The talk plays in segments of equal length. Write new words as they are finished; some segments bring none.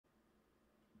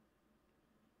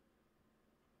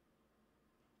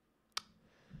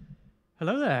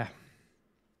Hello there.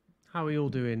 How are you all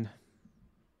doing?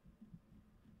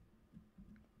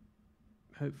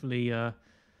 Hopefully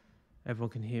everyone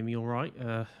can hear me all right.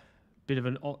 Bit of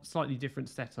a slightly different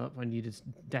setup. I needed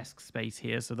desk space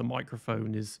here, so the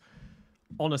microphone is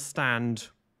on a stand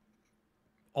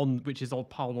which is all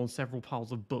piled on several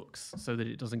piles of books so that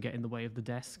it doesn't get in the way of the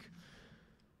desk.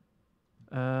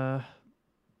 Hello,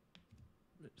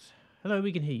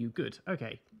 we can hear you. Good.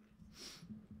 Okay.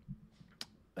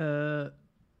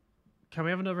 Can we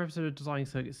have another episode of Designing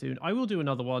Circuit soon? I will do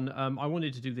another one. I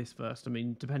wanted to do this first. I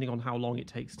mean, depending on how long it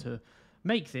takes to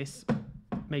make this,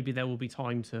 maybe there will be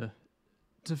time to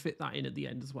fit that in at the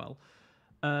end as well.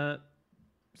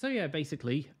 So yeah,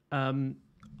 basically,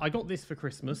 I got this for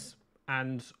Christmas,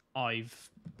 and I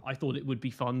thought it would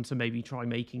be fun to maybe try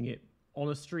making it on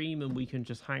a stream, and we can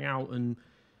just hang out and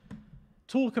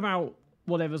talk about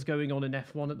whatever's going on in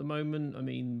F1 at the moment. I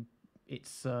mean,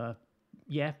 it's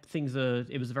yeah,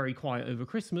 it was very quiet over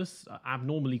Christmas,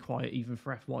 abnormally quiet even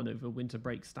for F1 over winter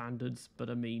break standards. But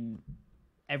I mean,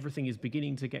 everything is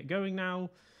beginning to get going now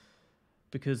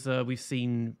because we've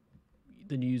seen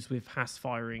the news with Haas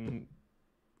firing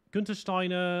Gunther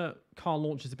Steiner, car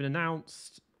launches have been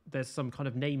announced. There's some kind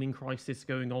of naming crisis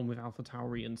going on with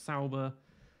AlphaTauri and Sauber.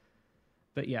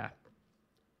 But yeah.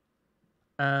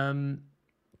 When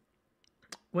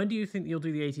do you think you'll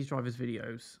do the 80s drivers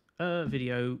video?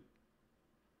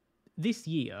 This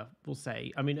year, we'll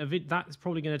say. I mean, that's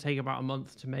probably going to take about a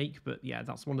month to make, but yeah,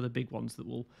 that's one of the big ones that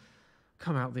will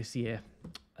come out this year.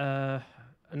 And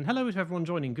hello to everyone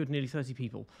joining. Good, nearly 30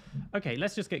 people. Okay,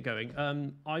 let's just get going.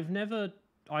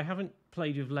 I haven't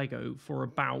played with Lego for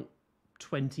about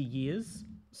 20 years,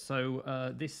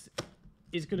 so this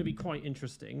is going to be quite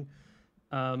interesting.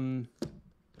 I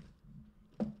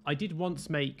did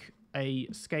once make a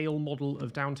scale model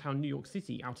of downtown New York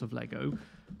City out of Lego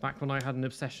back when I had an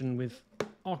obsession with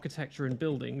architecture and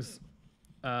buildings.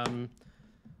 I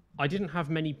didn't have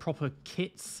many proper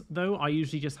kits though. I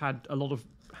usually just had a lot of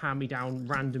hand-me-down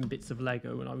random bits of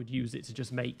Lego, and I would use it to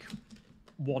just make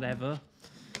whatever.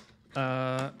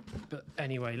 But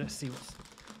anyway, let's see what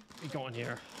we got in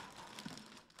here.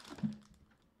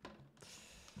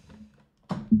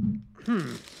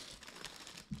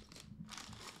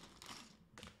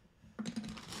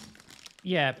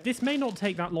 Yeah, this may not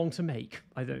take that long to make,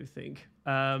 I don't think.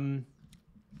 But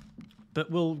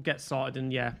we'll get started,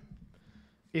 and yeah,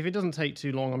 if it doesn't take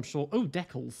too long, I'm sure... Oh,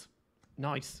 decals.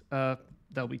 Nice.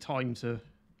 There'll be time to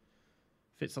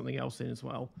fit something else in as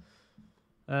well.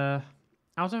 Out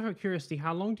of curiosity,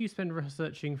 how long do you spend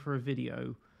researching for a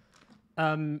video?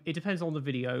 It depends on the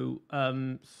video.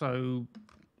 So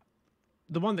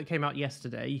the one that came out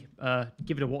yesterday,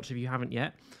 give it a watch if you haven't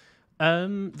yet.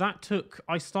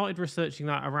 I started researching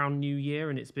that around New Year,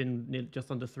 and it's been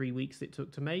just under 3 weeks it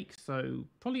took to make. So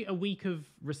probably a week of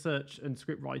research and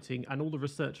script writing, and all the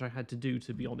research I had to do,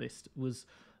 to be honest, was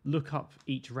look up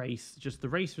each race, just the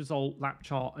race result, lap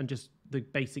chart, and just the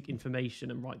basic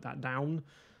information and write that down.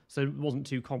 So it wasn't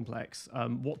too complex.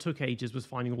 What took ages was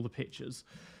finding all the pictures.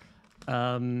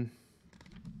 Right,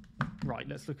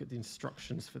 let's look at the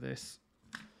instructions for this.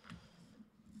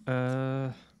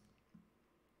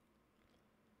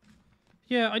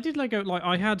 Yeah, I did Lego. Like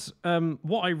I had,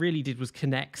 what I really did was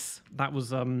connects. That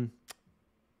was what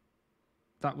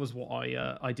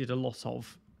I did a lot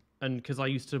of, and because I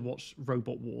used to watch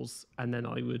Robot Wars, and then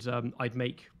I would I'd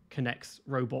make connects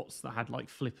robots that had like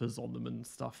flippers on them and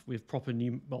stuff with proper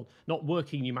not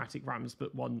working pneumatic rams,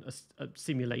 but a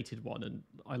simulated one, and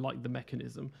I liked the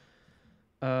mechanism.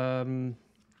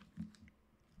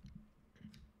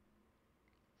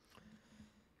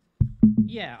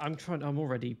 Yeah, I'm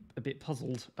already a bit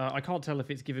puzzled. I can't tell if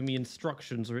it's giving me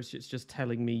instructions or it's just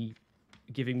giving me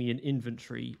an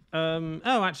inventory.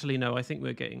 Oh, actually, no, I think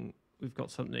we've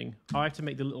got something. I have to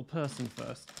make the little person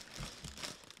first.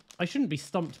 I shouldn't be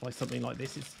stumped by something like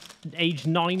this. It's age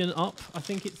 9 and up, I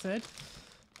think it said.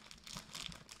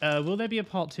 Will there be a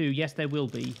part 2? Yes, there will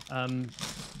be.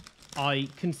 I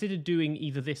considered doing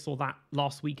either this or that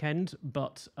last weekend,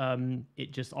 but I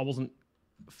wasn't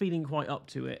feeling quite up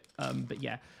to it. But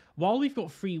yeah, while we've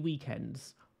got free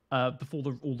weekends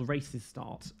before all the races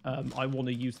start, I want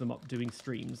to use them up doing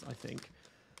streams, I think.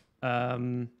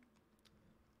 Oh,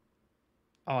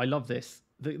 I love this.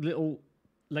 The little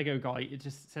Lego guy, it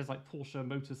just says like Porsche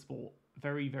Motorsport.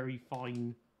 Very, very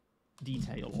fine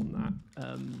detail on that.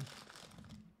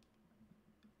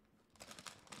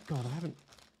 God, I haven't...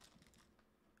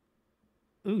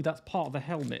 Ooh, that's part of the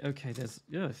helmet. Okay, there's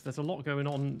a lot going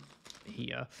on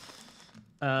here.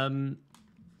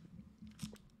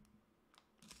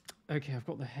 Okay, I've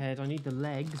got the head. I need the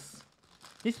legs.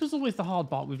 This was always the hard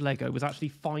part with Lego, was actually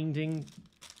finding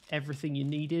everything you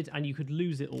needed, and you could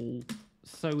lose it all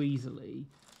so easily.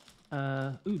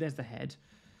 Ooh, there's the head.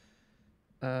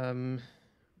 And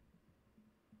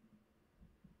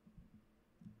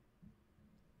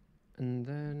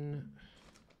then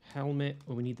helmet.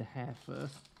 Well, we need the hair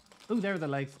first. Oh, there are the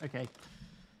legs. Okay.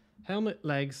 Helmet,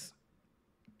 legs.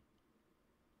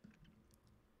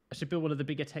 I should build one of the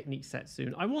bigger Technique sets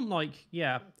soon. I want like,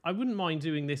 yeah, I wouldn't mind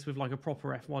doing this with like a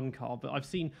proper F1 car, but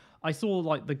I saw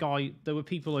like there were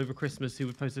people over Christmas who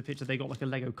would post a picture, they got like a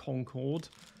Lego Concorde.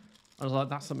 I was like,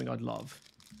 that's something I'd love.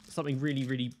 Something really,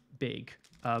 really big.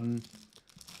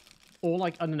 Or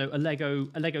like, I don't know, a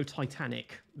Lego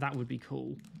Titanic. That would be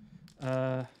cool.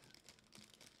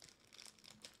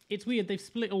 It's weird, they've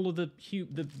split all of the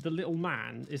little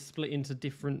man is split into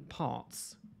different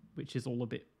parts, which is all a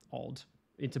bit odd.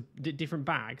 Into different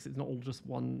bags. It's not all just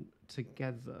one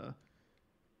together.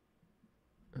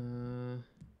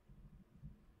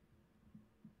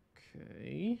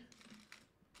 Okay.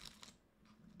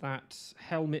 That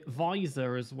helmet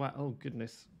visor as well. Oh,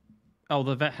 goodness. Oh,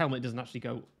 the helmet doesn't actually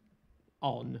go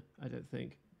on, I don't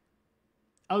think.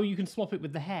 Oh, you can swap it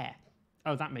with the hair.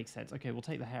 Oh, that makes sense. Okay, we'll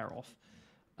take the hair off.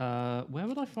 Where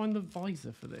would I find the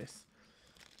visor for this?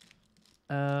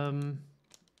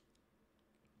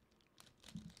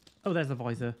 Oh, there's the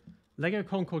visor. Lego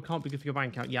Concorde can't be good for your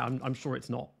bank account. Yeah, I'm sure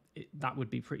it's not. That would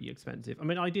be pretty expensive. I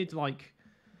mean, I did like...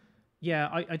 Yeah,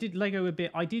 I did Lego a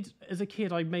bit. As a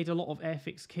kid, I made a lot of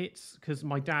Airfix kits because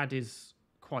my dad is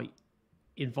quite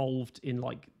involved in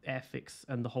like Airfix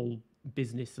and the whole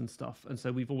business and stuff. And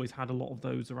so we've always had a lot of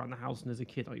those around the house. And as a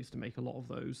kid, I used to make a lot of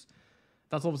those.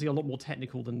 That's obviously a lot more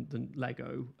technical than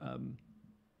Lego.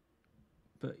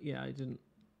 But yeah, I didn't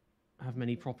have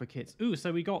many proper kits. Ooh,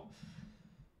 so we got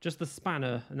just the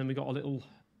spanner, and then we got a little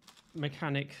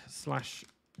mechanic slash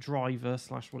driver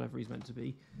slash whatever he's meant to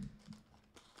be.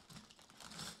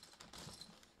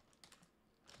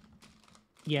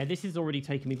 Yeah, this is already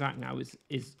taking me back now,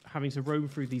 is having to roam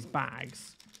through these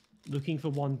bags looking for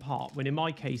one part, when in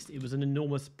my case it was an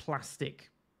enormous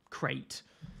plastic crate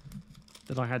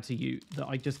that I had to use, that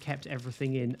I just kept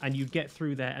everything in, and you'd get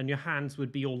through there and your hands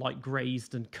would be all like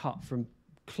grazed and cut from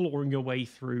clawing your way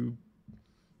through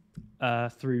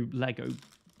Lego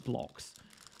blocks.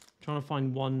 Trying to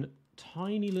find one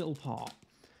tiny little part.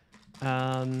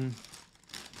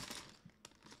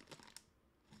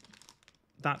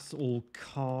 That's all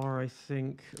car, I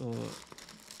think. Or...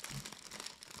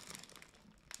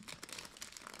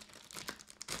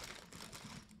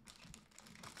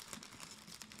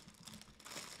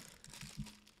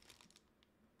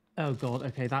 Oh god,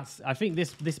 okay, that's... I think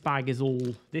this bag is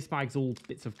all... This bag's all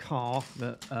bits of car,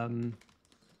 but...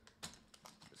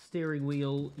 steering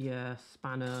wheel, yeah,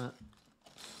 spanner...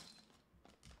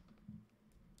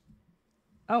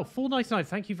 Oh, $4.99.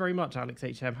 Thank you very much, Alex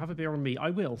HM. Have a beer on me. I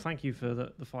will. Thank you for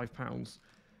the £5.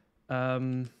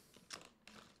 Where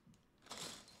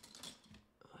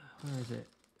is it?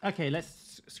 Okay,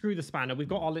 let's screw the spanner. We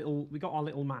got our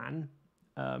little man.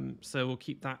 So we'll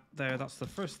keep that there. That's the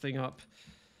first thing up.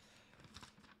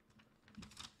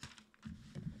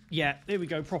 Yeah, there we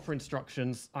go. Proper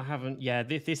instructions. I haven't. Yeah,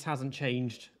 this hasn't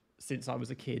changed since I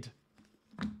was a kid,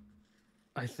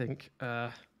 I think.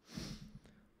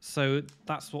 So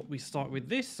that's what we start with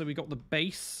this. So we got the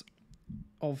base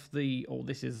of the, or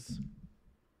this is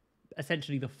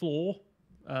essentially the floor.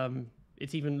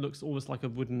 It even looks almost like a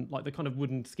wooden, like the kind of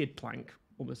wooden skid plank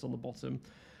almost on the bottom.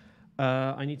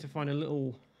 I need to find a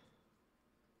little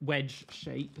wedge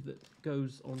shape that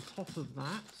goes on top of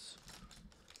that.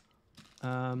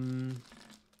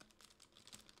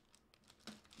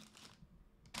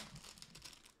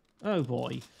 Oh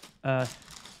boy.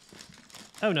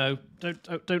 Oh no,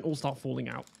 don't all start falling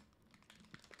out.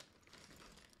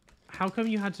 How come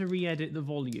you had to re-edit the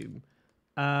volume?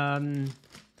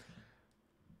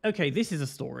 Okay, this is a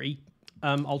story.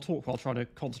 I'll talk while trying to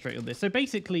concentrate on this. So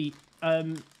basically,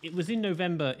 it was in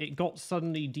November, it got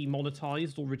suddenly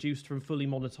demonetized or reduced from fully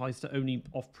monetized to only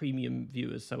off premium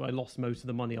viewers. So I lost most of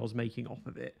the money I was making off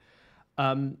of it.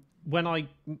 When I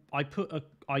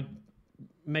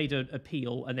made an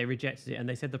appeal and they rejected it, and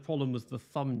they said the problem was the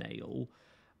thumbnail.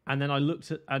 And then I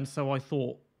looked at, and so I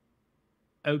thought,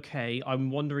 okay, I'm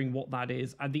wondering what that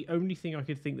is. And the only thing I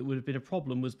could think that would have been a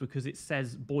problem was because it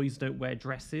says boys don't wear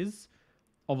dresses,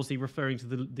 obviously referring to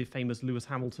the famous Lewis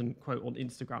Hamilton quote on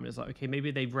Instagram. It's like, okay, maybe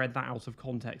they've read that out of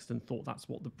context and thought that's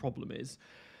what the problem is.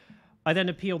 I then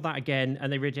appealed that again,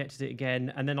 and they rejected it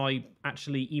again. And then I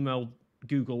actually emailed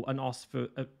Google and asked for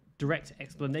a direct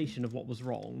explanation of what was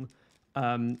wrong.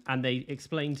 And they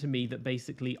explained to me that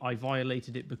basically I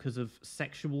violated it because of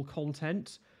sexual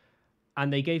content.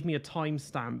 And they gave me a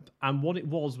timestamp. And what it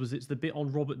was it's the bit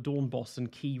on Robert Dornbos and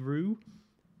Kiru.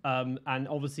 And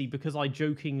obviously, because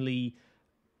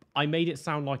I made it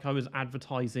sound like I was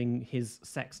advertising his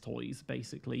sex toys,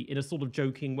 basically, in a sort of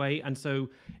joking way. And so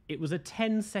it was a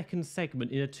 10-second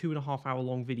segment in a 2.5-hour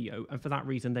long video. And for that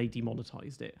reason, they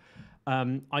demonetized it.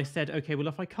 I said, okay, well,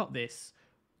 if I cut this,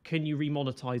 can you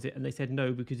remonetize it? And they said,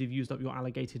 no, because you've used up your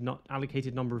allocated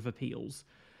number of appeals.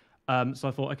 So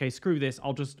I thought, okay, screw this.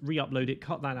 I'll just re-upload it,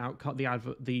 cut that out, cut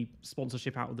the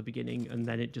sponsorship out at the beginning, and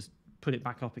then it just put it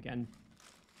back up again.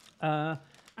 And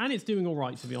it's doing all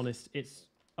right, to be honest. It's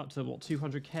up to,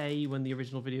 200k when the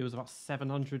original video was about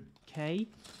 700k.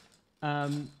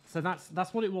 So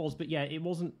that's what it was. But yeah, it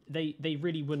wasn't. They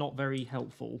really were not very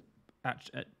helpful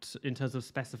in terms of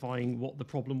specifying what the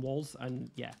problem was. And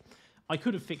yeah, I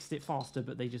could have fixed it faster,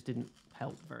 but they just didn't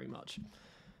help very much.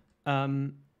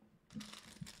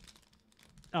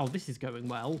 Oh, this is going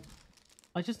well.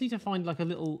 I just need to find like a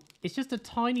little... It's just a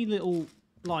tiny little,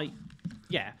 like...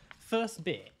 Yeah, first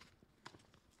bit.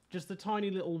 Just a tiny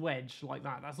little wedge like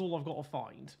that. That's all I've got to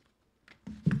find.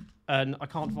 And I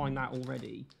can't find that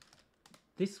already.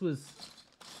 This was...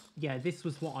 Yeah, this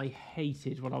was what I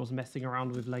hated when I was messing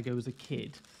around with Lego as a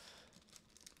kid.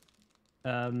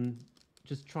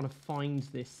 Just trying to find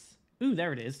this... Ooh,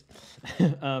 there it is.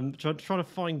 Trying to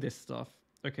find this stuff.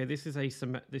 Okay, this is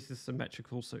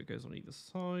symmetrical, so it goes on either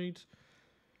side.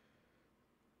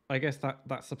 I guess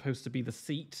that's supposed to be the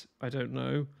seat. I don't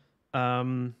know.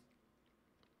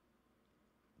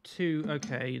 Two.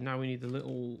 Okay, now we need the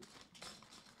little.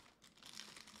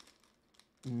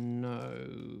 No,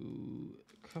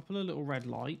 couple of little red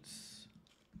lights.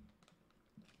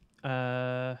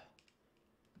 Who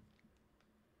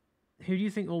do you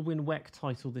think will win WEC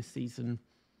title this season?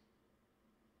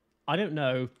 I don't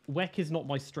know. WEC is not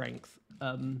my strength.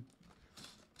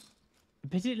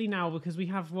 Particularly now because we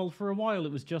have, well, for a while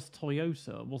it was just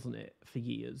Toyota, wasn't it? For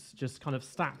years. Just kind of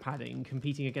stat padding,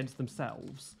 competing against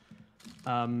themselves.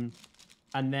 And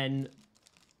then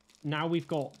now we've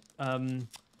got,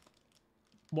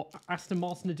 Aston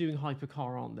Martin are doing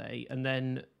Hypercar, aren't they? And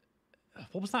then,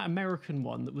 what was that American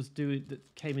one that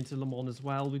came into Le Mans as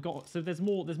well? So there's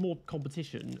more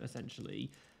competition,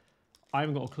 essentially. I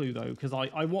haven't got a clue though, because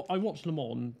I watch Le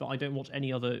Mans, but I don't watch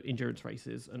any other endurance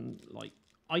races. And like,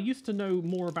 I used to know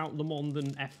more about Le Mans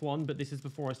than F1, but this is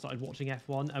before I started watching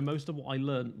F1, and most of what I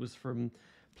learned was from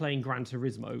playing Gran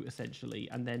Turismo, essentially.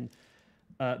 And then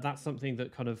that's something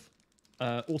that kind of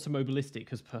Automobilistic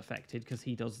has perfected, because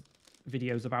he does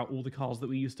videos about all the cars that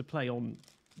we used to play on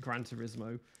Gran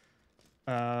Turismo.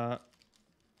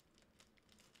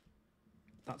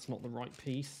 That's not the right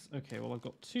piece. Okay, well, I've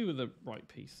got two of the right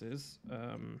pieces.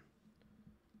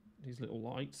 These little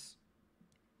lights.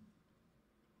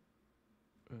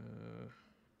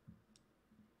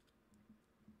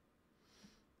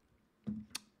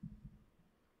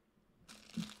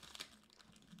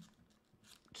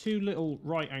 Two little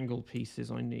right angle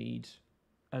pieces I need,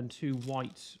 and two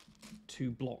white,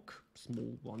 two block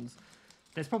small ones.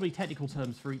 There's probably technical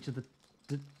terms for each of the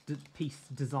piece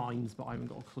designs, but I haven't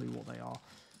got a clue what they are.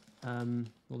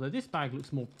 Although this bag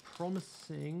looks more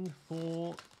promising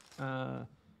for...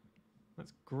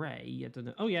 that's grey. I don't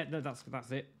know. Oh yeah, no, that's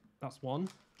it. That's one.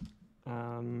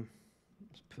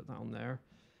 Let's put that on there.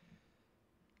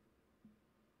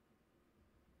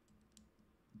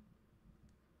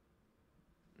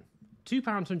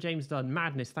 £2 from James Dunn.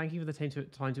 Madness. Thank you for the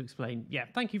time to explain. Yeah,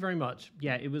 thank you very much.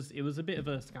 Yeah, it was a bit of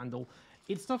a scandal.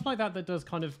 It's stuff like that does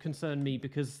kind of concern me,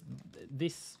 because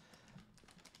this,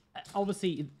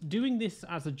 obviously, doing this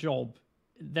as a job,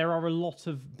 there are a lot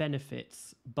of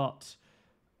benefits, but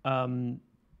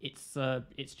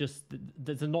it's just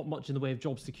there's not much in the way of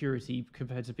job security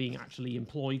compared to being actually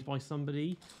employed by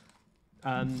somebody.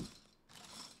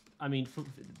 I mean,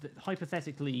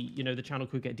 hypothetically, you know, the channel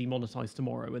could get demonetized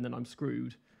tomorrow, and then I'm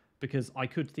screwed, because I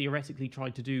could theoretically try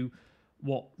to do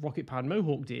what Rocket Powered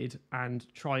Mohawk did and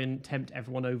try and tempt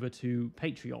everyone over to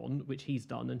Patreon, which he's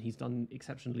done, and he's done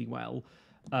exceptionally well.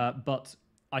 But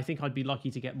I think I'd be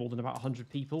lucky to get more than about 100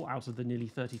 people out of the nearly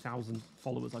 30,000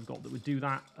 followers I've got that would do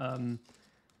that.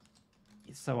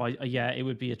 So yeah, it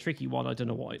would be a tricky one. I don't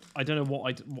know what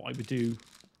I would do.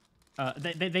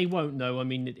 They won't know. I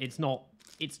mean, it's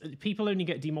people only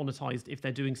get demonetized if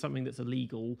they're doing something that's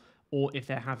illegal, or if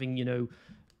they're having, you know,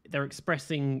 they're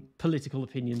expressing political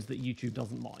opinions that YouTube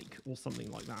doesn't like, or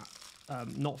something like that.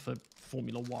 Not for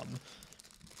Formula One.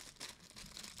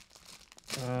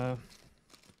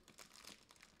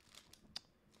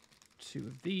 Two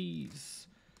of these.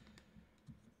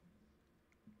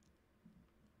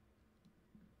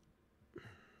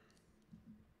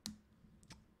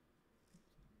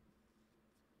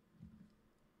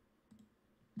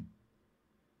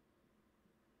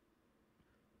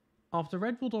 After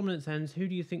Red Bull dominance ends, who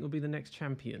do you think will be the next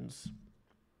champions?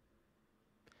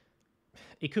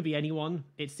 It could be anyone.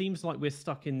 It seems like we're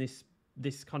stuck in this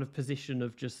kind of position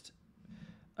of just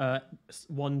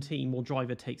one team or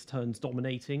driver takes turns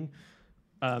dominating,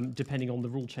 depending on the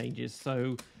rule changes.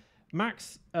 So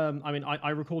Max, I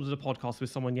recorded a podcast with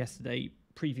someone yesterday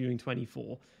previewing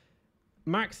 24.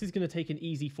 Max is going to take an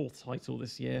easy 4th title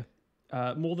this year.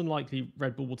 More than likely,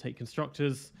 Red Bull will take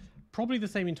constructors. Probably the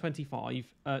same in 25.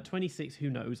 26, who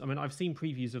knows? I mean, I've seen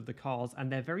previews of the cars,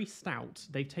 and they're very stout.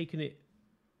 They've taken it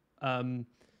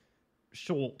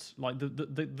short. Like the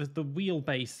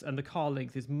wheelbase and the car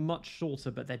length is much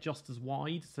shorter, but they're just as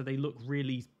wide, so they look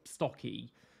really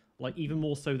stocky. Like even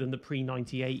more so than the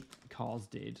pre-98 cars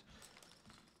did.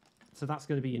 So that's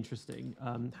going to be interesting.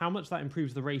 How much that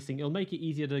improves the racing, it'll make it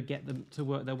easier to get them to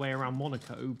work their way around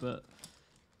Monaco, but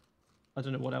I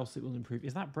don't know what else it will improve.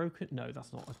 Is that broken? No,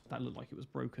 that's not. That looked like it was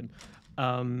broken.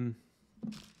 I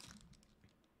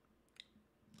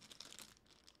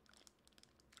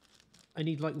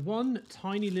need like one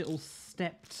tiny little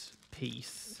stepped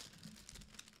piece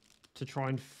to try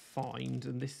and find,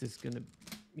 and this is going to...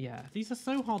 Yeah, these are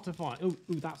so hard to find. Oh,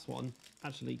 that's one.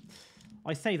 Actually,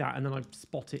 I say that and then I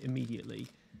spot it immediately.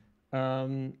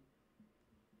 Shame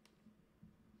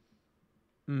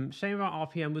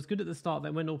about RPM. Was good at the start,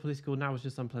 then went all political. Now it's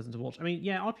just unpleasant to watch. I mean,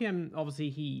 yeah, RPM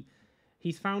obviously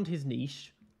he's found his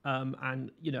niche, and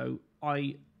you know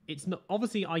it's not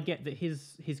obviously I get that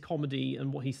his comedy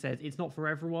and what he says it's not for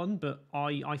everyone, but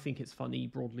I think it's funny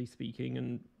broadly speaking.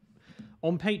 And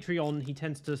on Patreon he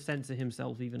tends to censor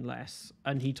himself even less,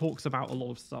 and he talks about a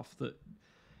lot of stuff that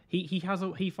he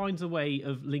finds a way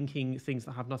of linking things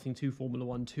that have nothing to Formula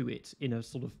One to it in a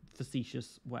sort of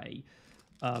facetious way.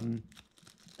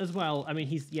 As well, I mean,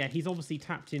 he's obviously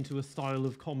tapped into a style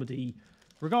of comedy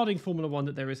regarding Formula One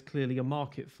that there is clearly a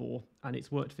market for, and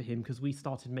it's worked for him because we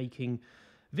started making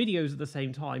videos at the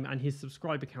same time, and his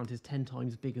subscriber count is 10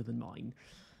 times bigger than mine.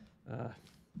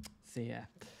 So yeah,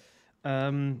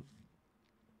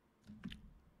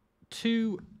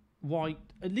 two white,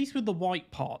 at least with the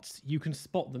white parts, you can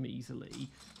spot them easily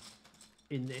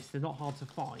in this. They're not hard to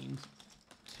find.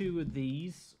 Two of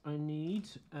these I need.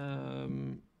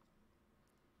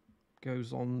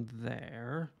 Goes on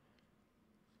there.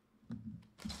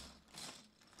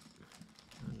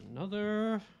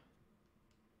 Another.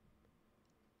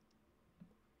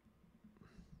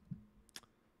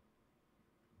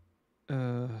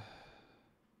 And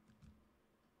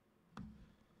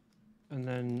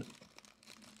then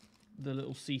the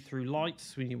little see-through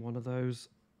lights. We need one of those.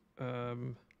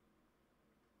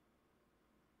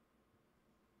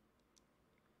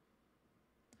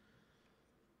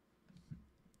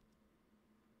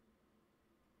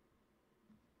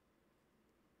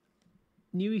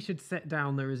 Knew he should set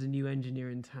down. There is a new engineer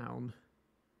in town.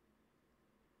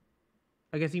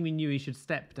 I guess he knew he should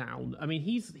step down. I mean,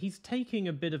 he's taking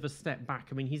a bit of a step back.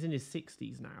 I mean, he's in his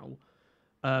 60s now.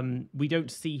 We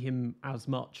don't see him as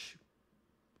much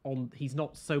he's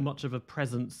not so much of a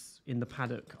presence in the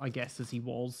paddock, I guess, as he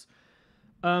was.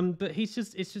 But he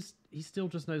still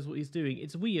just knows what he's doing.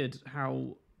 It's weird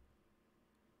how,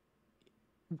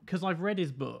 because I've read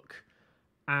his book,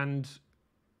 and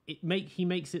he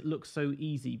makes it look so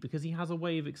easy because he has a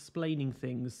way of explaining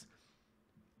things.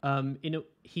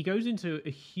 He goes into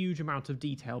a huge amount of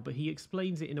detail, but he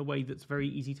explains it in a way that's very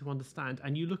easy to understand.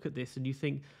 And you look at this and you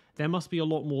think there must be a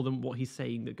lot more than what he's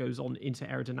saying that goes on into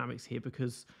aerodynamics here,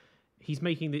 because he's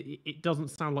making it doesn't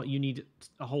sound like you need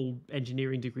a whole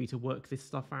engineering degree to work this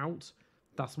stuff out.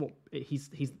 That's what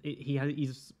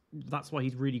that's why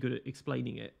he's really good at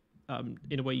explaining it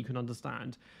in a way you can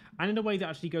understand, and in a way that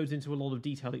actually goes into a lot of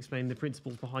detail explaining the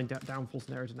principles behind downforce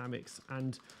and aerodynamics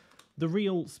and the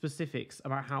real specifics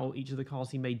about how each of the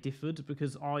cars he made differed.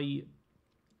 Because at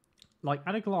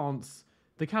a glance,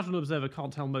 the casual observer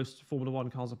can't tell most Formula One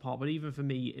cars apart, but even for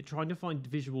me, trying to find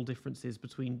visual differences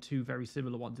between two very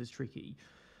similar ones is tricky.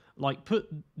 Like, put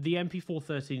the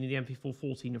MP413 and the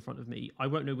MP414 in front of me, I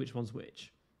won't know which one's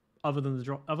which, other than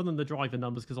the driver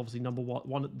numbers, because obviously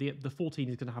the 14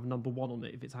 is going to have number 1 on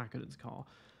it if it's Hakkinen car.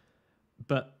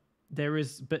 But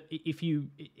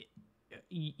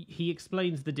he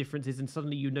explains the differences, and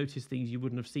suddenly you notice things you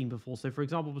wouldn't have seen before. So, for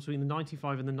example, between the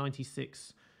 95 and the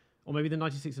 96, or maybe the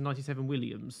 96 and 97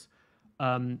 Williams,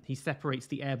 he separates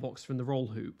the airbox from the roll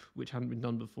hoop, which hadn't been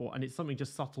done before, and it's something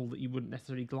just subtle that you wouldn't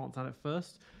necessarily glance at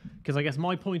first. Because I guess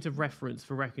my point of reference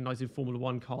for recognizing Formula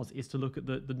One cars is to look at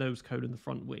the nose cone and the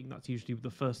front wing. That's usually the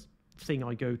first thing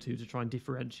I go to try and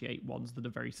differentiate ones that are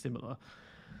very similar.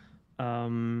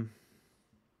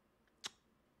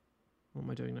 What am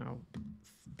I doing now?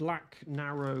 Black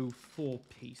narrow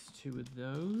 4-piece, 2 of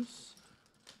those.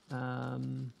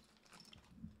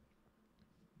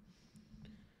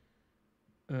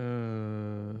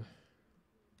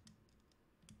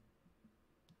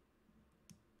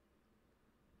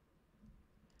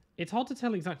 It's hard to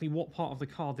tell exactly what part of the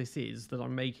car this is that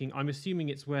I'm making. I'm assuming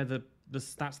it's where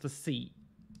that's the seat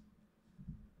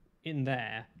in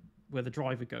there where the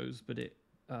driver goes, but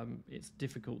it's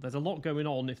difficult. There's a lot going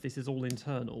on if this is all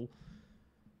internal.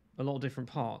 A lot of different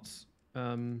parts.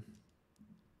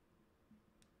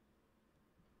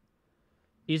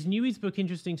 Is Newey's book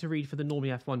interesting to read for the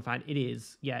normie F1 fan? It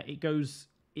is. Yeah, it goes...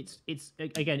 It's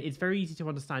again, it's very easy to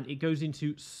understand. It goes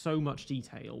into so much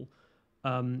detail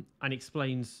and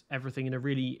explains everything in a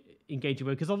really engaging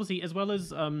way. Because obviously, as well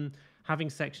as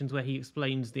having sections where he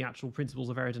explains the actual principles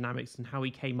of aerodynamics and how he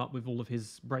came up with all of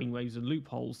his brainwaves and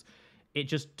loopholes, it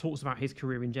just talks about his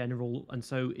career in general. And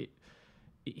so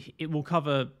it will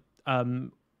cover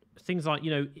things like,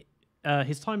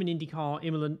 his time in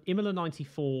IndyCar, Imola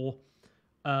 94,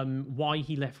 why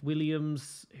he left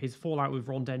Williams, his fallout with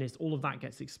Ron Dennis, all of that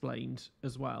gets explained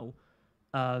as well.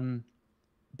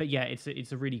 But yeah,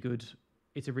 it's a really good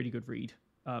read.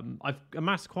 I've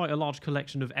amassed quite a large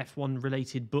collection of F1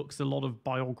 related books, a lot of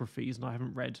biographies, and I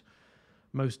haven't read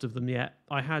most of them yet.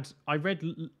 I read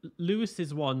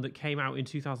Lewis's one that came out in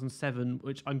 2007,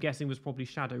 which I'm guessing was probably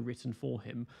shadow written for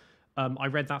him. I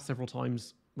read that several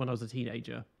times when I was a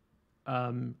teenager.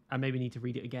 I maybe need to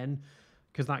read it again,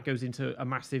 because that goes into a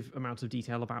massive amount of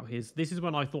detail about his... This is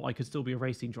when I thought I could still be a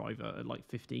racing driver at like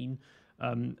 15.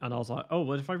 And I was like, oh,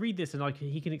 well, if I read this and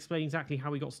he can explain exactly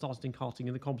how he got started in karting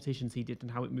and the competitions he did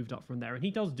and how it moved up from there. And he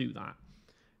does do that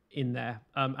in there.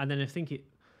 And then I think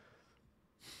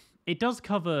it does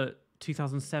cover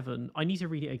 2007. I need to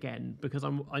read it again because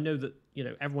I know that,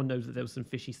 everyone knows that there was some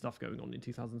fishy stuff going on in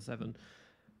 2007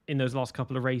 in those last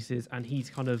couple of races. And he's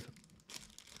kind of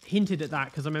hinted at that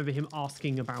because I remember him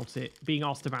being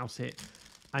asked about it.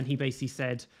 And he basically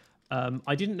said...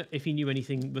 I didn't know if he knew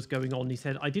anything was going on. He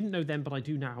said, I didn't know then, but I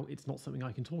do now. It's not something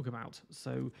I can talk about.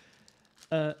 So,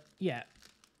 yeah,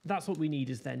 that's what we need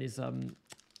is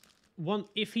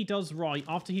if he does write,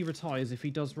 after he retires, if he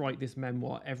does write this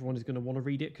memoir, everyone is going to want to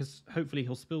read it because hopefully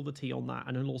he'll spill the tea on that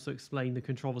and he'll also explain the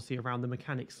controversy around the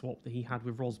mechanic swap that he had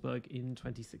with Rosberg in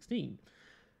 2016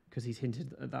 because he's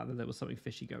hinted at that there was something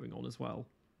fishy going on as well.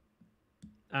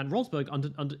 And Rosberg,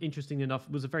 interestingly enough,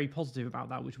 was very positive about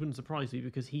that, which wouldn't surprise me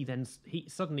because he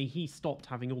suddenly stopped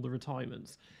having all the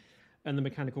retirements and the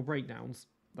mechanical breakdowns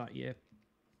that year.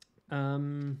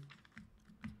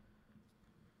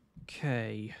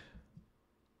 Okay.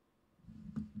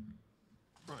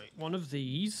 Right, one of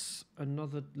these,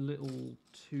 another little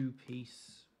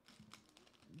 2-piece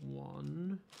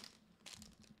one.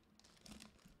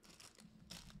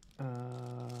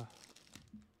 No,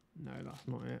 that's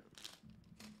not it.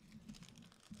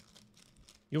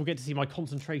 You'll get to see my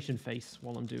concentration face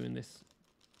while I'm doing this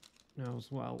now as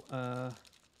well.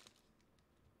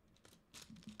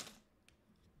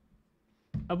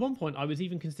 At one point, I was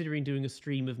even considering doing a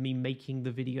stream of me making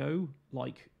the video,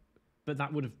 but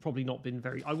that would have probably not been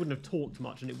I wouldn't have talked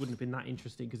much and it wouldn't have been that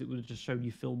interesting because it would have just shown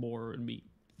you Phil Moore and me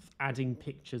adding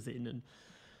pictures in and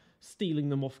stealing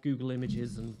them off Google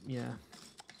Images and yeah.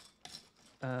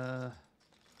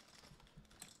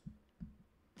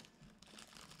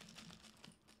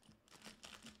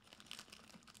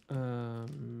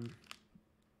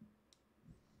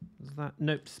 Is that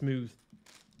nope smooth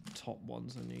top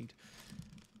ones I need.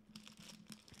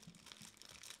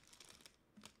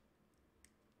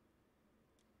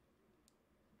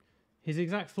 His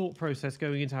exact thought process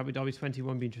going into Abu Dhabi 21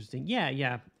 would be interesting.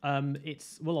 Yeah.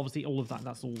 It's obviously all of that.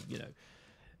 That's all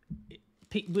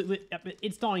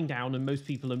it's dying down and most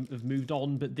people have moved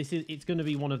on. But it's going to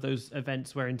be one of those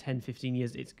events where in 10, 15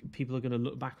 years, people are going to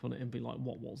look back on it and be like,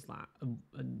 "What was that?"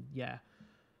 And yeah.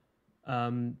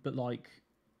 But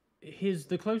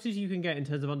the closest you can get in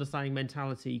terms of understanding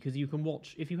mentality, because you can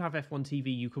watch, if you have F1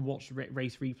 TV, you can watch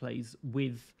race replays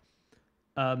with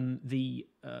the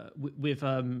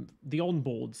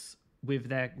onboards with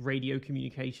their radio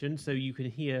communication, so you can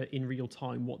hear in real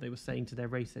time what they were saying to their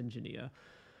race engineer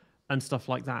and stuff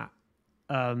like that.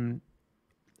 And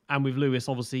with Lewis,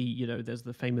 obviously, there's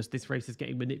the famous "this race is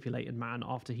getting manipulated" man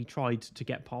after he tried to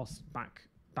get back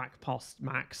past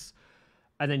Max.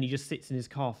 And then he just sits in his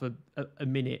car for a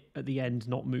minute at the end,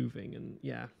 not moving. And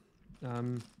yeah.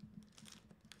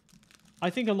 I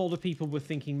think a lot of people were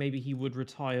thinking maybe he would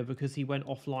retire because he went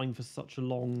offline for such a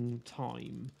long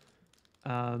time.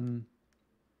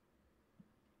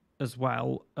 As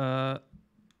well.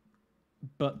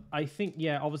 But I think,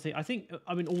 yeah, obviously, I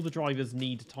mean, all the drivers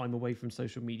need time away from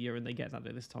social media, and they get that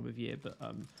at this time of year. But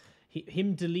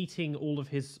him deleting all of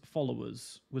his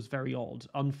followers was very odd.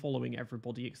 Unfollowing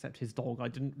everybody except his dog, I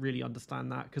didn't really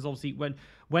understand that, because obviously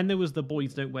when there was the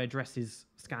boys don't wear dresses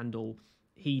scandal,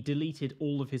 he deleted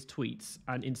all of his tweets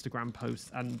and Instagram posts,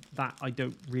 and that I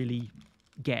don't really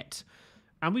get.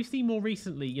 And we've seen more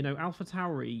recently, you know,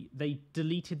 AlphaTauri, they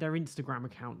deleted their Instagram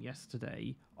account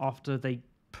yesterday after they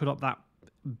put up that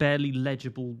barely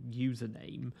legible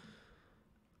username.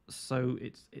 So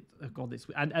it's oh god, it's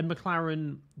and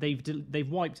McLaren,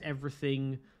 they've wiped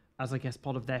everything as, I guess,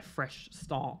 part of their fresh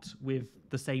start with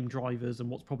the same drivers and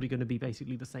what's probably going to be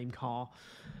basically the same car,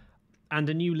 and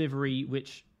a new livery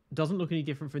which doesn't look any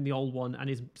different from the old one and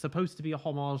is supposed to be a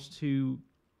homage to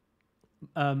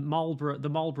Marlboro, the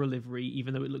Marlboro livery,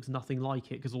 even though it looks nothing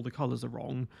like it because all the colours are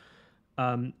wrong.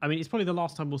 I mean, it's probably the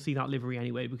last time we'll see that livery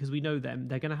anyway, because we know them.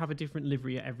 They're going to have a different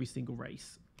livery at every single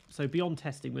race. So beyond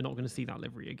testing, we're not going to see that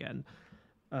livery again.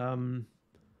 Oh,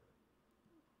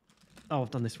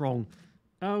 I've done this wrong.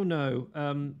 Oh, no.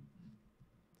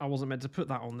 I wasn't meant to put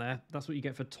that on there. That's what you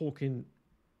get for talking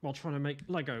while trying to make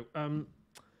Lego.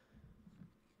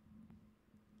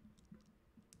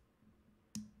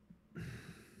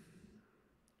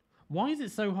 Why is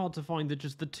it so hard to find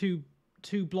just the two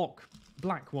block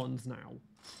black ones now?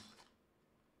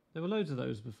 There were loads of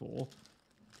those before.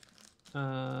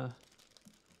 Have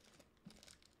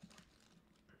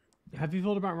you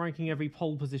thought about ranking every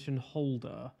pole position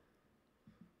holder?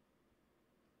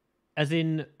 As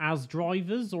in, as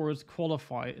drivers or as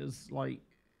qualifiers? Like,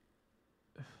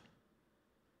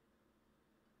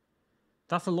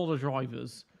 that's a lot of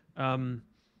drivers.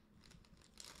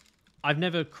 I've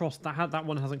never crossed that. That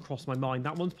one hasn't crossed my mind.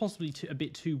 That one's possibly a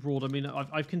bit too broad. I mean,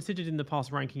 I've considered in the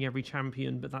past ranking every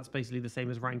champion, but that's basically the same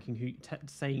as ranking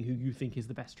saying who you think is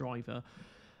the best driver.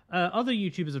 Other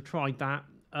YouTubers have tried that,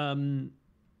 and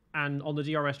on the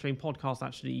DRS Train podcast,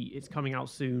 actually, it's coming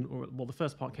out soon. Or well, the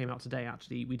first part came out today.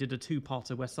 Actually, we did a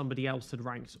two-parter where somebody else had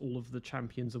ranked all of the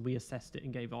champions, and we assessed it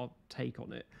and gave our take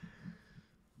on it.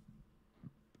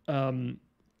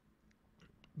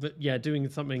 But yeah, doing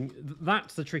something,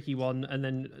 that's the tricky one. And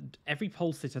then every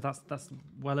pole sitter, that's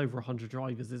well over 100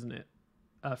 drivers, isn't it?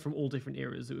 From all different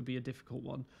eras, it would be a difficult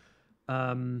one.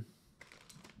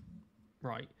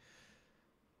 Right.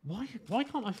 Why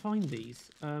can't I find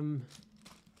these?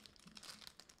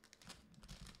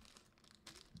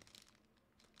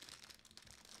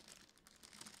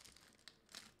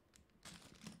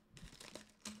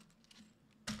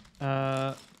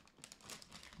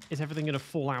 Is everything going to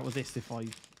fall out of this if I...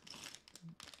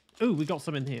 Oh, we got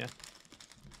some in here.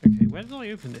 Okay, where did I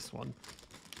open this one?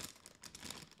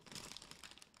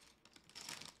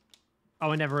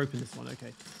 Oh, I never opened this one,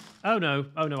 okay. Oh no,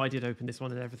 I did open this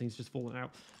one and everything's just fallen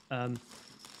out.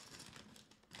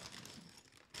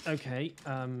 Okay,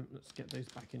 let's get those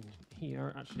back in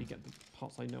here. Actually get the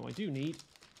parts I know I do need.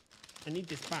 I need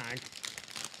this bag.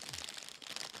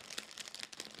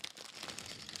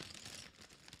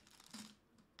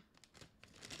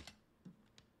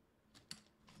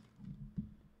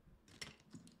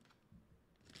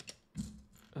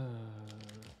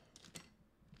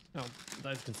 Oh,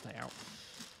 those can stay out.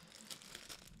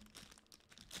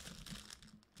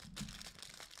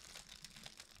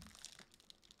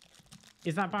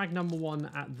 Is that bag number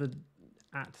one at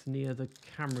near the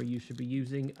camera you should be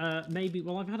using? Maybe.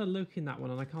 Well, I've had a look in that one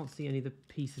and I can't see any of the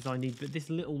pieces I need, but this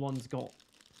little one's got...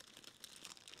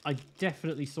 I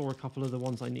definitely saw a couple of the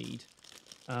ones I need.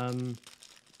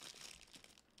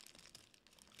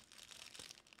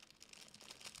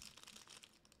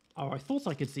 Oh, I thought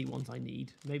I could see ones I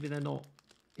need. Maybe they're not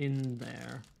in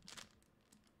there.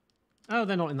 Oh,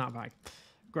 they're not in that bag.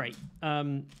 Great.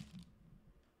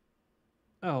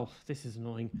 Oh, this is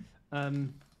annoying.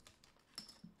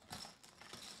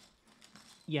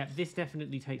 Yeah, this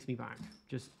definitely takes me back.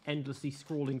 Just endlessly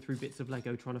scrolling through bits of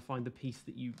Lego trying to find the piece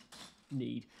that you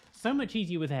need. So much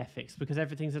easier with Airfix because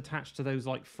everything's attached to those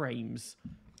like frames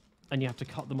and you have to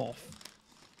cut them off.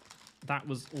 That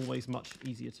was always much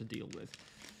easier to deal with.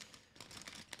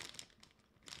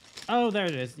 Oh, there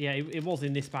it is. Yeah, it was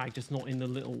in this bag, just not in the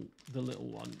little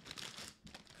one.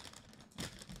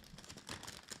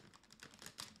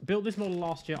 Built this model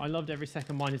last year. I loved every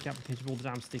second minus the application of all the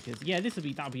damn stickers. Yeah,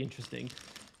 that'll be interesting.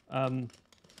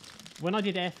 When I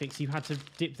did Airfix, you had to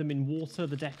dip them in water,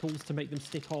 the decals, to make them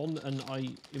stick on, and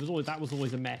that was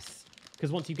always a mess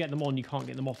because once you get them on, you can't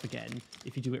get them off again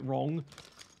if you do it wrong.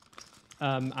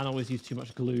 And I always used too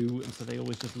much glue, and so they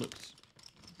always just looked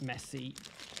messy.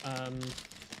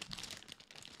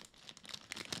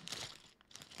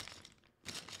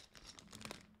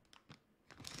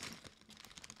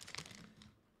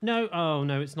 No, oh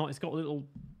no, it's not. It's got a little...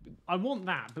 I want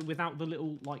that, but without the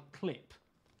little, like, clip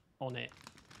on it.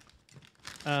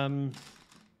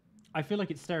 I feel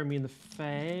like it's staring me in the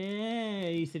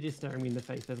face. It is staring me in the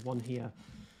face. There's one here.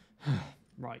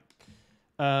 Right.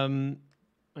 I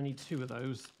need 2 of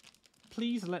those.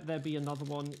 Please let there be another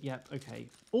one. Yep, okay.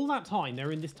 All that time,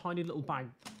 they're in this tiny little bag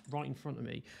right in front of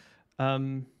me.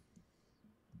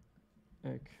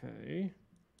 Okay.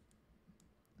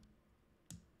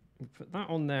 We'll put that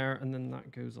on there, and then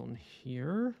that goes on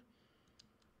here.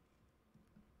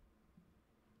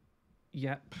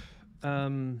 Yep.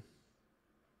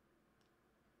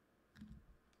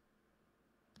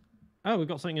 Oh, we've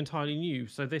got something entirely new.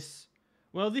 So this...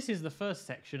 Well, this is the first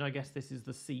section. I guess this is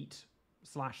the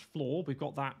seat/floor. We've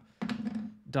got that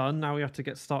done. Now we have to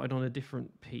get started on a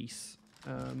different piece.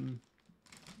 And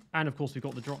of course, we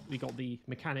got the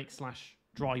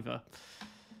mechanic/driver.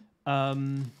 Are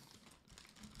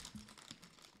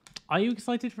you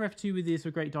excited for F2 with these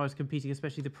great drivers competing,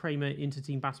 especially the Prema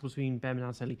inter-team battle between Bem and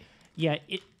Antonelli? Yeah,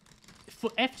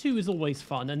 for F2 is always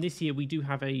fun, and this year we do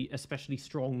have a especially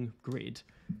strong grid.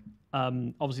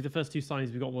 Obviously, the first 2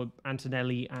 signings we got were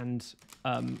Antonelli and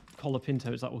Colapinto.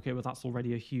 It's like, okay, well, that's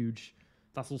already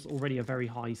already a very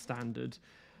high standard.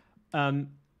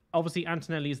 Obviously,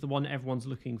 Antonelli is the one everyone's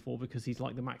looking for because he's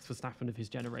like the Max Verstappen of his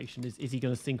generation. Is he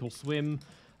going to sink or swim?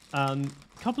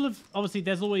 Obviously,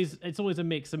 it's always a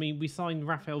mix. I mean, we signed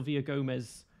Rafael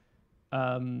Villagomez.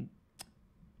 Rafael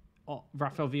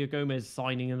Villagomez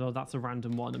signing, and that's a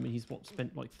random one. I mean, he's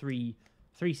spent like three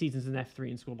seasons in F3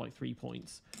 and scored like 3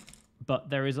 points.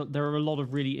 But there are a lot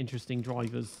of really interesting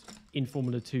drivers in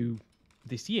Formula 2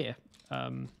 this year.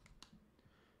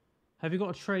 Have you got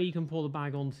a tray you can pour the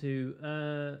bag onto?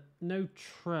 No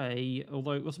tray,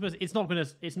 although I suppose it's not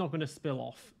gonna spill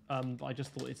off. But I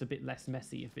just thought it's a bit less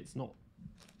messy if it's not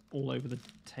all over the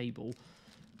table.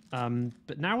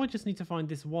 But now I just need to find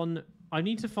this one. I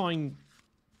need to find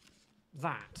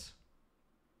that,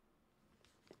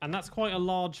 and that's quite a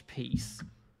large piece.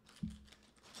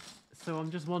 So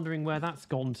I'm just wondering where that's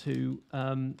gone to.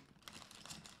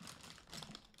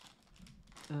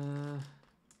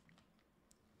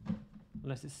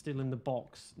 Unless it's still in the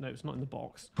box. No, it's not in the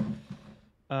box.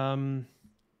 That's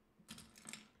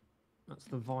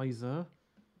the visor.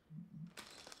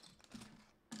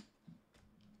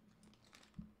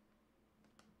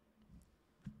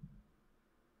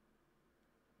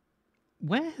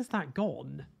 Where has that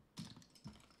gone?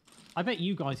 I bet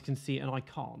you guys can see it and I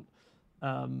can't.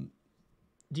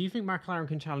 Do you think McLaren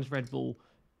can challenge Red Bull?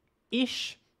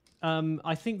 Ish.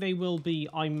 I think they will be.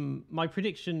 My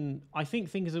prediction. I think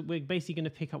things are. We're basically going to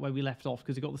pick up where we left off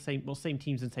because we've got the same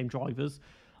teams and same drivers.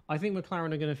 I think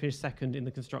McLaren are going to finish second in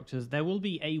the constructors. There will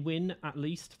be a win at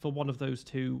least for one of those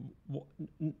two.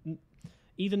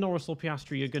 Either Norris or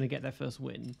Piastri are going to get their first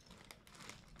win.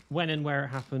 When and where it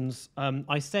happens,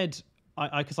 I said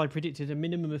because I predicted a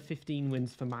minimum of 15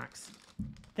 wins for Max.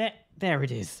 There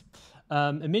it is.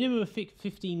 A minimum of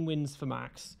 15 wins for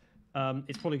Max.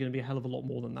 It's probably going to be a hell of a lot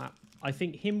more than that. I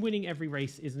think him winning every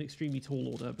race is an extremely tall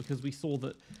order because we saw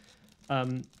that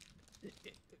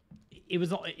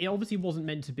it obviously wasn't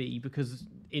meant to be because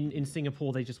in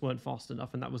Singapore they just weren't fast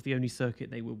enough and that was the only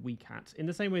circuit they were weak at. In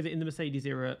the same way that in the Mercedes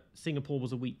era, Singapore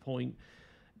was a weak point.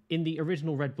 In the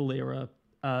original Red Bull era,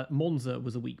 Monza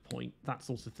was a weak point, that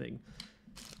sort of thing.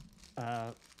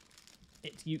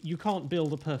 You can't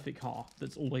build a perfect car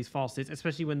that's always fastest,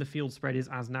 especially when the field spread is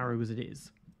as narrow as it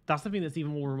is. That's the thing that's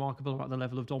even more remarkable about the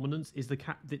level of dominance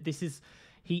is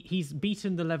he's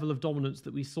beaten the level of dominance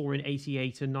that we saw in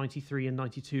 88 and 93 and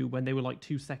 92 when they were like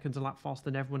 2 seconds a lap faster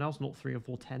than everyone else, not 3 or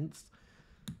 4 tenths.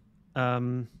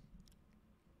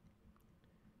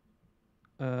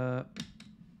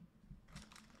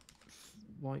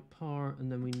 White par,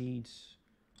 and then we need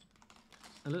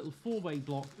a little 4-way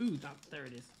block. Ooh, there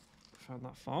it is. Found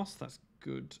that fast. That's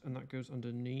good, and that goes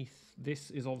underneath. This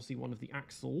is obviously one of the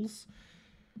axles.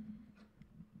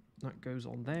 That goes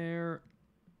on there.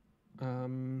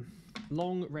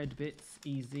 Long red bits,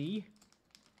 easy.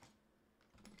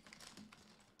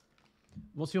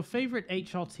 What's your favorite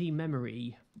HRT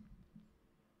memory?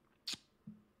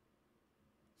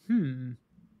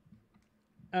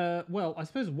 Well, I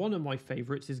suppose one of my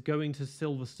favorites is going to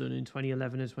Silverstone in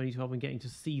 2011 and 2012 and getting to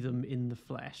see them in the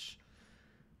flesh.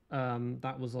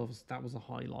 That was a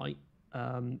highlight.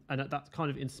 And that kind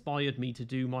of inspired me to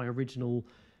do my original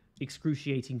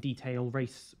excruciating detail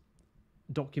race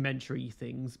documentary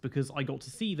things because I got to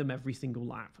see them every single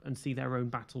lap and see their own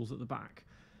battles at the back.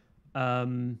 I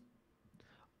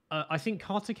think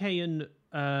Kartikeyan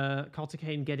Carter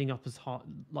Kane getting up as hard,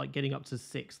 like getting up to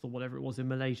 6th or whatever it was in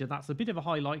Malaysia. That's a bit of a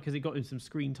highlight because it got him some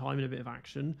screen time and a bit of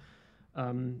action,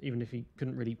 even if he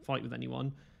couldn't really fight with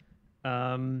anyone.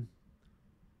 Carter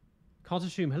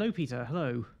Shoom, hello Peter,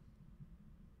 hello.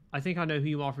 I think I know who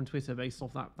you are from Twitter based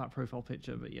off that profile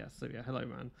picture, but yes, so yeah, hello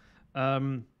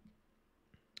man.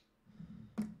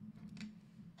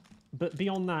 But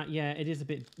beyond that, yeah, it is a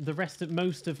bit. The rest of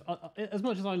most of, as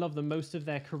much as I love them, most of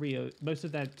their career, most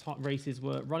of their races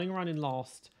were running around in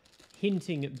last,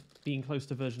 hinting at being close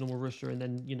to Virgin or Marussia, and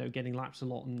then getting lapped a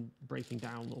lot and breaking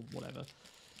down or whatever.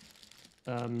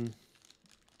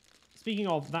 Speaking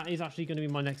of, that is actually going to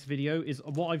be my next video. Is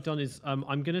what I've done is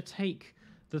I'm going to take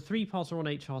the 3-parter on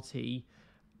HRT,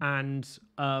 and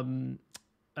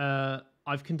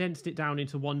I've condensed it down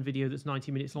into one video that's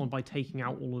 90 minutes long by taking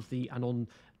out all of the, and on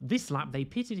this lap they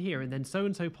pitted here and then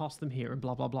so-and-so passed them here and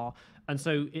blah, blah, blah. And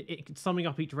so it's summing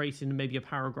up each race in maybe a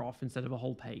paragraph instead of a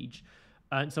whole page.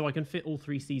 And so I can fit all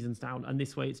 3 seasons down, and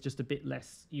this way it's just a bit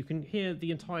less. You can hear the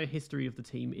entire history of the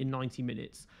team in 90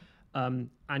 minutes, and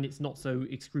it's not so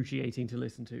excruciating to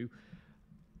listen to.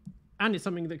 And it's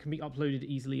something that can be uploaded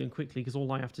easily and quickly because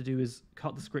all I have to do is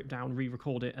cut the script down,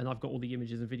 re-record it, and I've got all the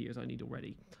images and videos I need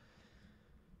already.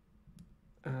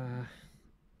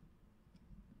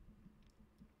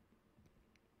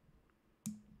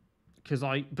 Because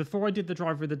before I did the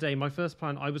driver of the day, my first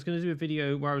plan, I was going to do a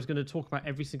video where I was going to talk about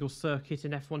every single circuit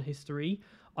in F1 history.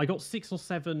 I got 6 or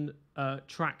 7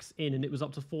 tracks in, and it was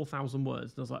up to 4,000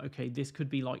 words. And I was like, okay, this could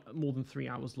be like more than 3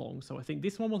 hours long. So I think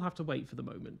this one will have to wait for the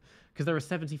moment because there are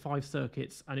 75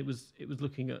 circuits, and it was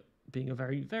looking at being a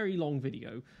very, very long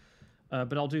video.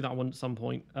 But I'll do that one at some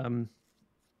point.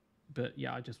 But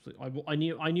yeah, I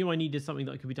knew I needed something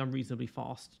that could be done reasonably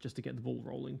fast just to get the ball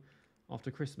rolling after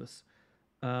Christmas.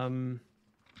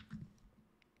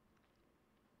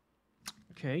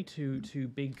 Okay, two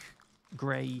big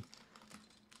grey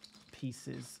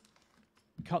pieces.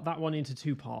 Cut that one into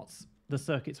 2 parts. The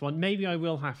circuits one. Maybe I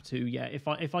will have to. Yeah,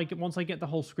 once I get the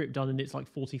whole script done and it's like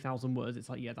 40,000 words, it's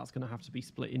like, yeah, that's going to have to be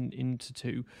split into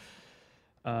 2.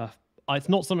 It's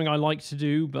not something I like to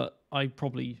do, but I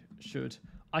probably should.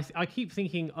 I keep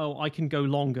thinking, oh, I can go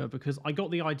longer because I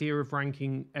got the idea of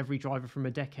ranking every driver from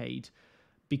a decade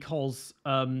because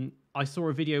I saw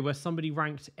a video where somebody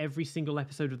ranked every single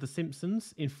episode of The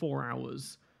Simpsons in 4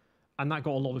 hours, and that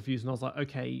got a lot of views, and I was like,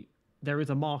 okay, there is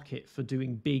a market for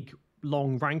doing big,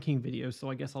 long ranking videos, so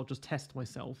I guess I'll just test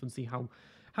myself and see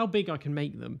how big I can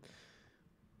make them.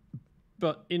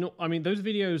 But, those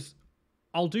videos,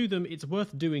 I'll do them, it's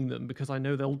worth doing them because I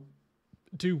know they'll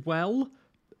do well,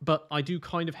 but I do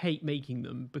kind of hate making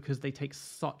them because they take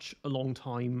such a long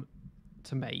time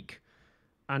to make.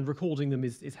 And recording them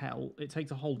is hell. It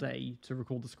takes a whole day to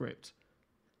record the script,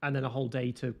 and then a whole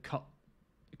day to cut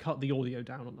the audio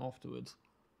down afterwards.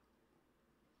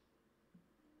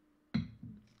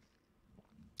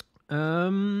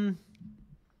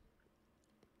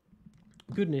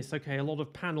 Goodness, okay, a lot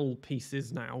of panel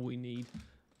pieces now we need.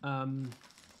 One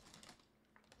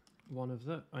of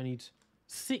the... I need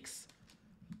 6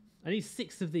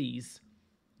 of these.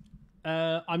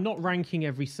 I'm not ranking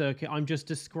every circuit. I'm just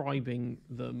describing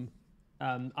them.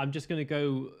 I'm just going to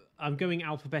go... I'm going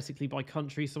alphabetically by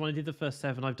country. So when I did the first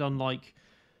 7, I've done like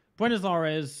Buenos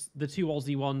Aires, the 2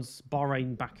 Aussie ones,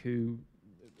 Bahrain, Baku,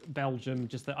 Belgium.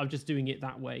 I'm just doing it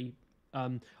that way.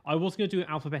 I was going to do it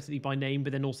alphabetically by name,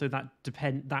 but then also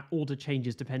that order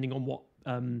changes depending on what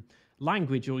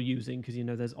language you're using, because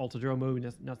there's Autodromo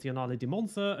Nazionale di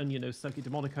Monza and Circuit de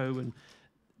Monaco, and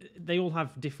they all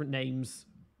have different names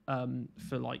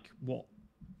for like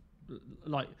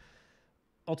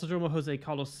Autodromo Jose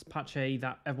Carlos Pache,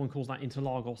 that everyone calls that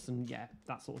Interlagos, and yeah,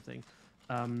 that sort of thing.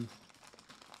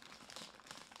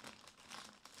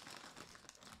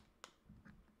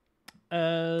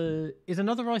 Is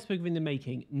another iceberg in the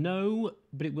making? No,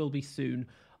 but it will be soon.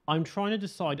 I'm trying to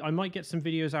decide. I might get some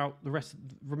videos out the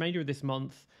remainder of this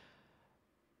month.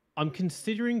 I'm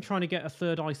considering trying to get a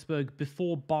 3rd iceberg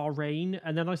before Bahrain,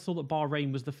 and then I saw that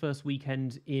Bahrain was the first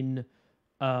weekend in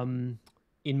March.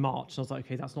 And I was like,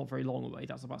 okay, that's not very long away.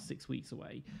 That's about 6 weeks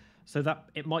away. So that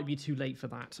it might be too late for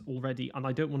that already, and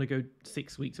I don't want to go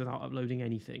 6 weeks without uploading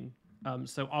anything.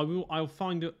 So I'll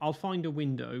find a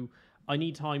window. I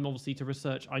need time, obviously, to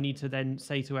research. I need to then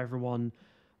say to everyone,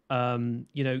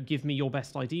 give me your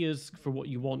best ideas for what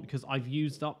you want, because I've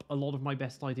used up a lot of my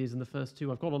best ideas in the first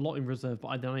 2. I've got a lot in reserve,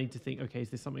 but then I need to think, okay, is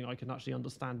this something I can actually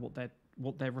understand what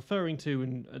they're referring to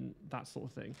and that sort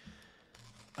of thing.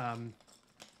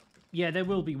 Yeah, there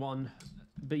will be one.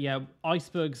 But yeah,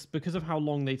 icebergs, because of how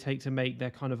long they take to make,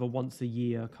 they're kind of a once a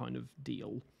year kind of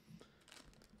deal.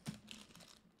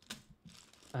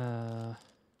 I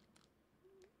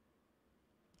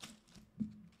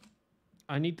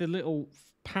need the little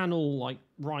panel, like,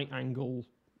 right angle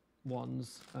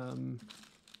ones.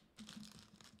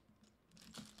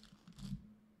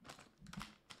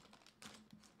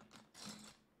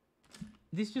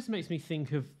 This just makes me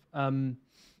think of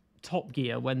Top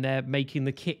Gear when they're making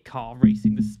the kit car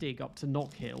racing the Stig up to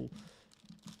Knockhill.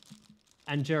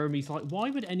 And Jeremy's like, why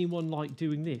would anyone like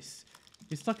doing this?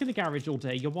 You're stuck in the garage all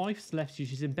day. Your wife's left you.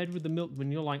 She's in bed with the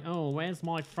milkman. You're like, oh, where's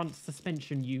my front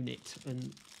suspension unit?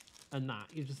 And that.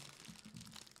 You just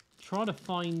try to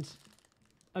find...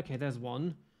 Okay, there's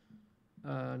one.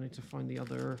 I need to find the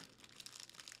other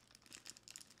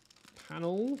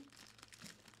panel.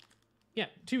 Yeah,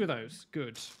 2 of those.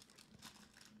 Good.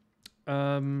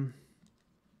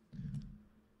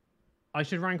 I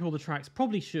should rank all the tracks.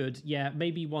 Probably should. Yeah,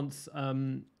 maybe once...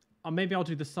 maybe I'll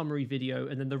do the summary video,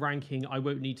 and then the ranking, I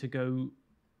won't need to go...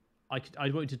 I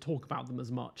won't need to talk about them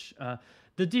as much.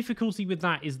 The difficulty with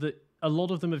that is that a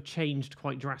lot of them have changed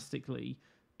quite drastically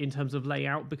in terms of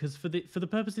layout, because for the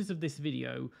purposes of this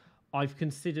video, I've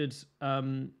considered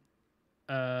the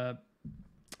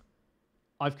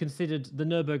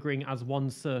Nürburgring as one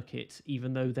circuit,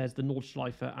 even though there's the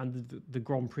Nordschleife and the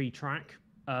Grand Prix track.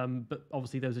 But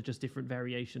obviously those are just different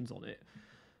variations on it.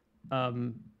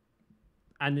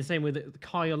 And the same with the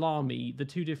Kyalami, the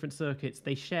 2 different circuits,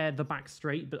 they share the back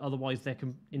straight, but otherwise they're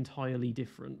entirely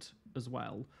different as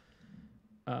well.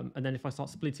 And then if I start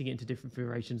splitting it into different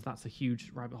variations, that's a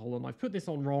huge rabbit hole. And I've put this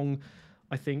on wrong,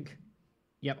 I think.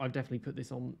 Yep, I've definitely put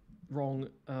this on wrong.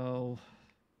 Oh,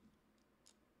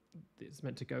 it's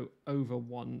meant to go over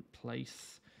one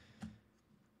place.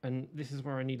 And this is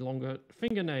where I need longer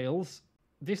fingernails.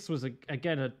 This was,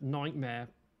 again, a nightmare,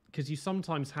 because you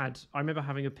sometimes had... I remember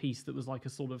having a piece that was like a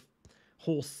sort of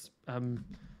horse...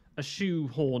 a shoe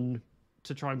horn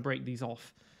to try and break these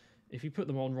off. If you put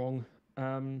them on wrong...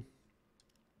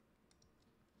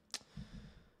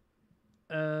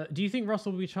 do you think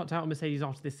Russell will be shut out of Mercedes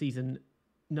after this season?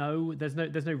 No, there's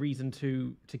no reason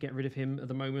to get rid of him at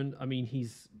the moment. I mean, he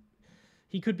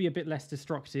could be a bit less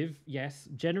destructive, yes.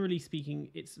 Generally speaking,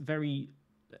 it's very,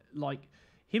 like,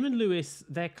 him and Lewis,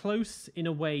 they're close in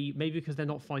a way, maybe because they're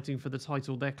not fighting for the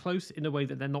title, they're close in a way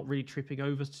that they're not really tripping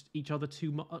over each other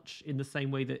too much, in the same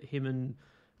way that him and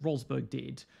Rosberg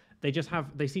did. They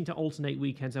seem to alternate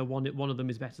weekends, where one of them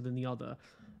is better than the other.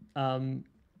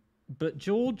 But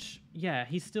George, yeah,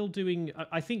 he's still doing...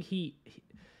 I think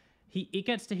it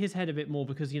gets to his head a bit more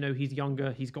because, you know, he's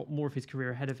younger, he's got more of his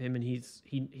career ahead of him, and he's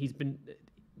been...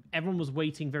 Everyone was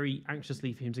waiting very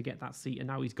anxiously for him to get that seat, and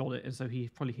now he's got it, and so he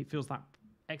feels that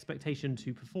expectation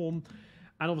to perform.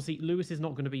 And obviously, Lewis is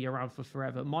not going to be around for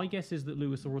forever. My guess is that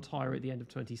Lewis will retire at the end of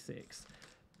 26.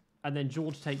 And then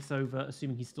George takes over,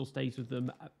 assuming he still stays with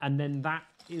them. And then that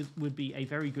would be a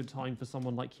very good time for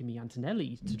someone like Kimi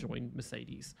Antonelli to join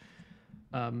Mercedes.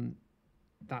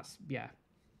 That's, yeah.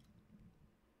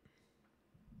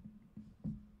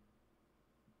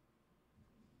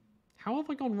 How have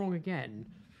I gone wrong again?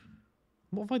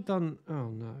 What have I done? Oh,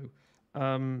 no.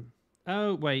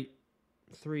 Oh, wait.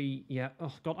 3, yeah.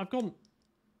 Oh, God, I've gone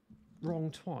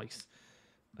wrong twice.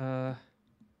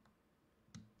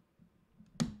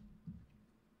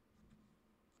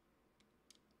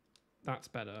 That's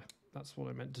better. That's what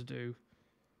I meant to do.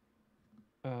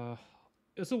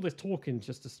 It's all this talking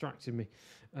just distracting me.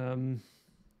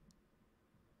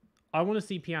 I want to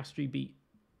see Piastri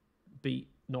beat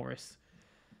Norris.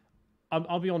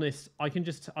 I'll be honest. I can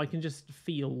just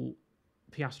feel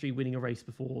Piastri winning a race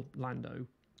before Lando.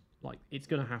 Like, it's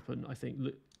going to happen. I think.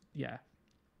 Yeah.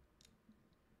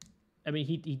 I mean,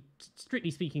 he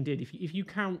strictly speaking did. If you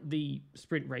count the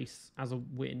sprint race as a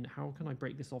win, how can I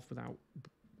break this off without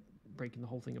breaking the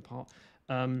whole thing apart?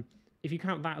 If you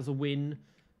count that as a win,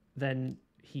 then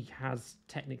he has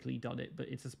technically done it, but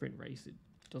it's a sprint race. It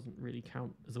doesn't really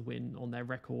count as a win on their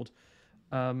record.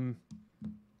 Off.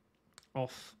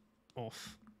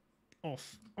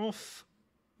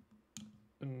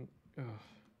 And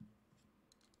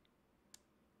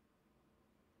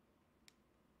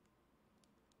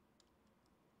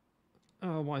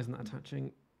oh, why isn't that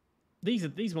attaching?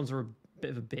 These ones are a bit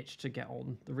of a bitch to get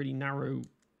on. The really narrow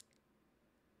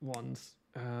ones.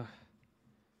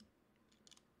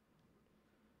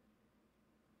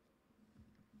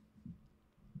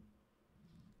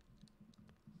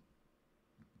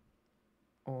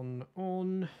 On.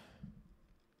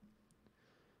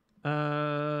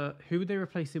 Who would they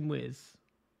replace him with?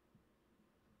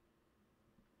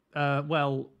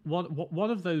 Well,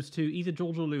 one of those two, either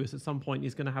George or Lewis, at some point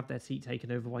is going to have their seat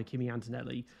taken over by Kimi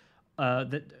Antonelli.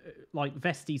 Like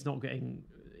Vesti's not getting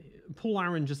Paul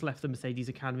Aaron just left the Mercedes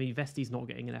Academy. Vesti's not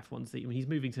getting an F1 seat. I mean, he's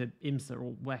moving to IMSA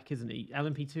or WEC, isn't he?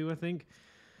 LMP2, I think.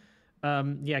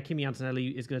 Yeah, Kimi Antonelli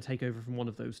is going to take over from one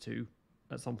of those two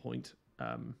at some point.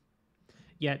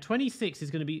 Yeah, 26 is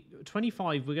going to be...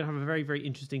 25, we're going to have a very, very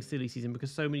interesting silly season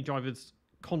because so many drivers'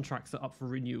 contracts are up for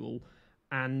renewal.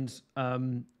 And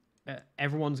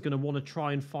everyone's going to want to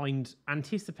try and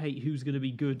anticipate who's going to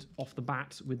be good off the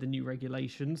bat with the new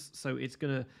regulations. So it's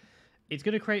going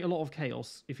to create a lot of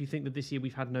chaos if you think that this year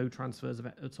we've had no transfers of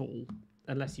it at all,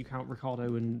 unless you count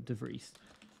Ricciardo and De Vries.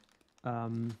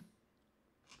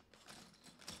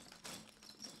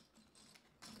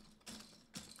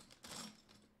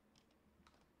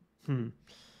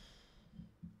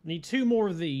 Need 2 more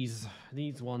of these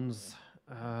ones.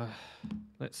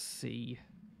 Let's see.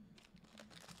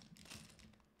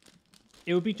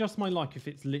 It would be just my luck if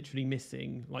it's literally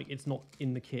missing, like it's not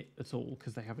in the kit at all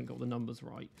because they haven't got the numbers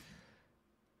right.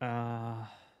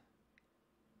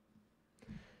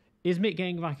 Is Mick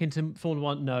getting back into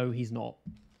Formula 1? No, he's not.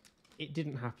 It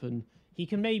didn't happen. He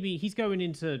can he's going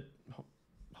into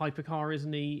Hypercar,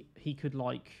 isn't he? He could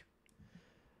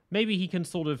maybe he can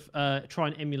sort of try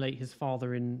and emulate his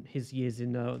father in his years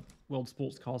in World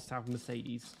Sports Cars South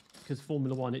Mercedes, because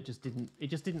Formula 1 it just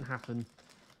didn't happen,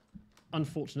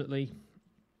 unfortunately.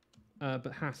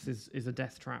 But Haas is a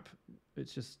death trap.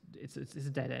 It's a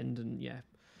dead end, and yeah,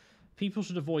 people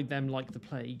should avoid them like the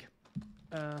plague.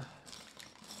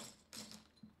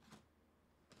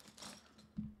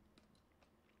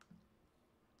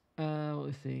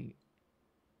 Let's see.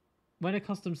 When a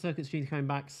custom circuit stream is coming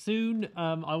back soon,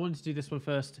 I wanted to do this one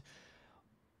first.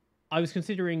 I was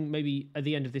considering maybe at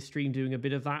the end of this stream doing a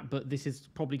bit of that, but this is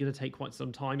probably going to take quite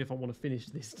some time if I want to finish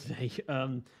this today.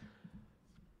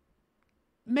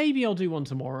 Maybe I'll do one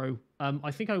tomorrow.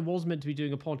 I think I was meant to be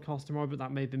doing a podcast tomorrow, but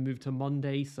that may have been moved to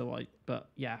Monday. But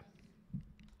yeah,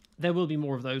 there will be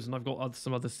more of those, and I've got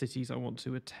some other cities I want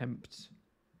to attempt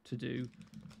to do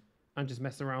and just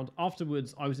mess around.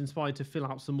 Afterwards, I was inspired to fill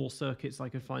out some more circuits I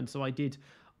could find, so I did.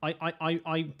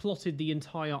 I plotted the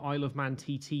entire Isle of Man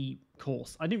TT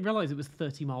course. I didn't realize it was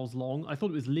 30 miles long. I thought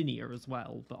it was linear as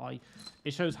well, but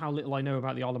it shows how little I know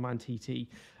about the Isle of Man TT.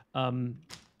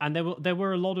 And there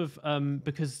were a lot of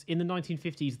because in the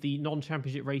 1950s, the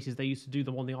non-championship races, they used to do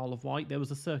them on the Isle of Wight. There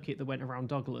was a circuit that went around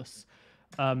Douglas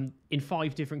in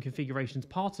 5 different configurations.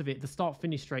 Part of it, the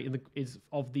start-finish straight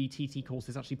of the TT course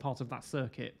is actually part of that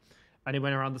circuit, and it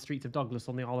went around the streets of Douglas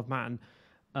on the Isle of Man.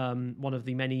 One of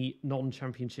the many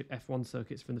non-championship F1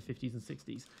 circuits from the 50s and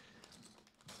 60s.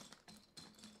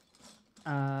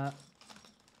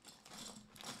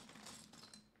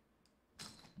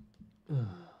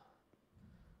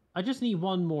 I just need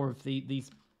one more of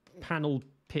these panel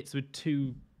pits with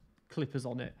 2 clippers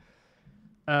on it.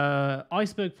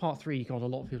 Iceberg Part 3, God, a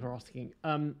lot of people are asking.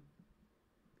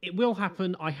 It will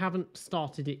happen. I haven't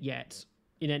started it yet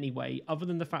in any way, other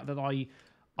than the fact that I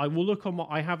will look on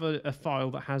I have a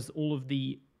file that has all of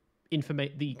the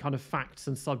the kind of facts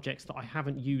and subjects that I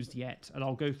haven't used yet, and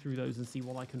I'll go through those and see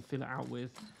what I can fill it out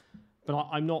with. But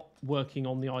I'm not working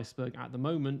on the iceberg at the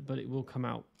moment, but it will come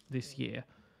out this year.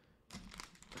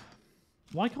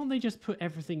 Why can't they just put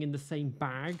everything in the same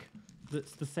bag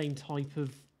that's the same type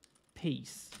of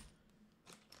piece?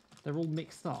 They're all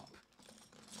mixed up.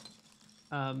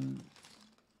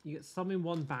 You get some in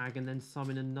one bag and then some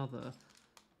in another.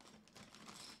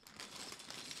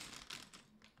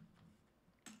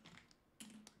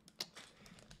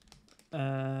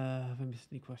 Have I missed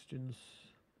any questions?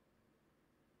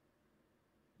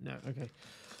 No, okay.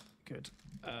 Good.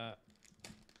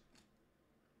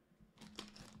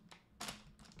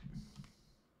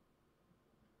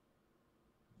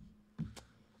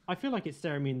 I feel like it's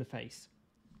staring me in the face.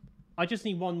 I just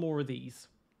need one more of these.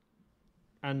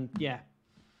 And yeah,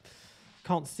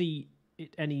 can't see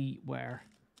it anywhere.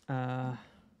 I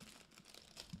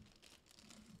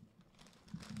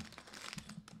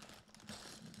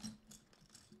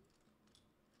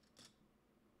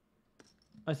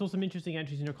saw some interesting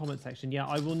entries in your comment section. Yeah,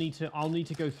 I'll need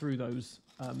to go through those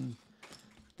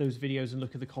videos and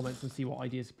look at the comments and see what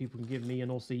ideas people can give me, and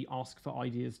also ask for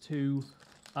ideas too.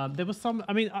 There was some.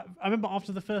 I mean, I remember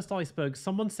after the first iceberg,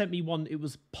 someone sent me one. It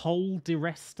was Pol de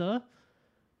Resta,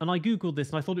 and I googled this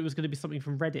and I thought it was going to be something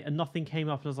from Reddit, and nothing came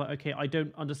up. And I was like, okay, I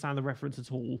don't understand the reference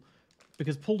at all,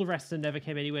 because Pol de Resta never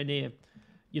came anywhere near,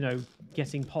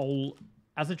 getting pole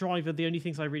as a driver. The only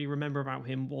things I really remember about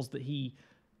him was that he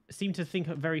seemed to think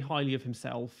very highly of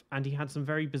himself, and he had some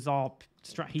very bizarre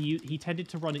he tended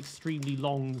to run extremely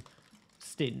long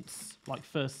stints, like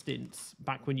first stints,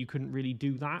 back when you couldn't really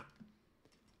do that.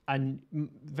 And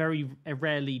very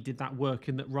rarely did that work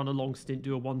in that run a long stint,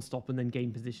 do a one-stop, and then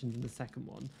gain positions in the second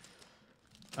one.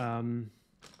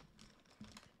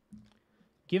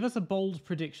 Give us a bold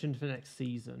prediction for next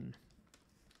season.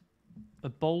 A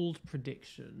bold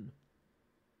prediction.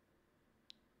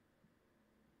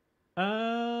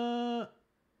 I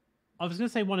was going to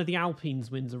say one of the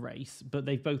Alpines wins a race, but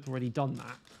they've both already done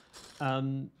that.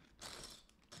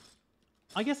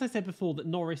 I guess I said before that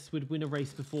Norris would win a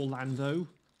race before Lando.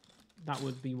 That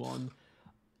would be one.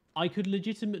 I could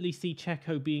legitimately see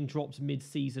Checo being dropped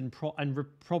mid-season and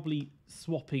probably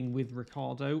swapping with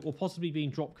Ricciardo, or possibly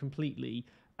being dropped completely,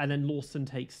 and then Lawson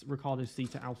takes Ricciardo's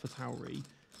seat at AlphaTauri.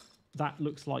 That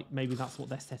looks like maybe that's what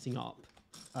they're setting up.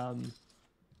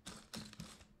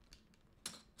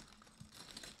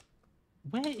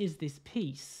 Where is this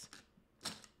piece?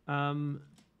 Norris,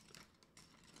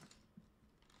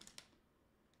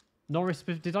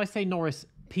 did I say Norris?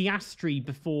 Piastri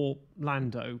before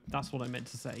Lando. That's what I meant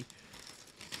to say.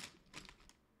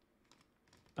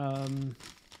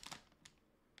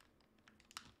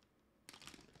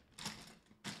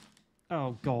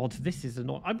 Oh God, this is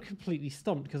annoying. I'm completely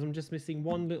stumped because I'm just missing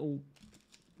one little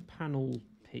panel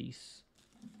piece.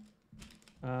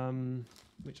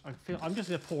 Which I feel I'm just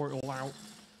gonna pour it all out.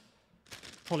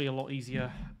 Probably a lot easier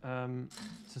to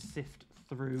sift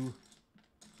through.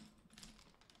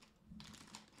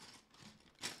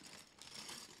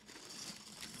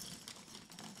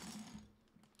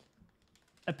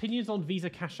 Opinions on Visa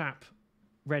Cash App,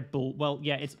 Red Bull. Well,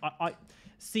 yeah, it's I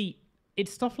see.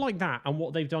 It's stuff like that and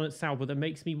what they've done at Sauber that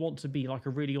makes me want to be like a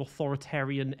really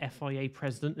authoritarian FIA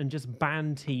president and just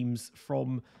ban teams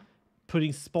from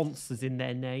putting sponsors in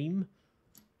their name.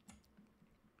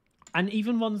 And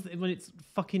even ones that, when it's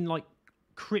fucking like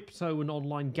crypto and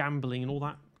online gambling and all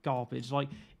that garbage. Like,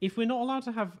 if we're not allowed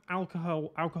to have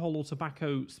alcohol or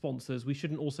tobacco sponsors, we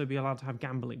shouldn't also be allowed to have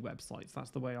gambling websites.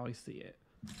 That's the way I see it,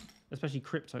 especially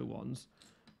crypto ones.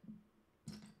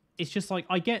 It's just like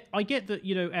I get that,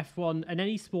 you know, F1 and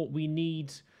any sport we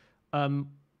need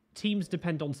teams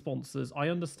depend on sponsors. I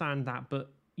understand that,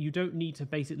 but you don't need to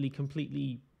basically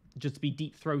completely just be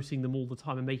deep throating them all the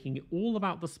time and making it all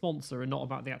about the sponsor and not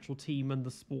about the actual team and the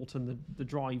sport and the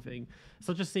driving.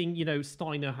 So just seeing, you know,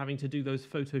 Steiner having to do those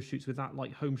photo shoots with that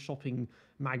like home shopping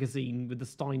magazine with the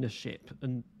Steiner ship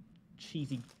and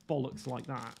cheesy bollocks like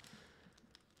that.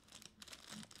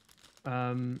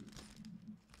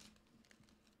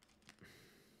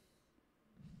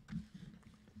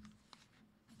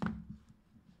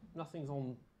 Nothing's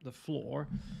on the floor.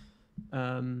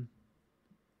 Hi,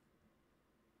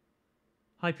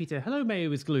 Peter. Hello,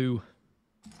 Mayo is Glue.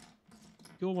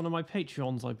 You're one of my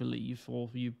Patreons, I believe, or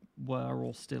you were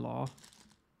or still are.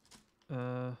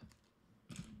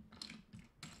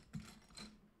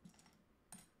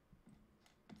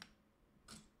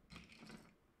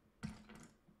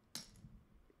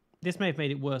 This may have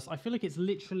made it worse. I feel like it's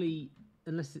literally,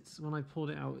 unless it's when I pulled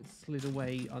it out, it slid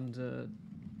away under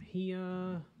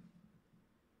here.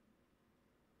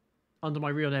 Under my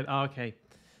real name. Oh, okay.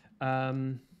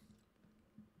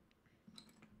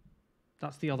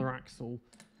 That's the other axle.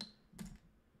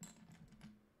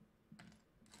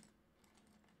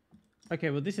 Okay,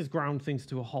 well, this has ground things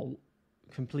to a halt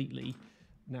completely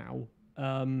now.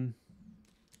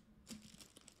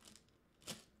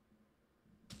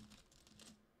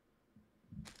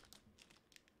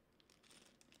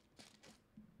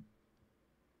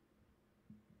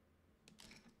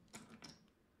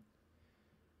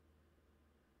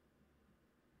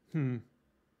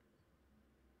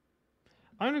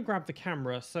 I'm going to grab the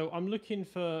camera, so I'm looking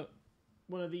for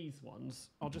one of these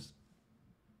ones. I'll just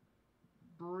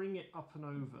bring it up and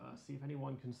over, see if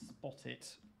anyone can spot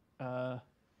it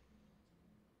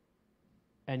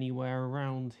anywhere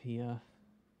around here.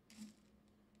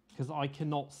 Because I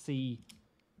can't see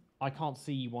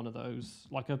one of those.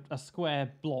 Like a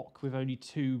square block with only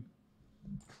 2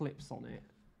 clips on it.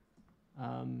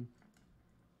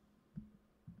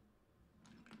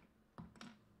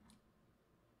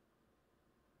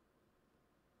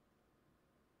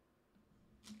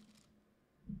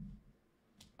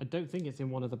 I don't think it's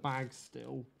in one of the bags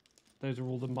still. Those are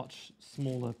all the much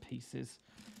smaller pieces.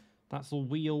 That's all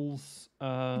wheels.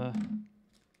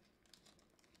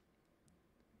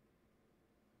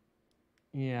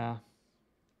 Yeah.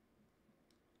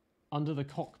 Under the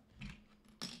cock.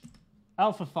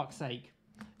 Oh, for fuck's sake.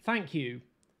 Thank you.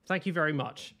 Thank you very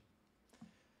much.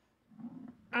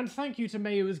 And thank you to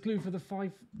Mayo is Glue for the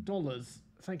 $5.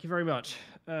 Thank you very much.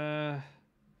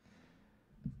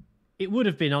 It would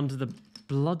have been under the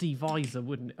bloody visor,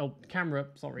 wouldn't it? Oh, camera,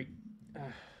 sorry.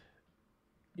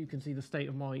 You can see the state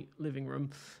of my living room.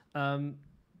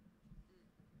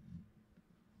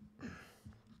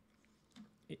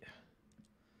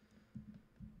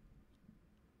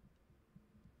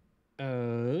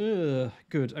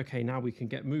 Good. Okay, now we can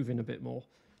get moving a bit more.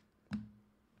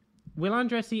 Will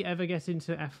Andretti ever get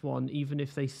into F1 even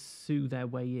if they sue their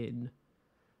way in?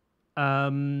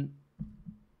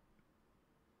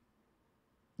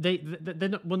 They're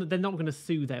not going to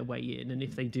sue their way in, and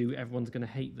if they do, everyone's going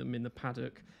to hate them in the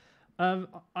paddock.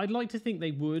 I'd like to think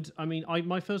they would. I mean,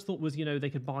 my first thought was, they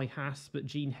could buy Haas, but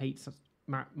Gene hates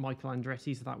Michael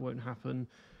Andretti, so that won't happen.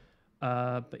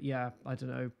 But yeah, I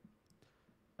don't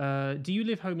know. Do you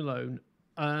live home alone?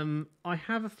 I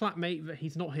have a flatmate, but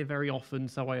he's not here very often,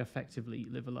 so I effectively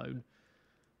live alone.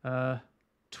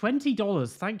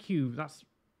 $20. Thank you.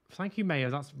 Thank you, Mayor.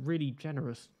 That's really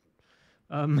generous.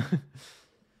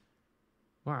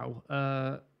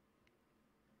 Wow.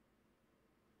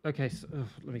 Okay, so,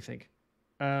 let me think.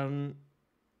 Right,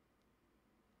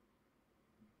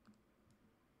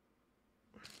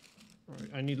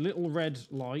 I need little red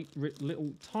light,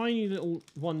 little tiny little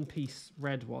one-piece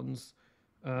red ones.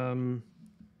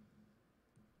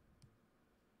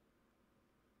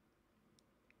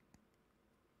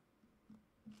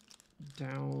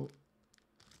 Down,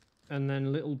 and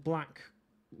then little black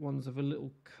ones of a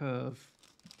little curve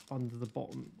under the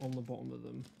bottom, on the bottom of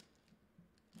them.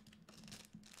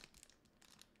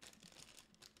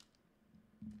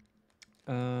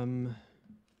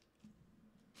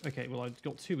 Okay, well, I've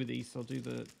got 2 of these, so I'll do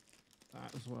that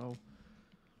as well.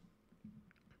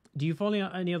 Do you follow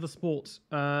any other sports?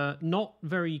 Not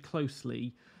very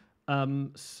closely.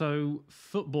 So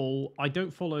football, I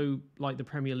don't follow like the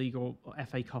Premier League or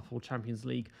FA Cup or Champions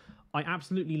League. I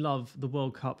absolutely love the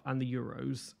World Cup and the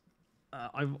Euros.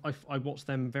 I watch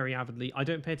them very avidly. I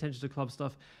don't pay attention to club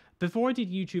stuff. Before I did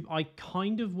YouTube, I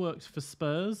kind of worked for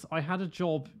Spurs. I had a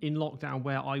job in lockdown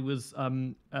where I was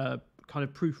kind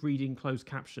of proofreading closed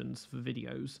captions for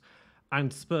videos.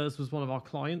 And Spurs was one of our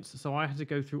clients. So I had to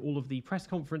go through all of the press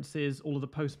conferences, all of the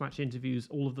post-match interviews,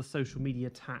 all of the social media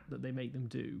tat that they make them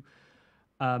do.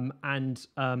 And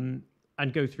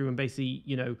go through and basically,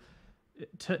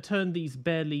 turn these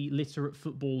barely literate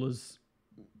footballers'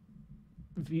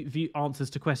 answers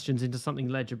to questions into something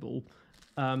legible.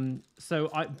 So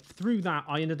through that,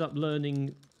 I ended up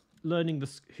learning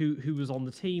who was on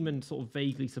the team and sort of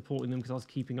vaguely supporting them because I was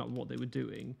keeping up with what they were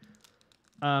doing.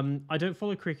 I don't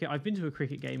follow cricket. I've been to a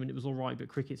cricket game and it was all right, but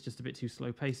cricket's just a bit too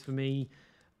slow paced for me.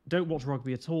 Don't watch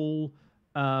rugby at all.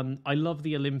 I love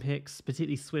the Olympics,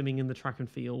 particularly swimming in the track and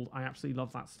field. I absolutely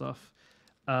love that stuff.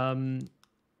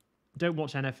 Don't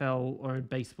watch NFL or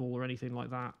baseball or anything like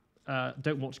that.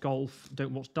 Don't watch golf.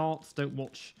 Don't watch darts. Don't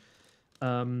watch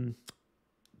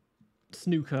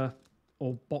snooker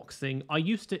or boxing. I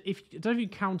used to, I don't know if you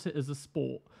count it as a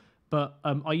sport, but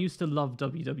I used to love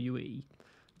WWE.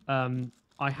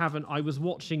 I was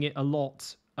watching it a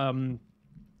lot.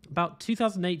 About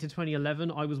 2008 to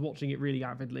 2011, I was watching it really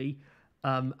avidly.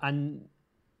 And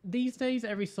these days,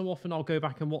 every so often, I'll go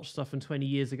back and watch stuff from 20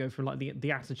 years ago from like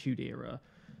the Attitude Era,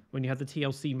 when you had the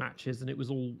TLC matches and it was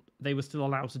all, they were still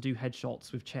allowed to do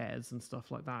headshots with chairs and stuff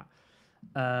like that.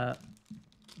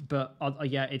 But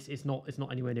yeah, it's not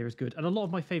anywhere near as good. And a lot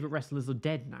of my favorite wrestlers are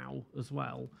dead now as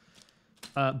well.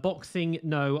 Boxing,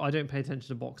 no, I don't pay attention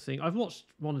to boxing. I've watched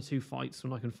 1 or 2 fights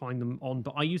when I can find them on,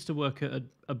 but I used to work at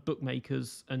a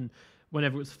bookmaker's, and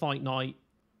whenever it was fight night,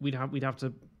 we'd have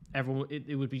to, everyone,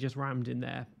 it would be just rammed in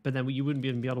there. But then you wouldn't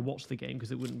even be able to watch the game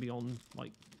because it wouldn't be on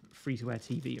like free-to-air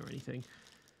TV or anything.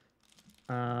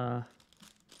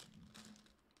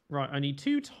 Right, I need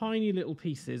 2 tiny little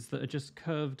pieces that are just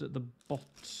curved at the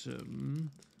bottom.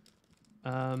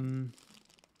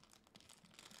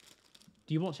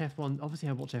 Do you watch F1? Obviously,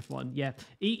 I watch F1. Yeah,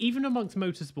 even amongst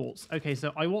motorsports. Okay,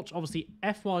 so I watch obviously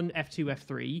F1, F2,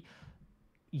 F3.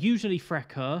 Usually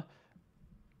Frecker.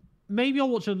 Maybe I'll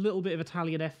watch a little bit of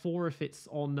Italian F4 if it's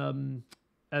on.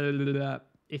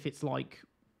 If it's like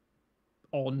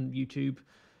on YouTube.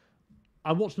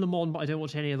 I watch Le Mans, but I don't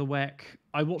watch any other WEC.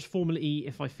 I watch Formula E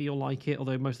if I feel like it,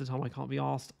 although most of the time I can't be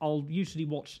asked. I'll usually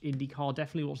watch IndyCar,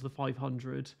 definitely watch the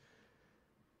 500.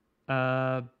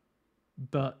 But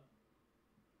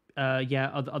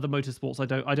yeah, other motorsports I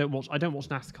don't watch. I don't watch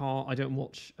NASCAR. I don't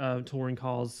watch touring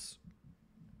cars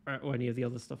or any of the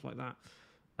other stuff like that.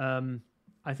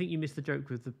 I think you missed the joke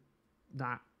with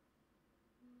that.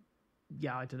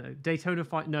 Yeah, I don't know. Daytona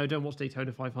 5. No, don't watch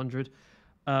Daytona 500.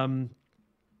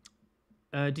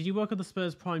 Did you work on the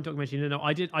Spurs Prime documentary? No,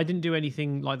 I didn't do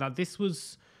anything like that. This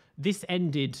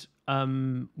ended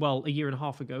well, a year and a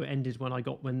half ago. It ended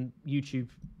when YouTube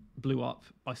blew up.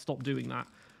 I stopped doing that.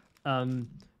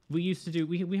 We used to do,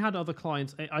 we had other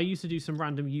clients. I used to do some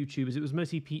random YouTubers. It was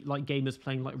mostly like gamers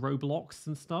playing like Roblox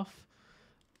and stuff.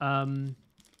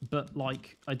 but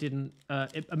like I didn't.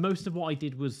 Most of what I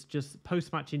did was just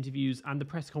post-match interviews and the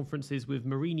press conferences with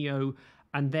Mourinho,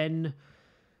 and then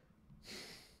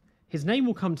his name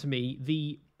will come to me.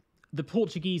 The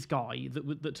Portuguese guy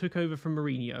that took over from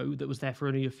Mourinho, that was there for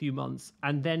only a few months,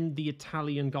 and then the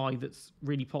Italian guy that's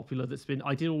really popular.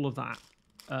 I did all of that.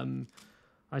 I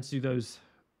had to do those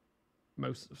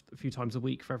a few times a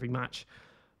week for every match.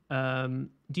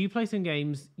 Do you play some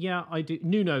games? Yeah, I do.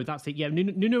 Nuno, that's it. Yeah,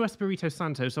 Nuno Espirito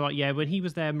Santo. So yeah, when he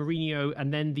was there, Mourinho,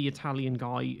 and then the Italian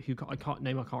guy who I can't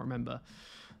remember.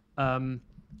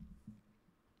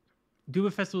 Do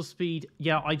a Festival Speed.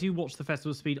 Yeah, I do watch the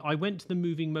Festival Speed. I went to the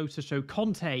Moving Motor Show.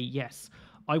 Conte, yes.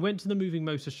 I went to the Moving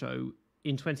Motor Show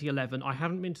in 2011. I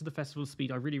haven't been to the Festival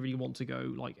Speed. I really, really want to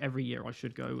go. Like every year I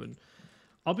should go. And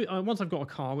I'll be once I've got a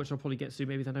car, which I'll probably get soon,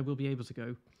 maybe then I will be able to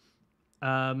go.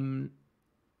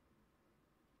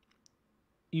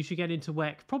 You should get into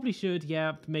WEC. Probably should,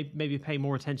 yeah. Maybe pay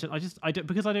more attention.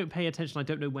 Because I don't pay attention, I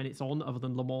don't know when it's on other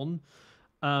than Le Mans.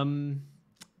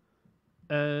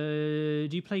 Do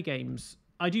you play games?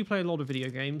 I do play a lot of video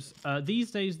games.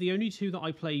 These days, the only two that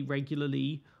I play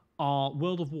regularly are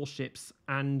World of Warships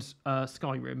and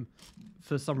Skyrim,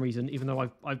 for some reason, even though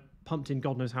I've pumped in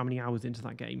God knows how many hours into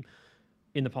that game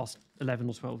in the past 11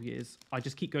 or 12 years. I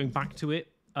just keep going back to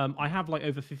it. I have like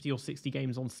over 50 or 60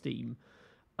 games on Steam.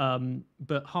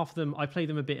 But half of them I play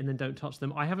them a bit and then don't touch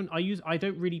them. I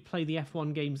don't really play the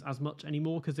F1 games as much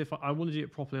anymore, because if I want to do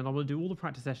it properly and I want to do all the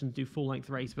practice sessions, do full length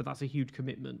race, but that's a huge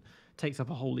commitment. It takes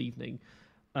up a whole evening.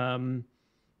 And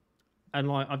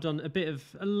like I've done a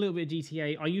little bit of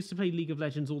GTA. I used to play League of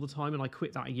Legends all the time, and I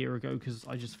quit that a year ago because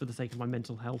for the sake of my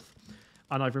mental health.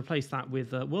 And I've replaced that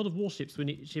with World of Warships,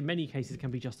 which in many cases can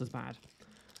be just as bad.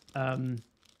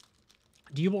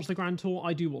 Do you watch the Grand Tour?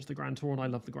 I do watch the Grand Tour, and I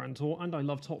love the Grand Tour, and I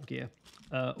love Top Gear.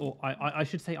 Or I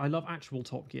should say I love actual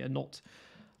Top Gear, not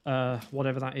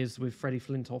whatever that is with Freddie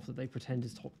Flintoff that they pretend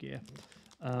is Top Gear.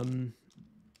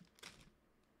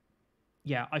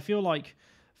 Yeah, I feel like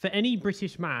for any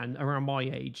British man around my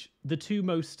age, the two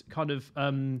most kind of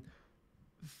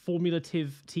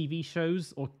formulative TV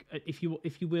shows, or if you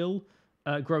will,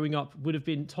 growing up, would have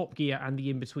been Top Gear and The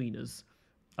In-Betweeners.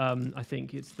 I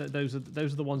think those are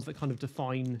the ones that kind of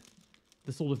define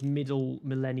the sort of middle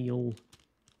millennial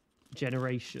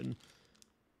generation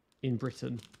in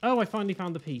Britain. Oh, I finally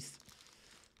found the piece.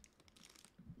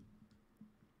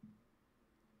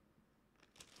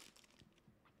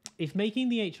 If making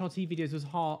the HRT videos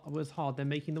was hard, then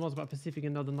making the ones about Pacific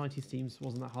and other 90s teams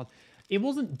wasn't that hard. It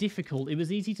wasn't difficult. It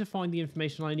was easy to find the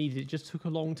information I needed. It just took a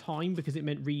long time because it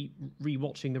meant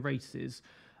re-watching the races.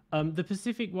 The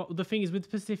Pacific, the thing is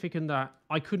with Pacific and that,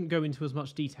 I couldn't go into as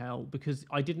much detail because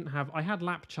I had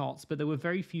lap charts, but there were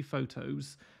very few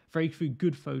photos, very few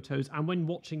good photos. And when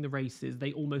watching the races,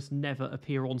 they almost never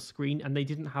appear on screen, and they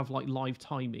didn't have like live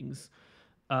timings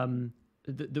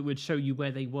that would show you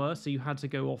where they were. So you had to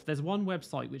go off. There's one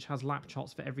website which has lap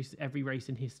charts for every race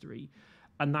in history,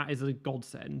 and that is a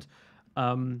godsend.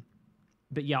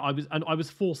 But yeah, I was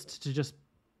forced to just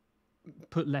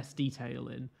put less detail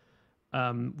in.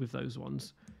 With those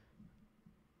ones,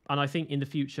 and I think in the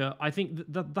future, I think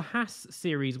the Haas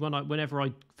series, whenever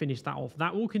I finish that off,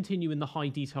 that will continue in the high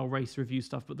detail race review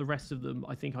stuff, but the rest of them,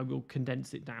 I think I will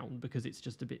condense it down because it's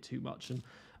just a bit too much, and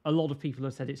a lot of people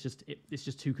have said it's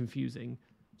just too confusing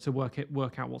to work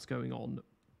out what's going on.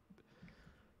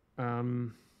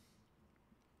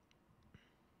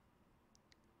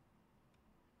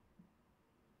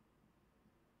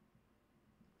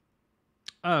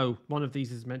 Oh, one of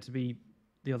these is meant to be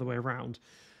the other way around.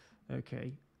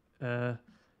 Okay.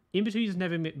 In-Betweeners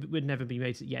would never be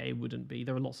made. Yeah, it wouldn't be.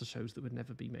 There are lots of shows that would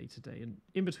never be made today, and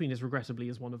In-Betweeners, regrettably,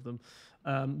 is one of them.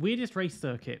 Weirdest race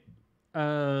circuit.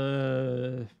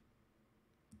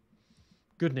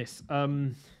 Goodness.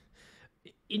 In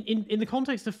the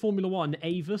context of Formula One,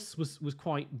 Avis was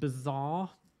quite bizarre.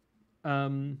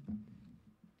 That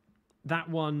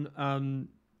one.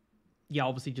 Yeah,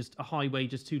 obviously just a highway,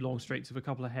 just two long straights with a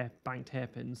couple of banked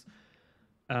hairpins.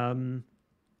 I don't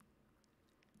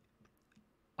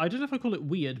know if I call it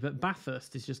weird, but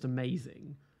Bathurst is just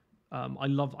amazing.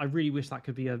 I really wish that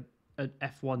could be an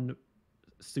F1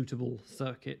 suitable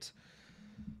circuit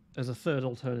as a third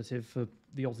alternative for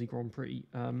the Aussie Grand Prix.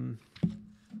 Can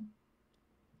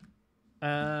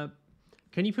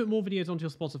you put more videos onto your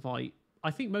Spotify?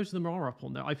 I think most of them are up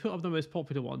on there. I put up the most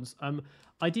popular ones.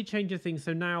 I did change a thing,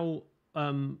 so now...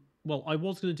 well, I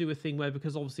was going to do a thing where,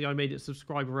 because obviously I made it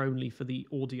subscriber only for the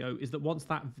audio, is that once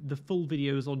the full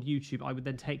video is on YouTube, I would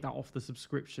then take that off the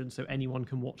subscription so anyone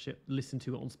can watch it, listen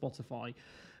to it on Spotify.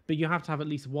 But you have to have at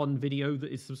least one video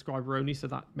that is subscriber only, so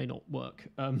that may not work.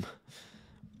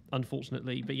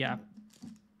 unfortunately. But yeah,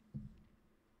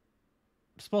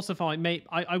 Spotify,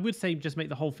 I would say just make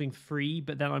the whole thing free,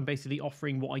 but then I'm basically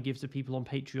offering what I give to people on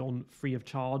Patreon free of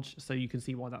charge, so you can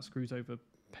see why that screws over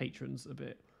patrons a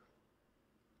bit.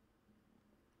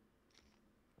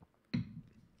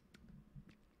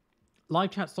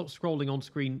 Live chat stopped scrolling on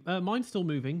screen. Mine's still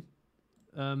moving.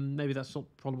 Maybe that's not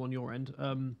a problem on your end.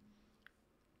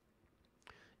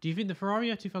 Do you think the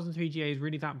Ferrari 2003 GA is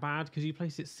really that bad? Because you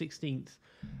placed it 16th.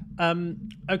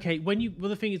 Okay,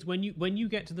 the thing is, when you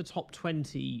get to the top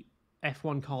 20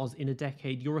 F1 cars in a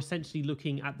decade, you're essentially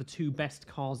looking at the two best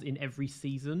cars in every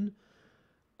season.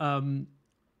 And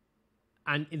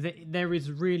there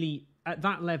is really, at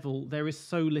that level, there is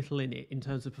so little in it in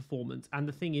terms of performance. And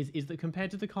the thing is that compared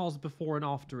to the cars before and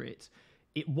after it,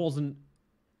 it wasn't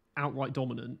outright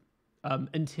dominant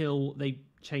until they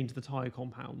changed the tyre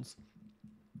compounds.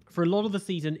 For a lot of the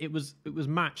season, it was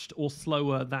matched or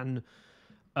slower than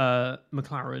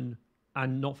McLaren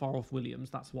and not far off Williams.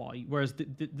 That's why. Whereas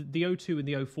the 02 and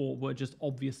the 04 were just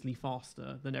obviously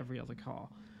faster than every other car.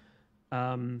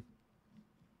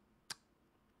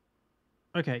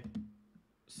 Okay,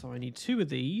 so I need 2 of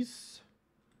these.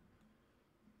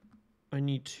 I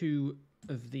need 2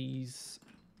 of these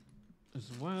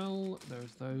as well.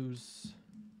 There's those.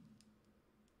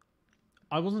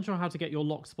 I wasn't sure how to get your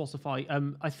locked Spotify.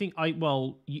 I think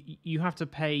you have to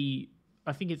pay.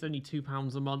 I think it's only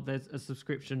 £2 a month. There's a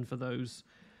subscription for those.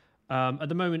 At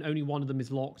the moment, only one of them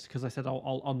is locked because I said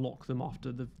I'll unlock them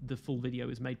after the full video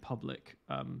is made public.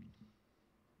 I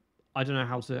don't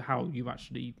know how you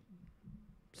actually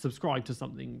subscribe to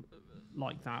something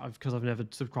like that because I've never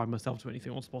subscribed myself to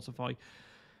anything on Spotify.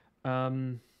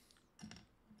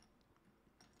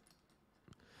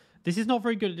 This is not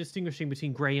very good at distinguishing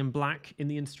between grey and black in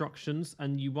the instructions,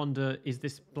 and you wonder, is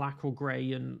this black or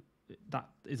grey? And that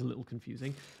is a little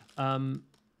confusing. Now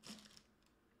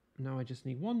I just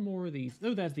need 1 more of these.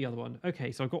 Oh, there's the other one.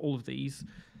 Okay, so I've got all of these.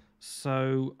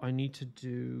 So I need to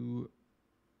do...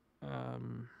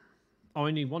 I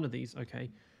need 1 of these.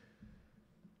 Okay.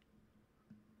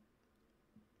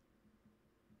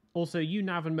 Also, you,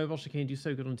 Nav, and Mobile Chicane do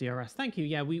so good on DRS. Thank you.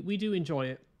 Yeah, we do enjoy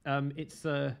it.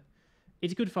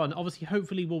 It's good fun. Obviously,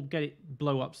 hopefully we'll get it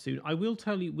blow up soon. I will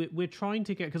tell you, we're trying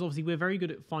to get, because obviously we're very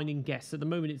good at finding guests. At the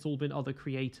moment, it's all been other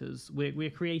creators. We're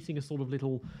creating a sort of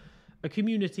a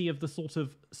community of the sort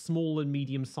of small and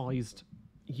medium-sized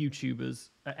YouTubers,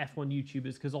 F1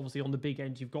 YouTubers, because obviously on the big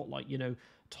end, you've got like,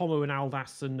 Tomo and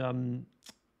Aldas and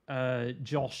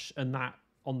Josh and that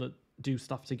do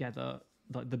stuff together,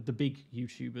 like the big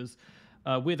YouTubers.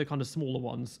 We're the kind of smaller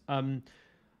ones.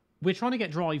 We're trying to get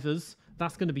drivers.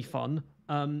 That's going to be fun.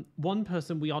 One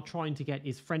person we are trying to get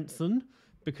is Frenson,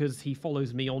 because he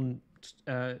follows me on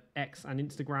X and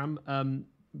Instagram.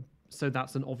 So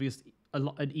that's an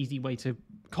easy way to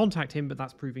contact him, but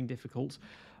that's proving difficult.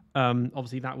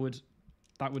 Obviously, that would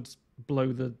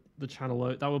blow the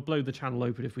channel. That would blow the channel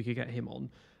open if we could get him on.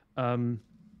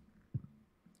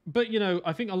 But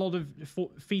I think a lot of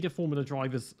feeder Formula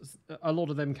drivers, a lot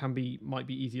of them might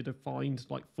be easier to find,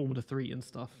 like Formula 3 and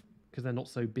stuff, because they're not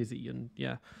so busy. And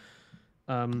yeah,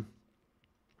 but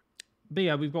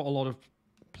yeah, we've got a lot of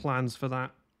plans for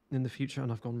that in the future.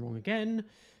 And I've gone wrong again.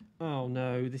 Oh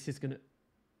no, this is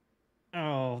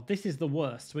the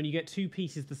worst when you get 2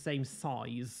 pieces the same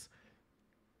size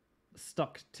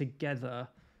stuck together.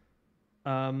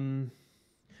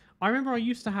 I remember I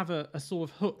used to have a sort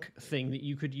of hook thing that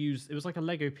you could use. It was like a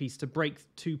Lego piece to break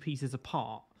 2 pieces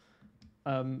apart.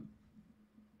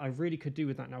 I really could do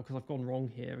with that now because I've gone wrong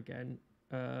here again.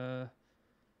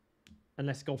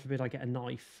 Unless, God forbid, I get a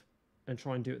knife and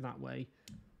try and do it that way.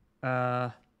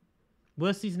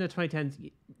 Worst season of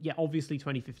 2010s? Yeah, obviously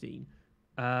 2015.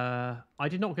 I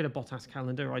did not get a Bottas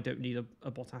calendar. I don't need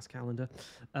a Bottas calendar.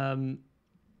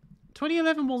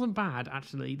 2011 wasn't bad,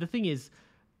 actually. The thing is...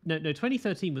 No,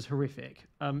 2013 was horrific.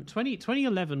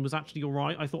 2011 was actually all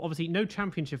right. I thought, obviously, no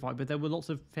championship fight, but there were lots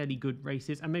of fairly good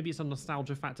races. And maybe it's a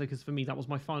nostalgia factor, because for me, that was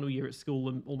my final year at school,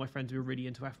 and all my friends were really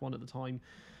into F1 at the time.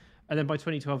 And then by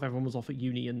 2012, everyone was off at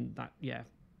uni, and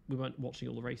we weren't watching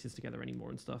all the races together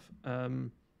anymore and stuff. But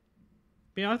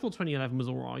yeah, I thought 2011 was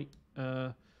all right.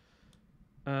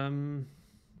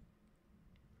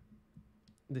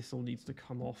 This all needs to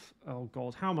come off. Oh,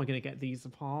 God. How am I going to get these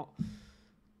apart?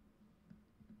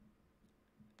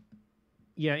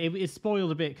 Yeah, it's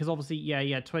spoiled a bit because obviously,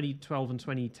 2012 and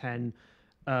 2010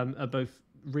 are both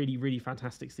really, really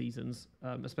fantastic seasons,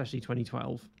 especially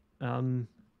 2012.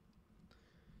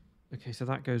 Okay, so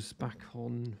that goes back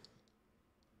on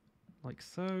like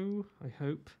so, I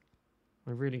hope.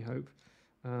 I really hope.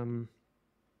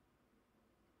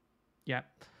 Yeah.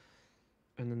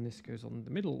 And then this goes on the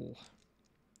middle.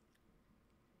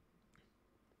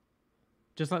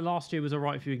 Just like last year was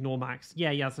alright if you ignore Max.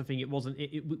 Yeah, that's the thing. It wasn't.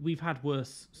 We've had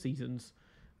worse seasons.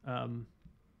 Had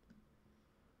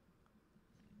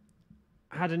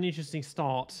an interesting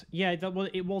start. Yeah,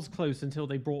 it was close until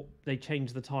they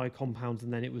changed the tyre compounds,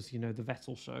 and then it was the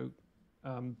Vettel show.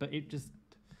 But it just,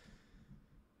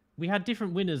 we had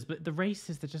different winners, but the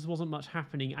races there just wasn't much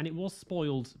happening, and it was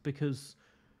spoiled because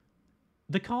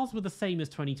the cars were the same as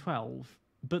 2012,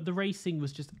 but the racing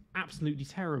was just absolutely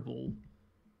terrible.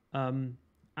 And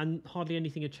hardly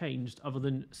anything had changed other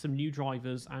than some new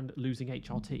drivers and losing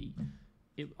HRT.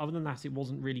 Other than that, it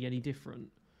wasn't really any different.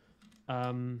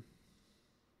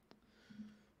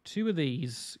 Two of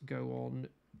these go on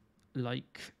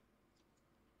like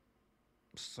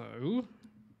so.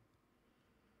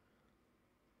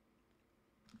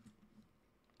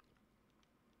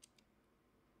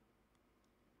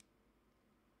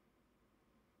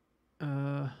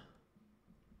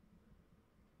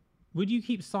 Would you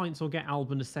keep Sainz or get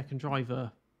Albon as second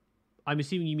driver? I'm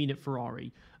assuming you mean at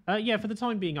Ferrari. Yeah, for the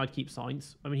time being, I'd keep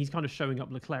Sainz. I mean, he's kind of showing up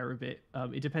Leclerc a bit.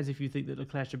 It depends if you think that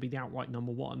Leclerc should be the outright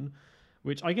number one,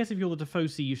 which I guess if you're the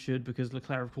Tifosi, you should, because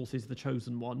Leclerc, of course, is the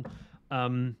chosen one,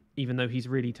 even though he's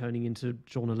really turning into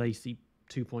John Alesi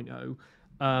 2.0.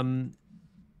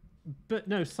 But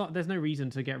no, there's no reason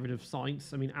to get rid of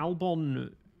Sainz. I mean,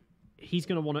 Albon, he's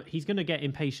going to get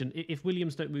impatient. If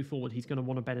Williams don't move forward, he's going to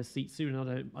want a better seat soon,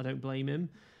 and I don't blame him.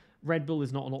 Red Bull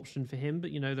is not an option for him,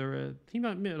 but he might, don't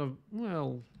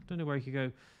know where he could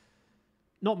go.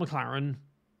 Not McLaren.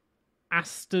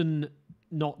 Aston,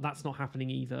 that's not happening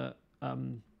either.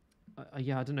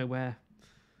 Yeah, I don't know where.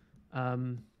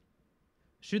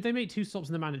 Should they make 2 stops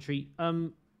in the mandatory?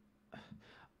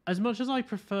 As much as I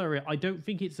prefer it, I don't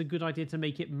think it's a good idea to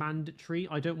make it mandatory.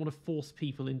 I don't want to force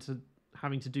people into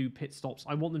having to do pit stops.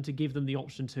 I want them to give them the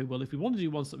option to, well, if we want to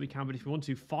do 1 stop, we can, but if we want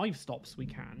to do 5 stops, we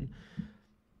can.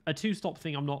 A 2-stop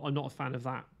thing, I'm not a fan of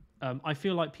that. I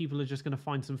feel like people are just going to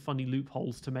find some funny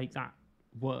loopholes to make that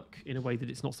work in a way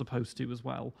that it's not supposed to as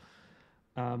well.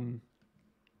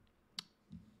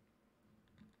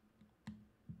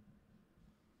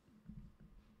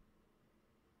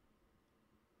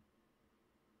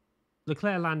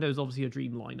 Leclerc Lando is obviously a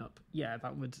dream lineup. Yeah,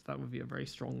 that would be a very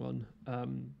strong one.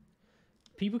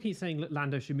 People keep saying that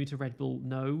Lando should move to Red Bull.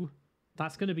 No,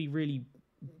 that's going to be really,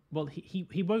 well,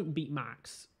 he won't beat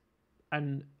Max,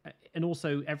 and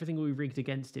also everything will be rigged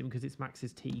against him because it's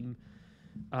Max's team.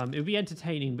 It would be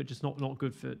entertaining, but just not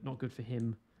good for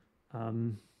him.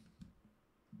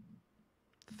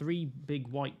 3 big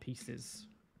white pieces.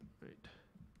 Right.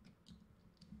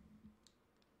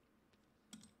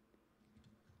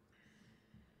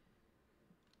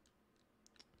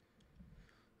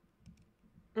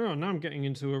 Oh, now I'm getting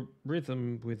into a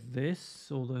rhythm with this,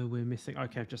 although we're missing...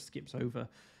 Okay, I've just skipped over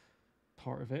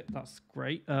part of it. That's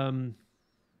great. 2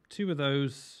 of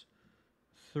those.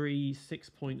 3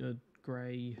 6-pointer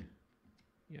grey.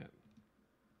 Yeah.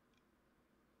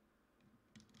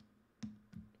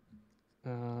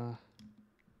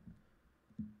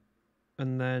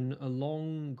 And then a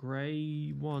long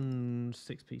grey one,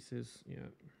 6 pieces. Yeah.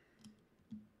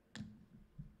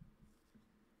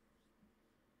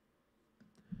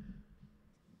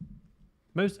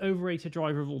 Most overrated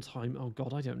driver of all time. Oh,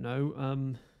 God, I don't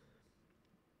know.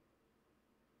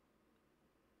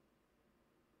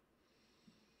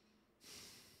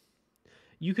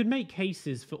 You could make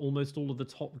cases for almost all of the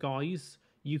top guys.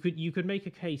 You could make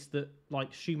a case that,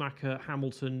 like, Schumacher,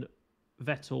 Hamilton,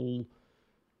 Vettel,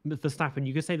 Verstappen,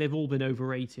 you could say they've all been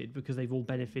overrated because they've all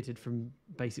benefited from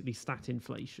basically stat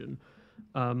inflation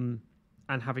and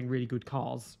having really good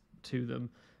cars to them.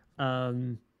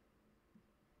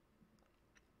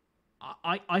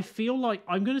 I feel like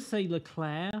I'm going to say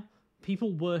Leclerc.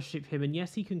 People worship him, and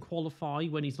yes, he can qualify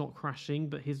when he's not crashing,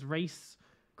 but his race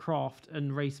craft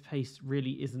and race pace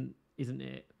really isn't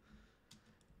it.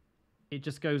 It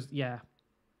just goes, yeah.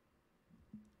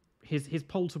 His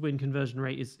pole to win conversion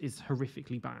rate is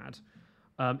horrifically bad.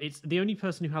 It's the only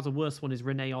person who has a worse one is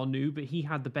Rene Arnoux, but he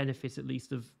had the benefit at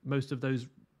least of most of that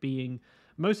being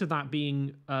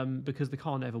because the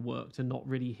car never worked and not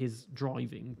really his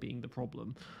driving being the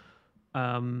problem.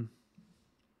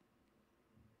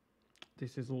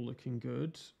 This is all looking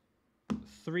good.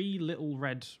 3 little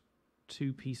red,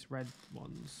 2-piece red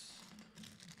ones.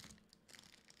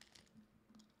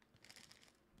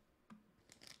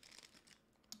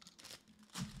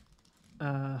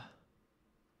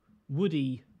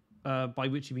 Woody, by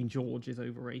which you mean George, is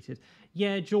overrated.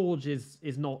 Yeah, George is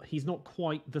not. He's not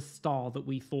quite the star that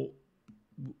we thought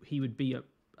he would be at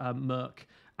Merc.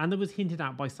 And that was hinted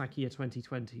at by Sakia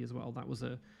 2020 as well.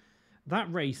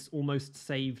 That race almost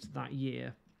saved that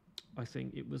year. I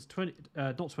think it was not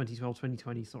 2012,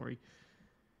 2020. Sorry.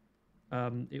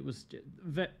 It was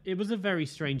a very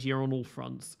strange year on all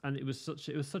fronts, and it was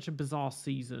such a bizarre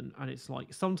season. And it's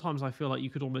like sometimes I feel like you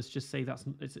could almost just say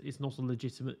it's not a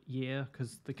legitimate year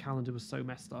because the calendar was so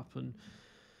messed up and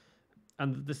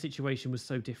the situation was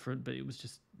so different. But it was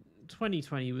just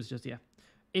 2020 was just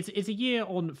it's a year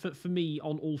on for me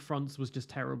on all fronts was just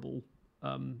terrible.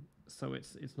 So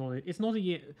it's not a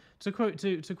year to quote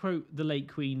the late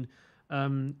Queen.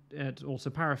 Or to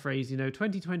paraphrase,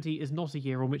 2020 is not a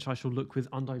year on which I shall look with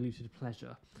undiluted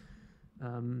pleasure.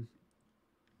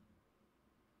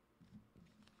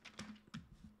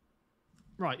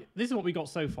 Right, this is what we got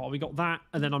so far. We got that,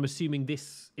 and then I'm assuming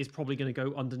this is probably going to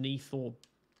go underneath or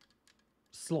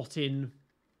slot in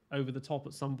over the top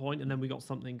at some point, and then we got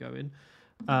something going.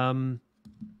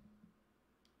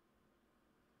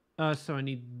 So I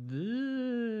need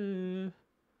the...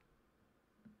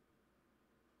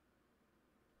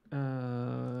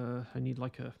 I need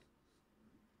like a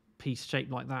piece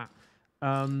shaped like that.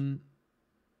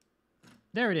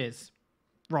 There it is.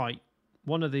 Right.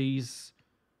 One of these,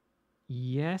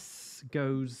 yes,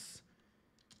 goes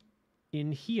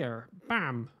in here.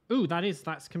 Bam. Ooh,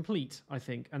 that's complete, I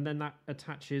think. And then that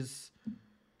attaches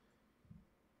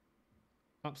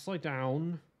upside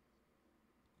down.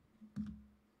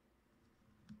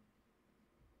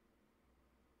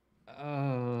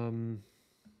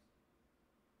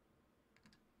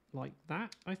 Like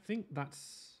that, I think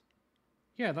that's...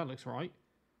 Yeah, that looks right.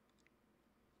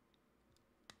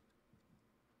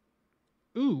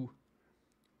 Ooh.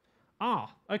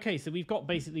 Ah, okay, so we've got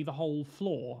basically the whole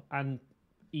floor and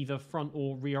either front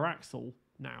or rear axle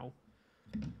now.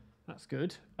 That's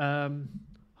good. Hi,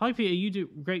 Peter, you do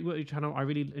great work on your channel. I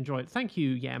really enjoy it. Thank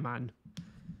you, yeah, man.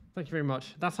 Thank you very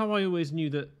much. That's how I always knew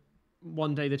that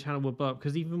one day the channel would blow up,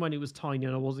 because even when it was tiny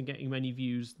and I wasn't getting many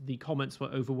views, the comments were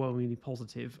overwhelmingly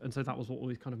positive, and so that was what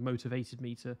always kind of motivated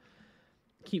me to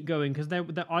keep going, because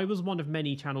I was one of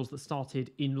many channels that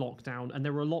started in lockdown, and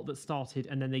there were a lot that started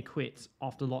and then they quit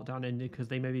after lockdown ended because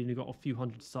they maybe only got a few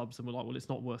hundred subs and were like, well, it's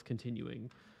not worth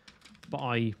continuing. But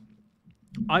I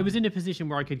was in a position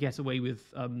where I could get away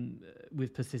with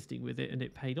persisting with it, and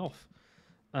it paid off.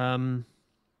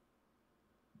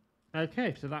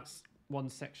 Okay, so that's one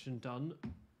section done.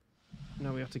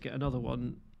 Now we have to get another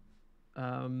one.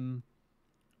 I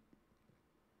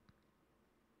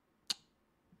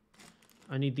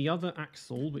need the other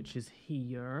axle, which is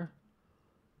here.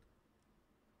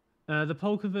 The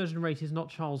pole conversion rate is not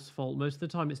Charles' fault. Most of the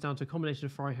time it's down to a combination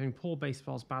of Ferrari having poor base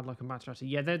files, bad luck, and bad strategy.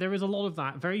 Yeah, there is a lot of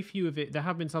that. Very few of it. There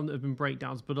have been some that have been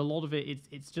breakdowns, but a lot of it,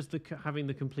 it's just having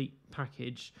the complete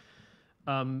package.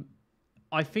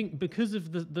 I think because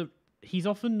of the he's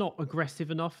often not aggressive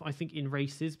enough, I think, in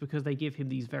races, because they give him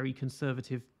these very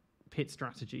conservative pit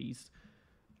strategies.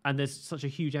 And there's such a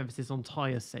huge emphasis on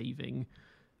tyre saving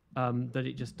that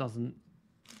it just doesn't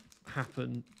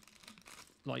happen.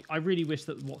 Like, I really wish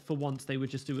that for once they would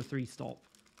just do a 3-stop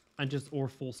or a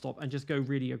 4-stop and just go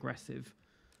really aggressive,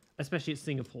 especially at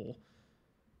Singapore,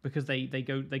 because they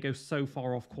go so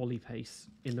far off quali pace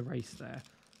in the race there.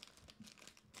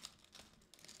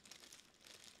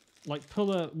 Like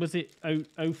was it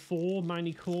 04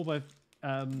 Magny-Cours where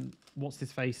what's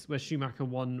his face, where Schumacher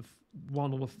won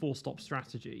on a 4-stop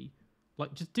strategy?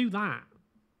 Like, just do that.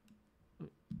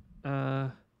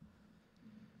 2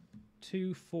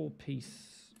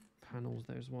 4-piece panels.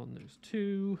 There's one. There's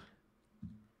two.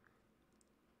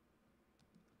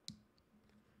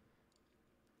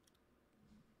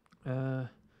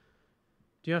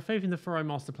 Do you have faith in the Ferrari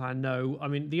master plan? No. I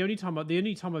mean, the only time I've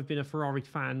been a Ferrari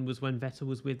fan was when Vettel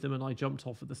was with them and I jumped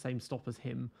off at the same stop as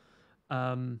him.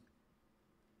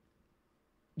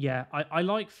 Yeah, I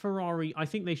like Ferrari. I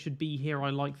think they should be here. I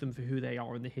like them for who they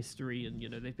are in the history, and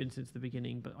they've been since the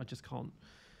beginning. But I just can't.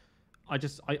 I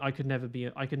could never be.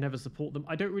 I could never support them.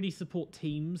 I don't really support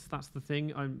teams. That's the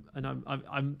thing.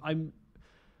 I'm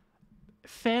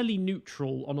fairly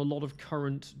neutral on a lot of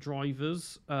current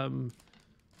drivers.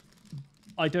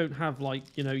 I don't have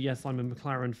yes, I'm a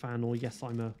McLaren fan, or yes,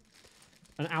 I'm an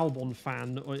Albon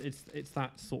fan, or it's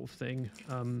that sort of thing.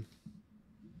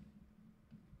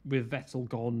 With Vettel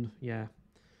gone, yeah,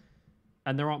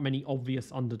 and there aren't many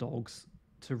obvious underdogs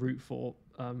to root for.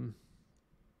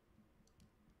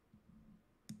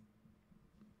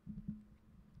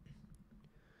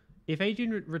 If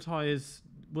Adrian retires,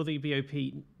 will he be OP?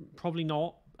 Probably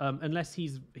not, unless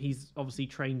he's obviously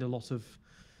trained a lot of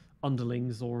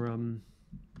underlings or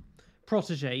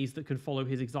proteges that can follow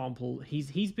his example.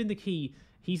 He's been the key.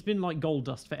 He's been like gold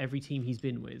dust for every team he's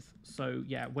been with. So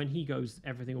yeah, when he goes,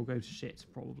 everything will go to shit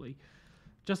probably,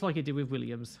 just like it did with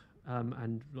Williams,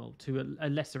 and well, to a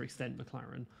lesser extent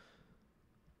McLaren.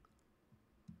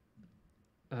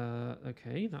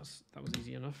 Okay, that was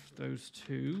easy enough. Those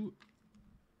two,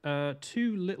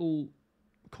 two little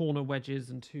corner wedges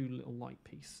and two little light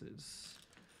pieces.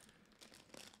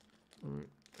 All right,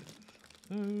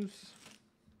 those.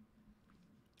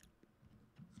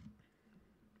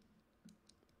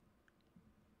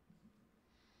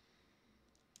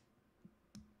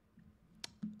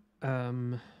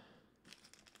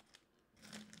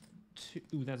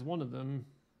 Ooh, there's one of them.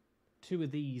 Two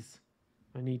of these.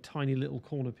 I need tiny little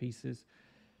corner pieces.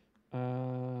 Where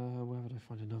would I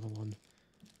find another one?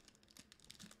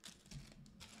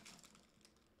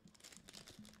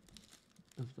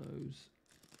 Of those.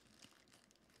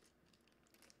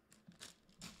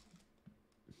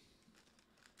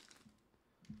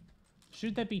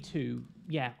 Should there be two?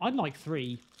 Yeah, I'd like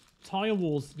three. Tyre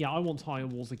walls. Yeah, I want tyre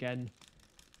walls again.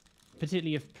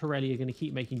 Particularly if Pirelli are going to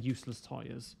keep making useless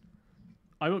tyres.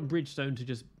 I want Bridgestone to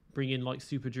just bring in like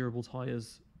super durable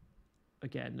tyres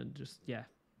again and just, yeah.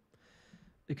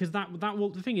 Because that will,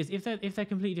 the thing is, if they're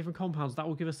completely different compounds, that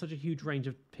will give us such a huge range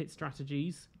of pit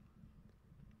strategies.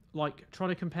 Like, try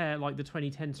to compare like the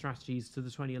 2010 strategies to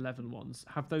the 2011 ones.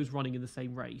 Have those running in the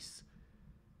same race.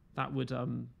 That would,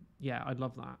 yeah, I'd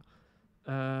love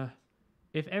that.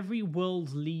 If every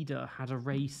world leader had a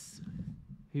race,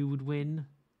 who would win?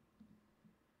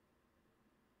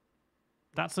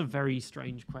 That's a very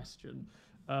strange question.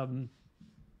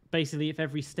 Basically, if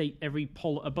every state,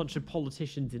 a bunch of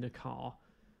politicians in a car.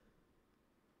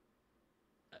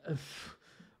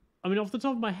 I mean, off the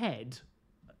top of my head,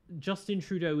 Justin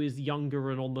Trudeau is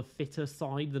younger and on the fitter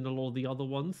side than a lot of the other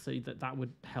ones, so that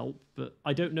would help. But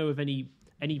I don't know of any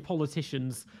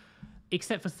politicians,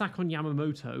 except for Sakon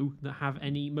Yamamoto, that have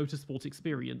any motorsport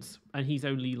experience, and he's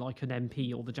only like an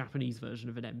MP or the Japanese version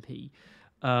of an MP.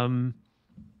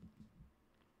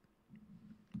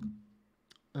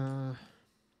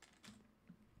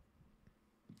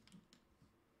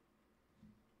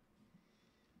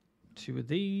 Two of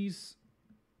these.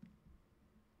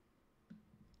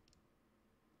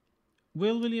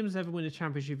 Will Williams ever win a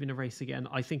championship in a race again?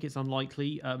 I think it's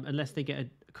unlikely, unless they get a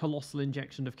colossal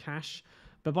injection of cash.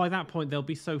 But by that point, they'll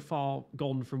be so far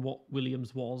gone from what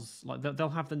Williams was. Like they'll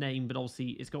have the name, but obviously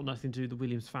it's got nothing to do with the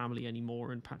Williams family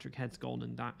anymore, and Patrick Head's gone,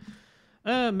 and that.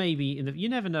 Maybe you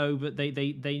never know, but they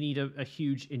need a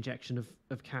huge injection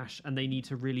of cash, and they need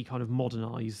to really kind of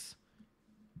modernize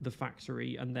the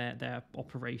factory and their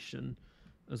operation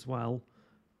as well.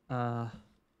 One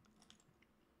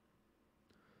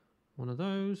of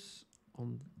those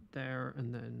on there,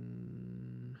 and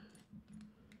then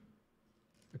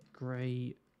a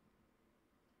grey.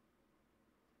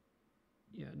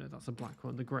 Yeah, no, that's a black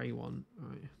one. The grey one. All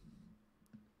right.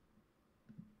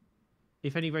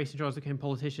 If any racing drivers became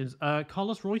politicians,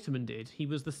 Carlos Reutemann did. He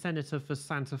was the senator for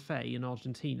Santa Fe in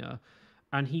Argentina,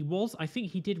 and I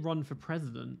think he did run for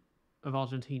president of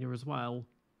Argentina as well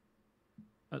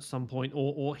at some point,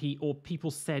 or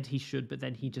people said he should, but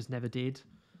then he just never did.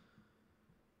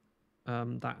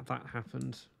 That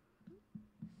happened.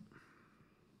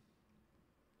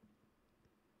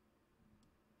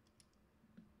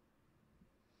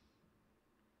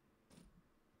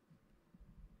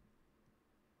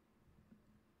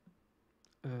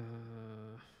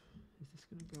 Is this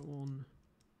going to go on?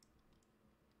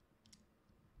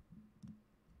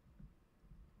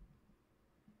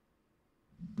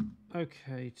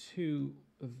 Okay, two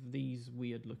of these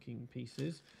weird looking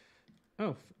pieces.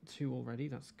 Oh, two already,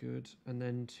 that's good. And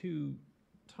then two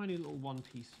tiny little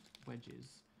one-piece wedges.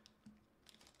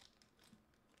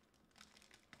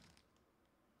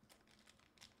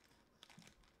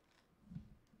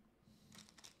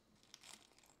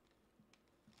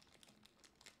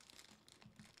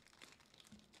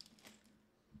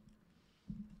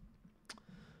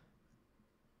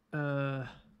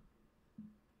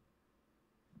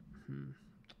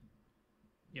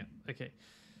 Yeah, okay.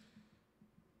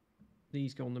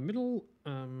 These go in the middle.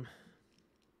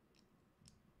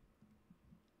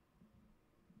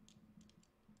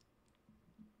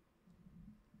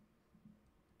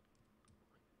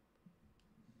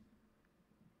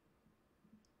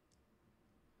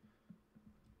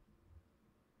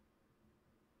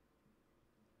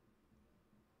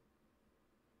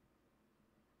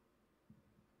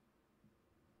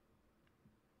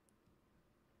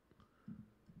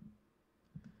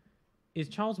 Is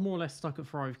Charles more or less stuck at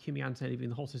Ferrari with Kimi Antonelli being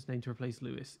the hottest name to replace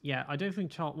Lewis? Yeah, I don't think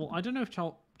Charles... Well, I don't know if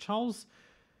Charles...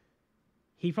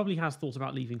 he probably has thought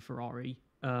about leaving Ferrari.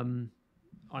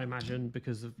 I imagine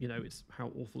because of it's how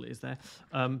awful it is there.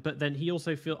 But then he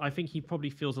also I think he probably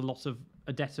feels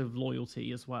a debt of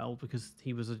loyalty as well because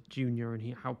he was a junior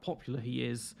and how popular he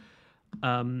is.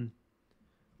 But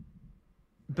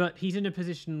he's in a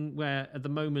position where at the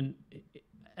moment,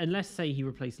 unless say he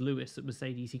replaced Lewis at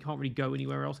Mercedes, he can't really go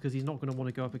anywhere else because he's not going to want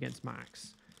to go up against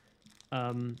Max.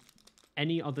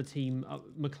 Any other team,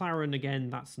 McLaren again,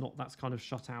 that's kind of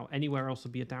shut out. Anywhere else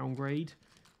would be a downgrade.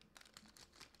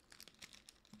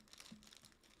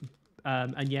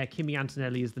 And yeah, Kimi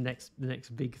Antonelli is the next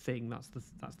big thing. That's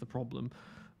the problem,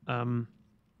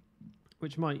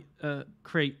 which might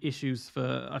create issues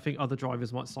for. I think other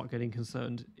drivers might start getting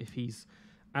concerned if he's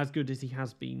as good as he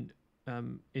has been.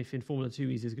 If in Formula 2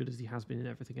 he's as good as he has been in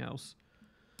everything else.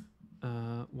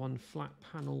 One flat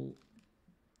panel.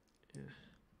 Yeah.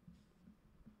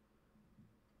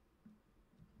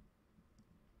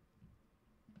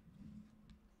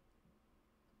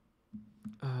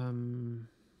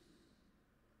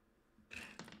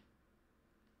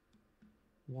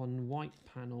 One white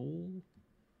panel.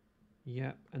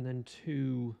 Yep, and then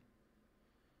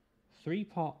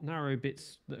three-part narrow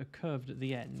bits that are curved at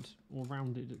the end, or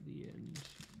rounded at the end.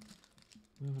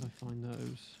 Where would I find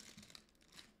those?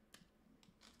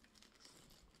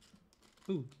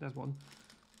 Ooh, there's one.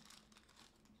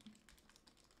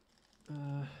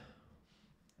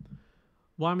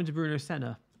 What happened to Bruno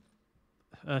Senna?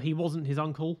 He wasn't his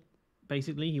uncle,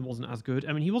 basically. He wasn't as good.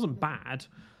 I mean, he wasn't bad,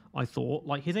 I thought.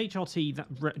 Like, his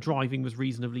HRT driving was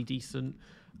reasonably decent.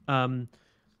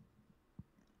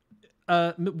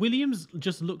 Williams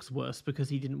just looks worse because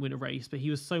he didn't win a race, but he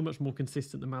was so much more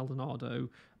consistent than Maldonado.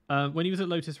 When he was at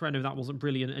Lotus Renault, that wasn't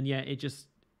brilliant, and yeah, it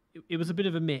was a bit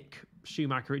of a Mick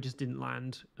Schumacher. It just didn't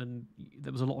land, and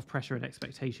there was a lot of pressure and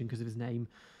expectation because of his name.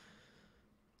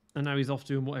 And now he's off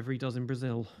doing whatever he does in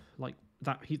Brazil, like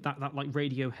that like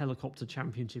radio helicopter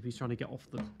championship. He's trying to get off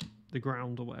the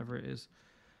ground or whatever it is.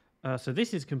 So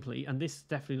this is complete, and this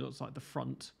definitely looks like the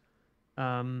front.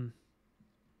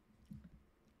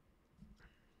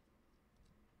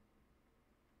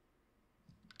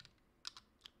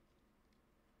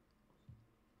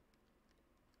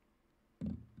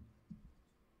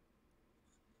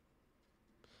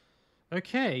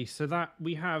 Okay, so that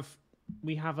we have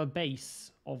a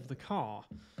base of the car.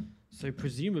 So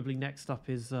presumably next up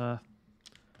is going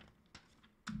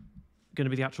to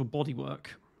be the actual bodywork.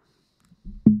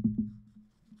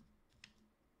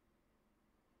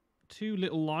 Two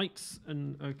little lights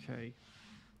and okay.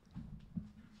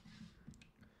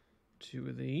 Two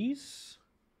of these.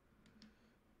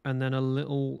 And then a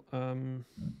little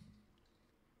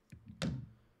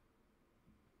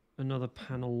another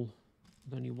panel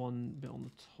with only one bit on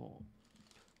the top.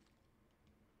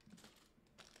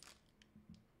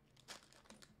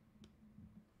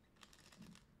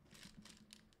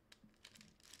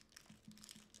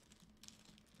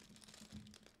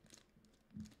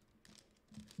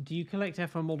 Do you collect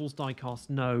F1 models diecast?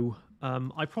 No.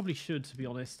 I probably should, to be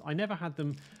honest. I never had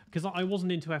them because I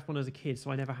wasn't into F1 as a kid, so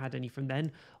I never had any from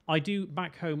then. I do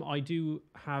back home. I do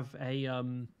have I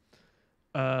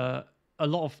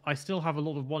still have a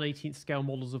lot of 1/18 scale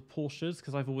models of Porsches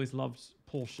because I've always loved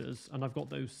Porsches, and I've got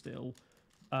those still,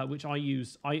 which I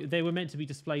use. They were meant to be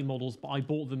display models, but I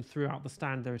bought them throughout the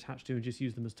stand they're attached to and just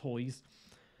use them as toys.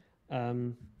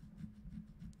 But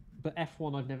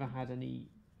F1, I've never had any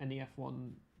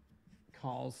F1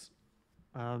 cars.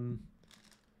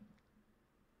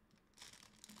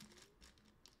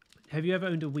 Have you ever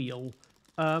owned a wheel?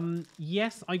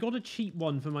 Yes, I got a cheap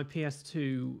one for my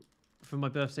PS2 for my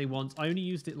birthday once. I only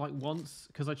used it like once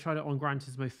because I tried it on Gran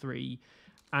Turismo 3,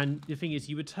 and the thing is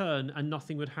you would turn and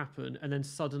nothing would happen, and then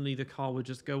suddenly the car would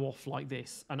just go off like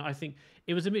this. And I think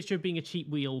it was a mixture of being a cheap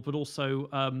wheel but also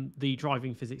the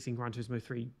driving physics in Gran Turismo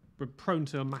 3 were prone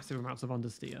to massive amounts of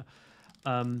understeer.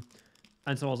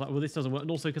 And so I was like, well, this doesn't work.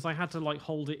 And also because I had to like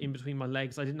hold it in between my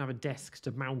legs, I didn't have a desk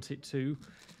to mount it to.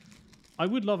 I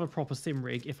would love a proper sim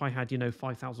rig if I had,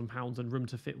 £5,000 and room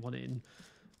to fit one in.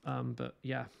 But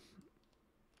yeah.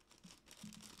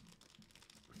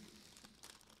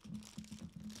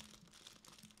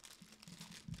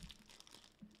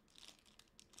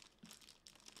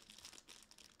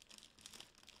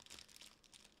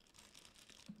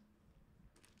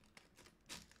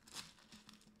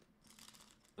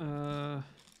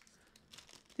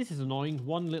 This is annoying.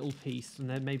 One little piece, and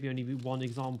there maybe only be one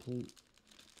example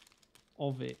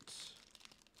of it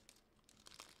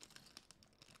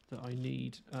that I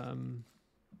need.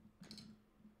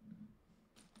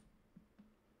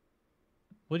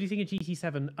 What do you think of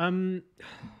GT7?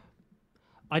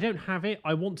 I don't have it.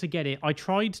 I want to get it. I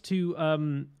tried to.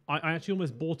 I actually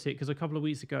almost bought it because a couple of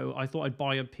weeks ago I thought I'd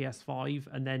buy a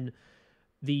PS5 and then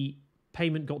the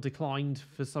payment got declined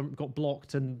got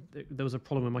blocked and there was a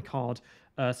problem with my card.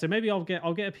 So maybe I'll get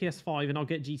a PS5 and I'll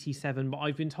get GT7. But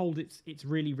I've been told it's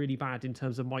really really bad in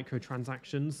terms of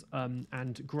microtransactions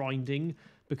and grinding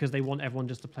because they want everyone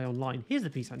just to play online. Here's the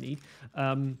piece I need,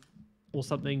 or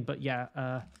something. But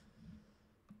yeah,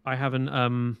 I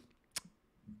haven't.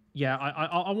 Yeah,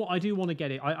 I do want to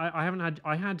get it. I haven't had.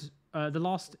 I had the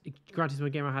last Gran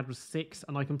Turismo game I had was 6,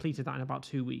 and I completed that in about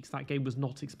 2 weeks. That game was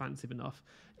not expansive enough.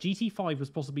 GT5 was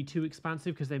possibly too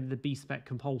expansive because they made the B spec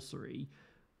compulsory,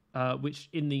 which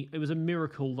it was a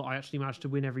miracle that I actually managed to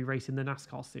win every race in the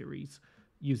NASCAR series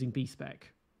using B spec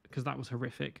because that was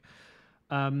horrific.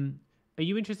 Are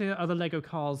you interested in other Lego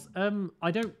cars?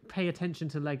 I don't pay attention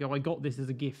to Lego. I got this as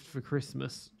a gift for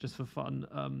Christmas just for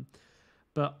fun.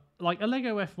 But like a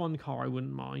Lego F1 car, I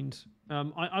wouldn't mind.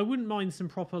 I wouldn't mind some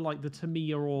proper like the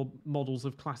Tamiya or models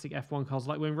of classic F1 cars,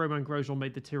 like when Romain Grosjean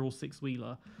made the Tyrrell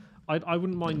 6-wheeler. I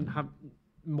wouldn't mind have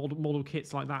model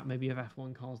kits like that, maybe of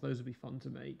F1 cars. Those would be fun to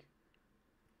make.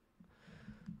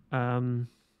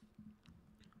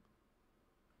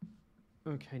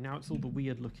 Okay, now it's all the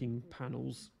weird looking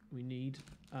panels we need.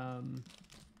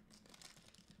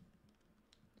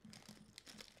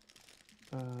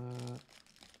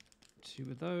 2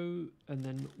 of those, and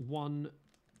then 1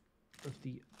 of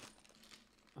the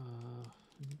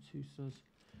 2 stars.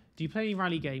 Do you play any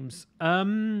rally games?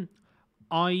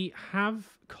 I have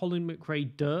Colin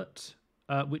McRae Dirt,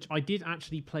 which I did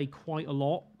actually play quite a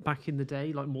lot back in the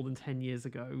day, like more than 10 years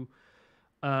ago.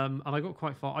 And I got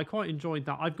quite far. I quite enjoyed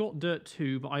that. I've got Dirt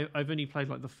 2, but I've only played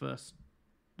like the first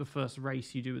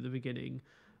race you do at the beginning.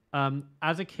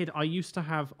 As a kid, I used to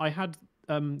have. I had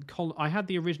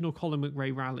the original Colin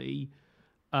McRae Rally,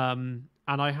 and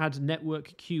I had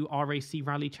Network Q RAC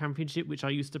Rally Championship, which I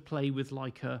used to play with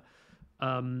like a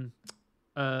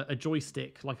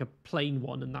joystick, like a plain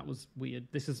one, and that was weird.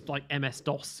 This is like MS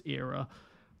DOS era.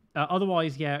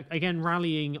 Otherwise, yeah, again,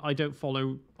 rallying, I don't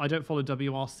follow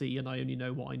WRC, and I only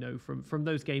know what I know from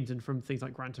those games and from things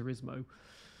like Gran Turismo.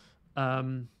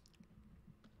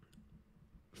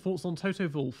 Thoughts on Toto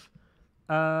Wolff?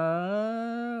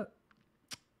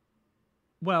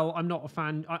 Well, I'm not a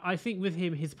fan. I think with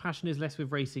him, his passion is less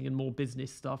with racing and more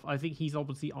business stuff. I think he's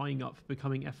obviously eyeing up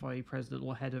becoming FIA president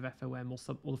or head of FOM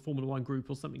or the Formula One group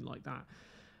or something like that.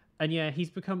 And yeah, he's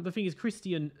become. The thing is,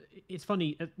 Christian. It's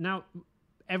funny now.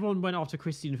 Everyone went after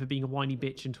Christian for being a whiny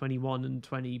bitch in 21 and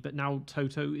 20, but now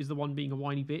Toto is the one being a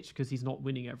whiny bitch because he's not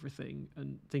winning everything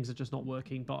and things are just not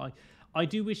working. But I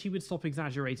do wish he would stop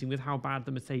exaggerating with how bad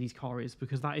the Mercedes car is,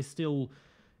 because that is still.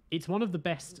 It's one of the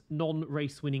best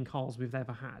non-race winning cars we've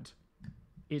ever had.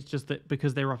 It's just that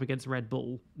because they were up against Red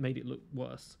Bull, made it look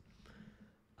worse.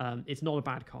 It's not a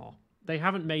bad car. They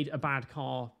haven't made a bad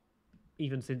car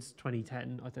even since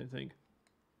 2010, I don't think.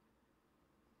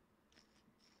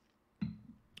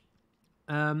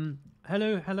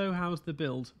 Hello, how's the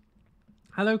build?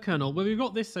 Hello, Colonel. Well, we've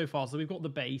got this so far. So we've got the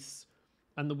base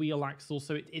and the wheel axle.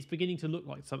 So it's beginning to look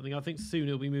like something. I think soon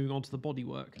it'll be moving on to the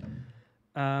bodywork.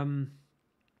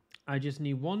 I just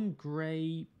need one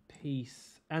grey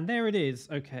piece. And there it is.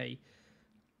 Okay.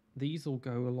 These will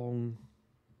go along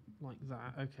like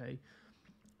that. Okay.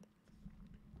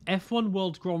 F1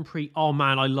 World Grand Prix. Oh,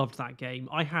 man, I loved that game.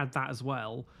 I had that as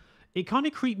well. It kind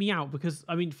of creeped me out because,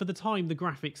 I mean, for the time, the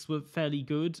graphics were fairly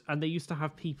good and they used to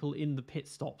have people in the pit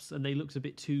stops and they looked a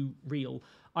bit too real.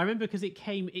 I remember because it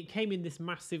came in this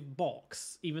massive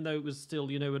box, even though it was still,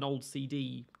 you know, an old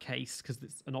CD case because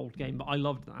it's an old game. But I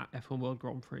loved that, F1 World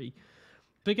Grand Prix.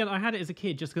 But again, I had it as a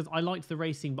kid just because I liked the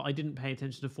racing, but I didn't pay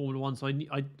attention to Formula One. So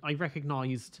I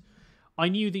recognised, I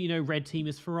knew that, you know, red team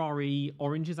is Ferrari,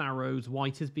 orange is Arrows,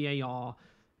 white is BAR,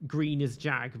 green is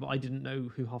Jag, but I didn't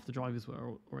know who half the drivers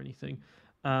were or anything.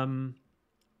 That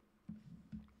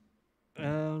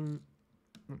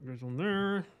goes on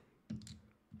there.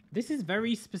 This is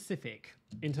very specific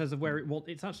in terms of where it was.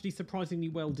 It's actually surprisingly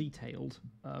well detailed.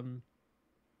 I'm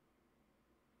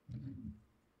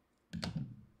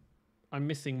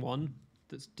missing one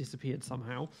that's disappeared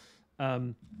somehow.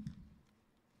 One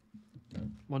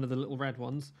of the little red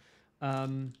ones.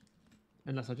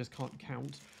 Unless I just can't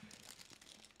count.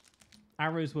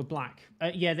 Arrows were black.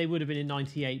 Yeah, they would have been in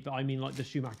 98, but I mean like the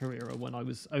Schumacher era when I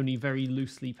was only very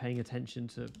loosely paying attention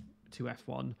to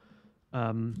F1.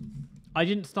 I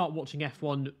didn't start watching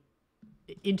F1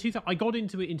 I got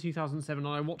into it in 2007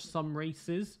 and I watched some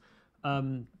races,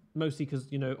 mostly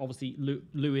because, you know, obviously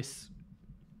Lewis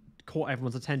caught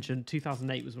everyone's attention.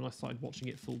 2008 was when I started watching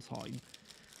it full time.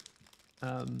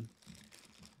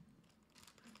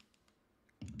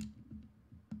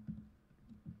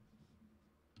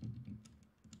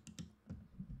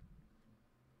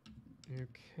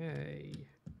 Okay.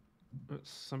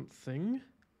 That's something.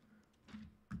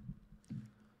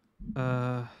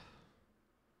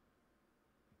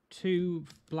 Two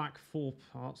black 4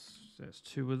 parts. There's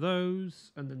 2 of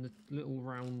those, and then the little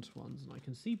round ones, and I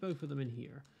can see both of them in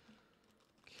here.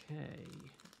 Okay.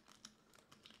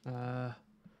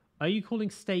 Are you calling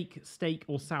steak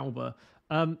or Sauber?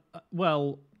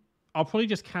 Well, I'll probably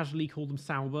just casually call them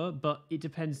Sauber, but it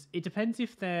depends. It depends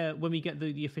if they're, when we get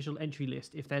the official entry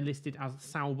list, if they're listed as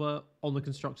Sauber on the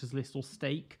constructors list or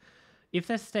steak. If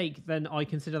they're steak, then I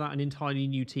consider that an entirely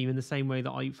new team in the same way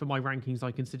that for my rankings,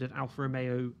 I considered Alfa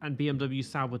Romeo and BMW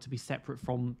Sauber to be separate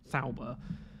from Sauber.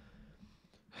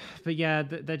 But yeah,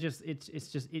 they're just, it's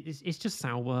just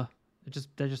Sauber.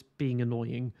 They're just being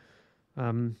annoying.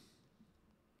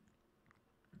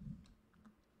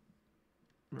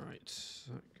 Right,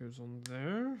 that goes on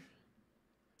there,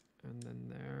 and then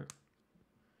there,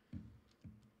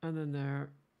 and then there,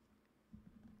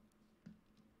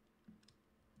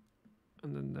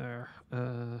 and then there.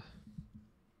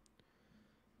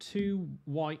 2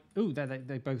 white. Oh, there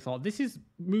they both are. This is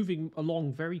moving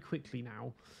along very quickly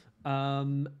now.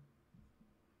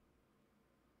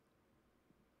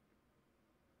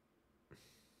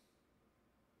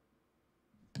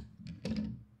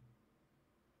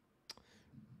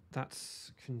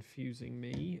 That's confusing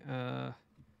me. Oh,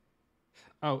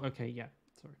 okay, yeah,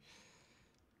 sorry.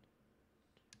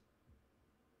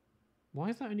 Why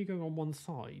is that only going on one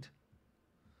side?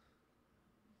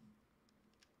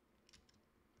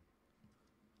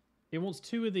 It wants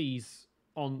 2 of these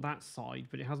on that side,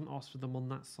 but it hasn't asked for them on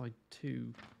that side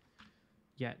too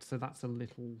yet, so that's a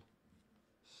little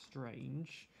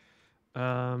strange.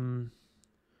 1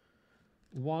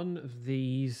 of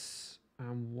these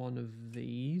and 1 of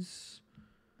these.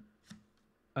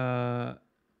 Oh,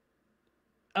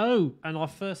 and our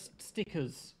first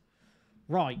stickers.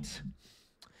 Right.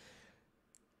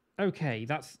 Okay,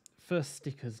 that's first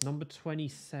stickers, number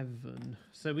 27.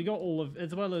 So we got all of,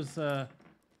 as well as that,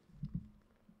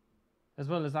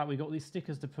 we got these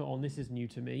stickers to put on. This is new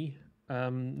to me.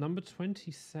 Number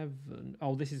 27.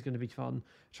 Oh, this is going to be fun.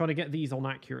 Trying to get these on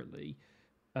accurately.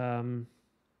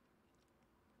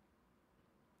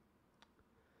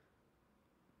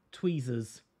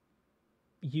 Tweezers.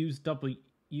 Use W.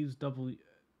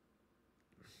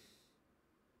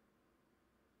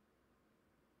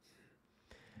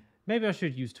 Maybe I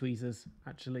should use tweezers,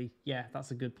 actually. Yeah,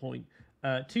 that's a good point.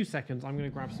 2 seconds, I'm going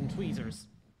to grab some tweezers.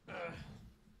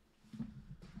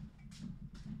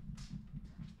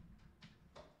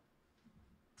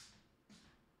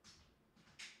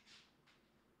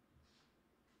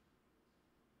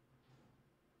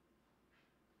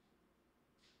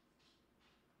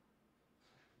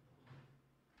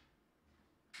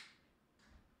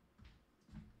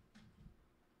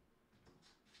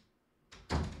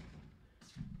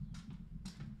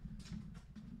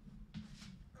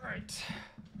 Right.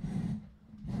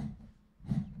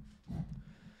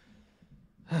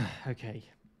 Okay.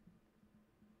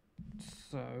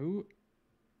 So,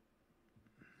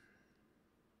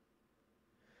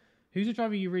 who's a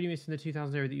driver you really missed in the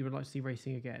 2000s era that you would like to see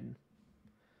racing again?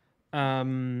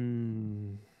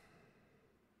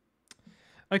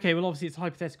 Okay, well, obviously it's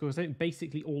hypothetical. I think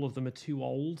basically all of them are too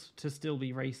old to still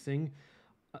be racing.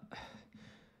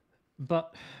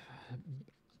 But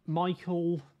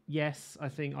Michael, yes, I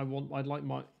think I'd like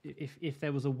my, if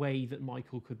there was a way that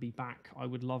Michael could be back, I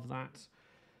would love that.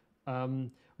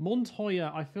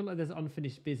 Montoya, I feel like there's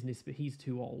unfinished business, but he's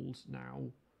too old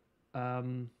now.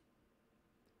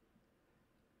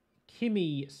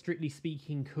 Kimi, strictly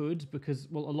speaking, could, because,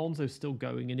 well, Alonso's still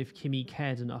going, and if Kimi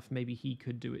cared enough, maybe he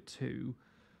could do it too.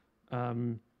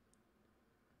 And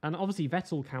obviously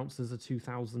Vettel counts as a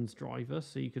 2000s driver,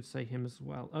 so you could say him as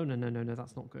well. Oh, no,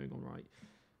 that's not going on right.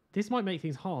 This might make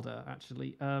things harder,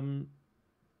 actually.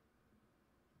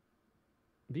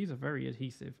 These are very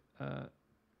adhesive.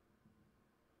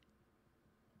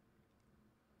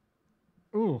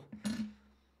 Oh,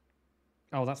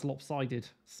 that's lopsided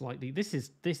slightly. This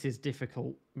is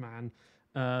difficult, man.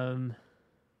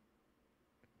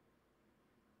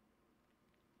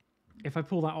 If I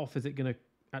pull that off, is it going to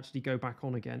actually go back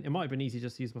on again? It might have been easy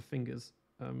just to use my fingers.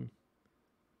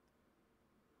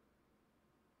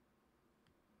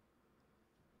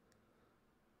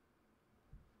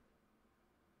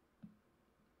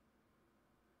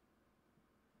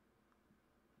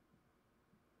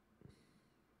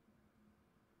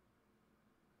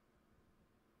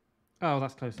 Oh,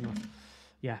 that's close enough.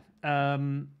 Yeah.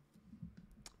 And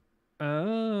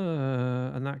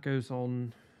that goes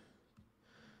on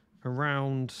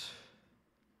around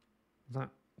that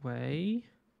way.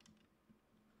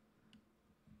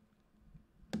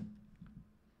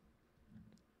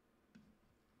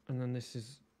 And then this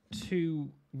is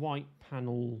 2 white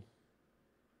panel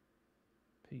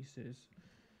pieces,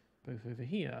 both over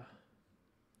here.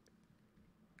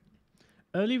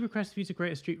 Early request for you to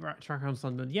create a street track around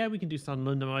Sunderland. Yeah, we can do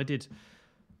Sunderland. I did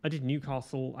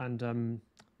Newcastle and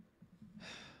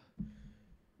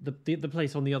the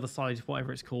place on the other side,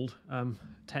 whatever it's called,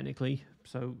 technically.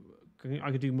 So I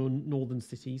could do more northern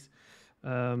cities.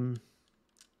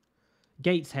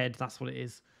 Gateshead, that's what it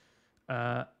is.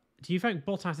 Do you think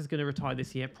Bottas is going to retire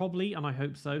this year? Probably, and I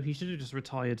hope so. He should have just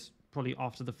retired probably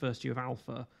after the first year of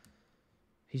Alpha.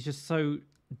 He's just so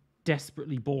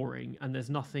desperately boring, and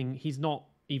there's nothing. He's not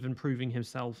even proving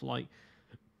himself. Like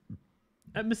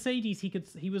at Mercedes,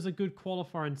 he was a good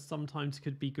qualifier and sometimes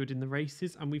could be good in the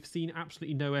races, and we've seen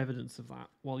absolutely no evidence of that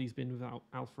while he's been without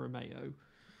Alfa Romeo.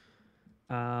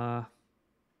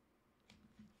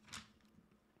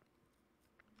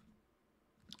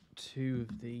 2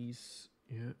 of these.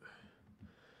 Yeah.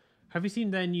 Have you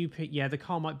seen their new pick? Yeah, the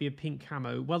car might be a pink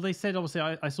camo. Well, they said, obviously,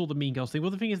 I saw the Mean Girls thing.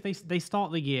 Well, the thing is, they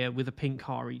start the year with a pink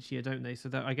car each year, don't they? So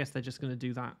I guess they're just going to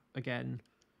do that again.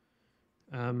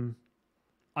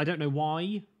 I don't know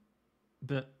why,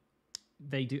 but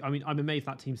they do. I mean, I'm amazed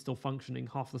that team's still functioning.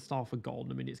 Half the staff are gone.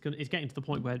 I mean, it's getting to the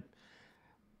point where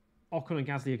Ocon and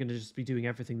Gasly are going to just be doing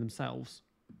everything themselves.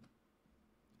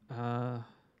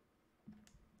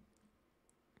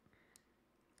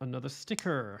 Another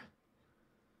sticker.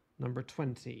 Number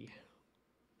 20.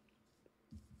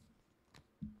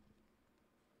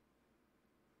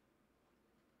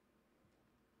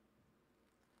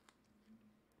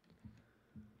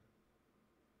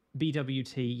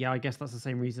 BWT, yeah, I guess that's the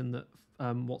same reason that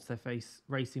what's their face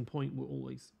Racing Point were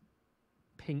always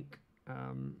pink.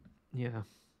 Yeah.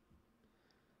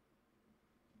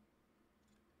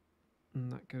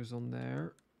 And that goes on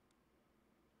there.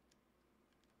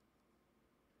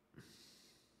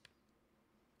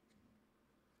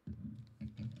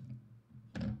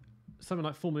 Something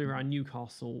like Formula around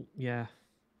Newcastle, yeah.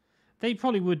 They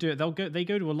probably would do it. They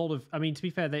go to a lot of. I mean, to be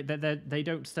fair, they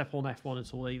don't step on F1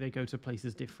 at all. They go to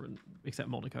places different, except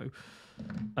Monaco.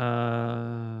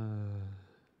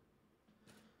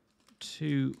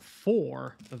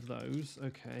 4 of those.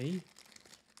 Okay.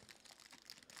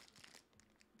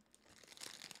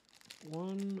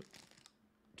 1,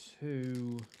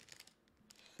 2,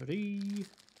 3,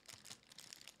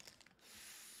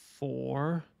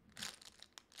 4.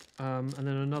 And then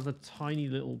another tiny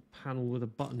little panel with a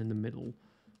button in the middle.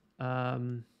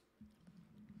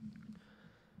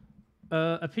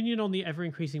 Opinion on the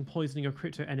ever-increasing poisoning of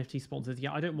crypto NFT sponsors.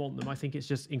 Yeah, I don't want them. I think it's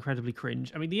just incredibly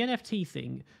cringe. I mean, the NFT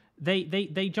thing,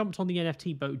 they jumped on the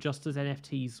NFT boat just as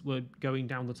NFTs were going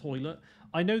down the toilet.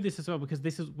 I know this as well because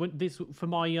this for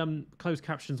my closed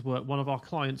captions work. One of our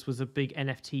clients was a big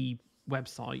NFT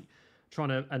website.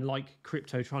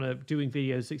 Doing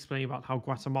videos explaining about how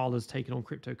Guatemala's taken on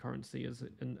cryptocurrency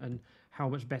and how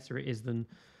much better it is than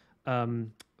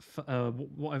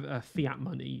fiat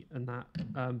money and that.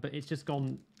 But it's just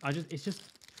gone. I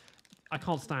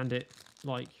can't stand it.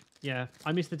 Like, yeah,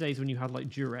 I miss the days when you had like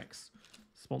Durex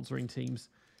sponsoring teams.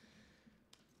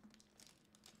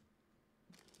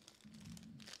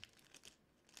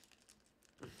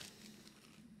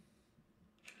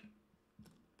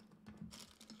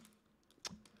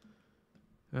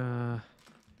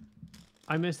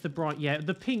 I miss the bright. Yeah,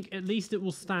 the pink. At least it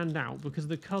will stand out because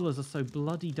the colours are so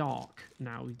bloody dark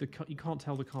now. You can't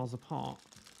tell the cars apart,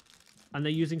 and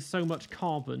they're using so much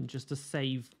carbon just to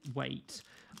save weight.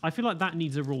 I feel like that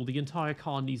needs a rule. The entire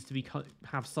car needs to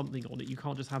have something on it. You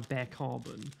can't just have bare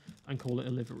carbon and call it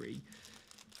a livery.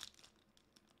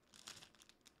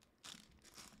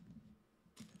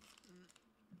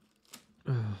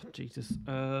 Oh, Jesus.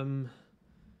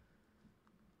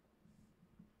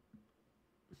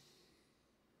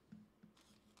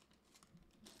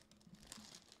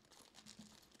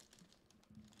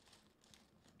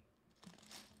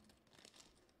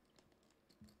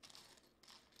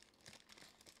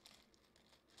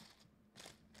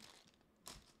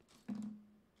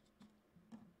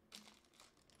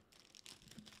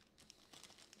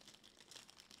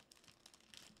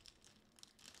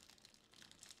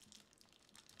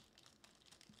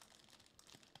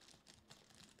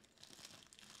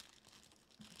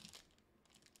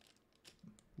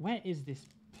 Where is this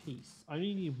piece? I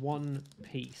only need one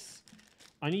piece.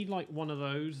 I need like one of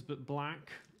those, but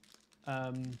black.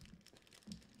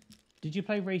 Did you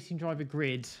play Racing Driver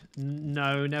Grid?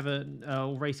 No, never.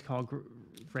 Race Car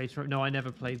Race. No, I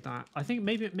never played that. I think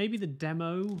maybe the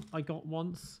demo I got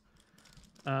once.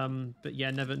 But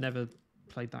yeah, never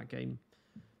played that game.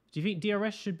 Do you think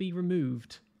DRS should be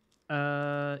removed?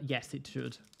 Yes, it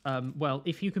should. Well,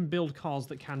 if you can build cars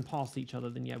that can pass each other,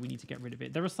 then yeah, we need to get rid of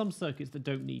it. There are some circuits that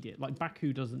don't need it, like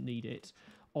Baku doesn't need it,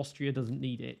 Austria doesn't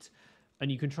need it,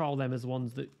 and you can trial them as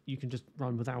ones that you can just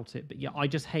run without it. But yeah, I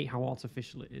just hate how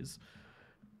artificial it is.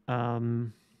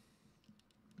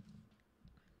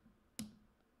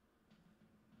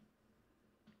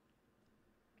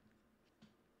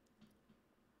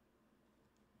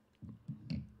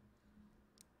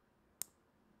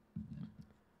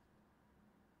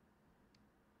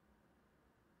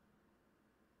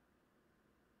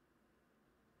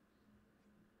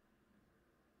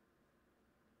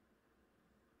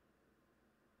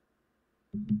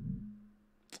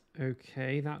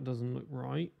 Okay, that doesn't look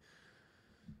right.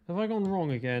 Have I gone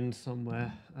wrong again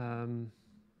somewhere?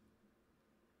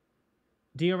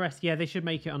 DRS, yeah, they should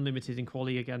make it unlimited in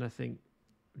quali again, I think.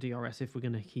 DRS, if we're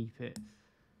going to keep it.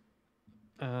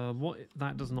 What?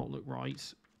 That does not look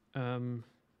right.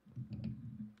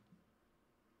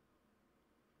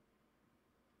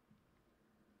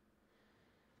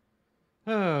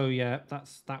 Oh, yeah,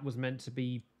 that was meant to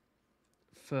be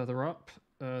further up.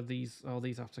 These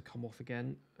have to come off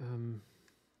again.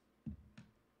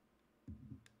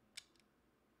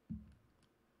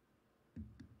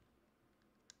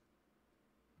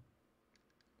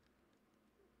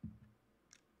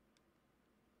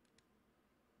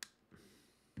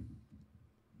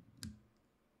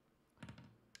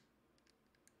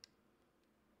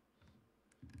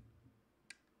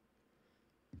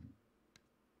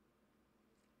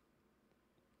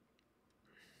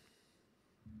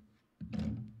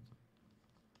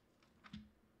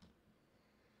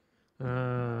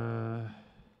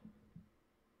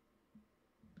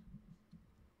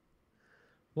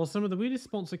 Well, some of the weirdest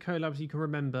sponsor collabs you can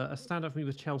remember. A stand up for me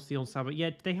was Chelsea on Saturday. Yeah,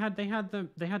 they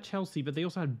had Chelsea, but they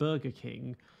also had Burger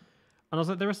King. And I was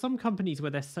like, there are some companies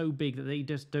where they're so big that they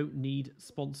just don't need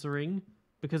sponsoring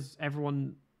because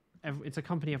it's a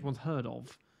company everyone's heard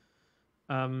of.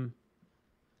 I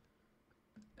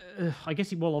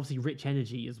guess obviously Rich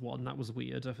Energy is one that was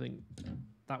weird. I think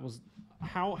that was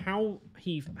how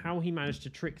he managed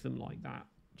to trick them like that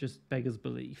just beggars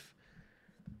belief.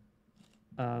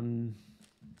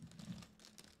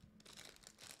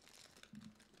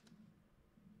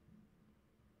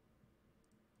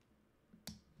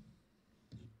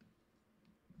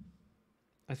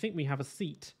 I think we have a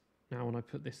seat now when I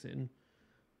put this in.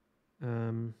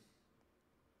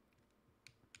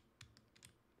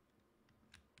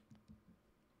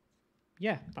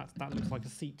 Yeah, that looks like a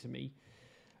seat to me.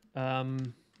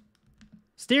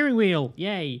 Steering wheel,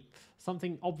 yay!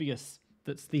 Something obvious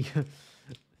that's the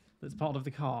that's part of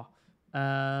the car.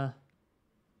 The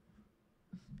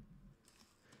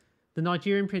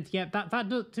Nigerian print, yeah, that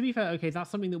to be fair, okay, that's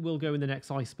something that will go in the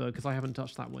next iceberg because I haven't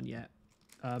touched that one yet.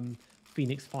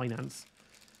 Phoenix Finance.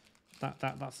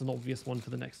 That's an obvious one for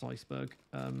the next iceberg.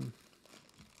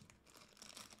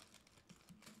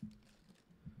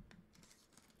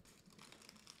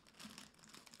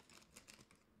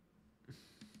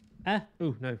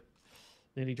 Oh no,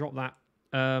 nearly dropped that.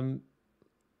 No,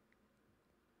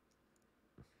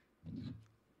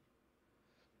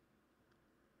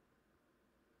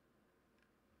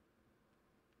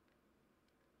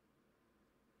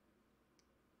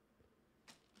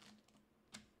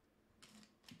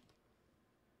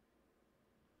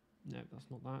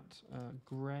 that's not that.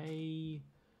 Grey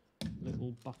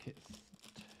little bucket.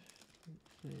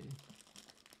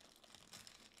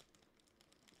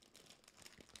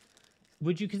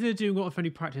 Would you consider doing what if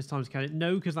only practice times counted?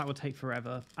 No, because that would take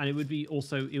forever, and it would be a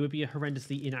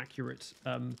horrendously inaccurate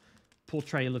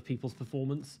portrayal of people's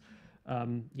performance.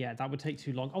 Yeah, that would take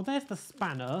too long. Oh, there's the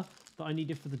spanner that I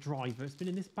needed for the driver. It's been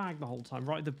in this bag the whole time,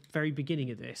 right at the very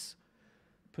beginning of this.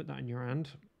 Put that in your hand.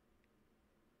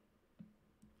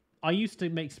 I used to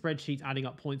make spreadsheets adding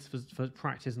up points for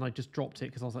practice, and I just dropped it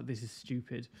because I was like, this is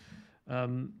stupid.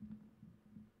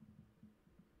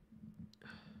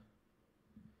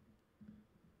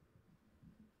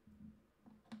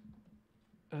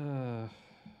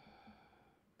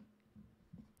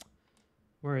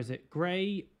 Where is it?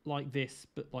 Grey like this,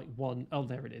 but like one. Oh,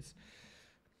 there it is.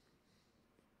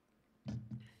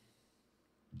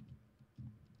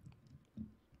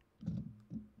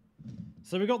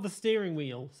 So we got the steering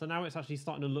wheel. So now it's actually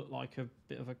starting to look like a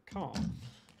bit of a car.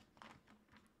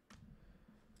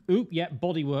 Oop, yeah,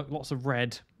 bodywork, lots of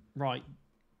red. Right.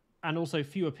 And also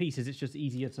fewer pieces. It's just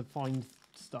easier to find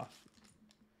stuff.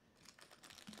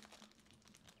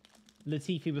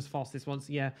 Latifi was fastest once,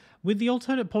 yeah. With the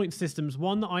alternate point systems,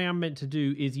 one that I am meant to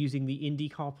do is using the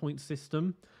IndyCar point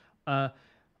system.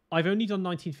 I've only done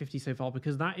 1950 so far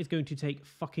because that is going to take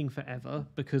fucking forever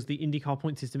because the IndyCar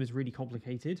point system is really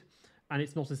complicated and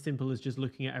it's not as simple as just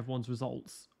looking at everyone's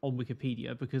results on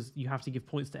Wikipedia because you have to give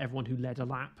points to everyone who led a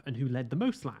lap and who led the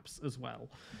most laps as well.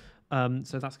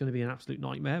 So that's going to be an absolute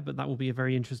nightmare, but that will be a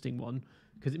very interesting one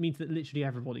because it means that literally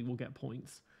everybody will get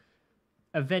points.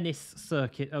 A Venice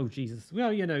circuit. Oh Jesus.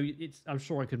 Well, you know, I'm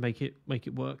sure I could make it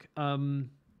work.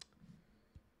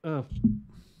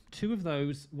 Two of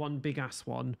those, one big ass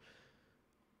one.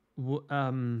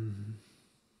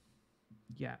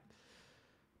 Yeah.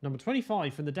 Number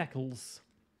 25 from the Decals.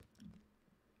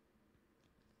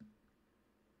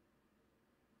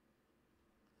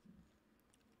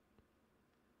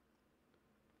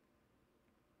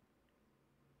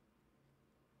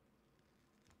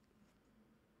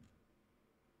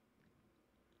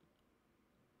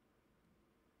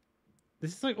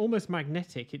 This is like almost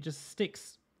magnetic. It just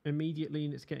sticks immediately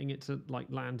and it's getting it to like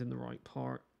land in the right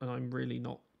part. And I'm really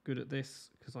not good at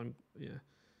this because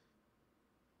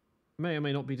may or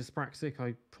may not be dyspraxic.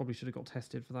 I probably should have got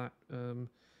tested for that. And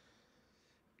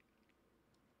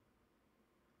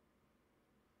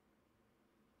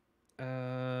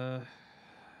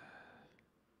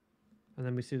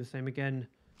then we see the same again.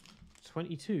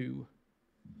 22.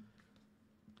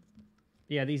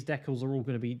 Yeah, these decals are all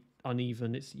going to be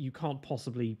uneven. You can't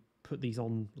possibly put these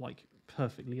on like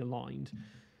perfectly aligned.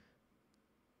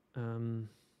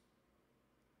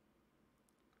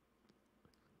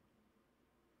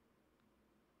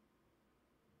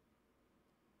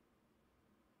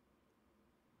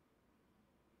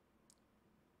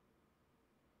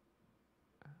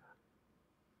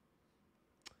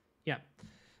 Yeah.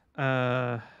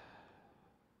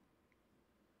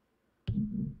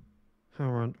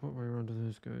 What way around do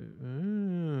those go?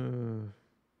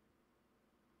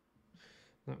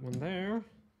 That one there. And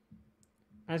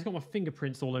it's got my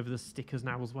fingerprints all over the stickers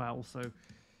now as well, so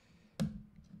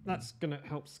that's going to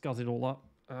help scuzz it all up.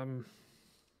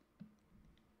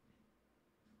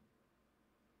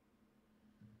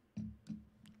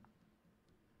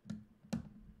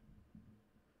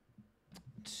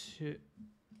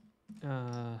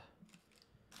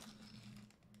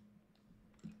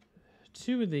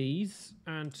 Two of these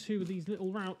and two of these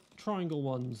little round triangle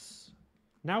ones.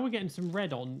 Now we're getting some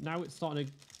red on. Now it's starting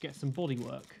to get some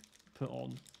bodywork put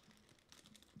on.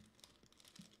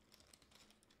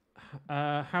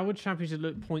 How would Championship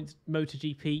look points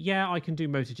MotoGP? Yeah, I can do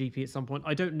MotoGP at some point.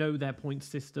 I don't know their point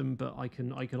system, but I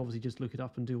can obviously just look it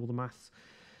up and do all the maths.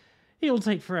 It'll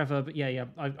take forever, but yeah,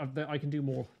 I can do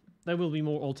more. There will be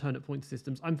more alternate point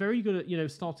systems. I'm very good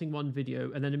at starting one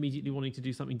video and then immediately wanting to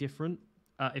do something different.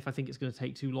 If I think it's going to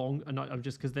take too long, and I'm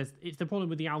just because it's the problem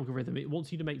with the algorithm. It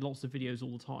wants you to make lots of videos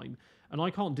all the time, and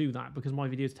I can't do that because my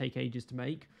videos take ages to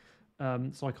make.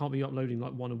 So I can't be uploading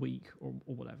like one a week or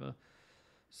whatever.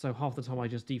 So half the time I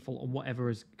just default on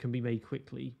whatever can be made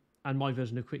quickly. And my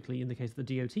version of quickly, in the case of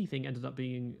the DOT thing, ended up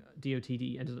being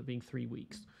 3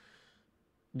 weeks,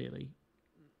 nearly.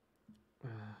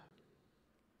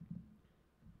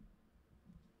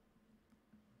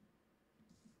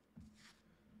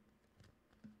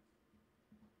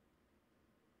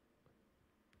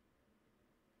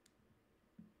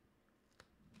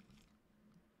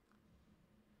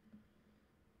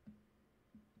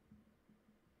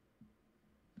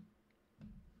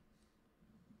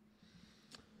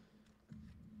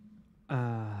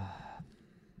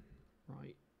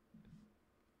 Right.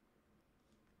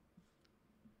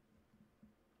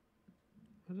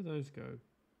 How do those go?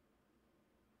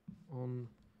 On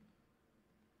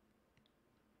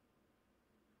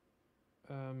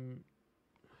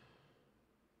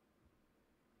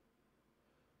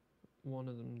one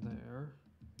of them there,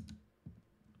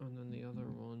 and then the other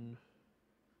one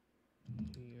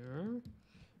here.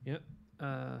 Yep.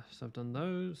 So I've done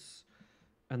those.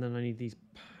 And then I need these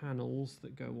panels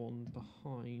that go on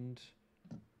behind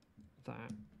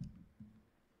that.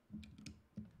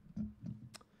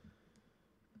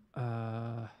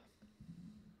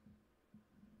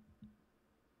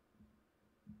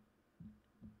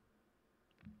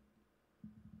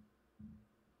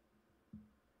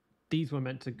 These were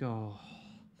meant to go.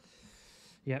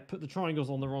 Yeah, put the triangles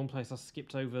on the wrong place. I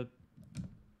skipped over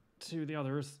to the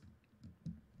others.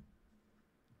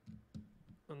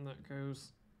 And that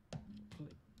goes.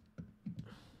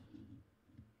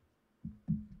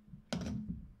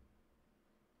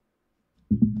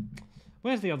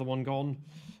 Where's the other one gone?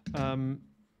 There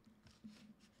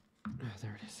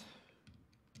it is.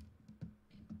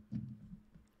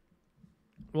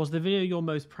 Was the video you're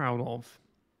most proud of?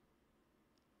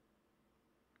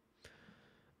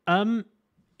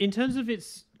 In terms of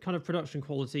its kind of production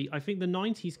quality, I think the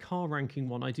 90s car ranking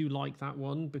one, I do like that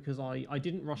one because I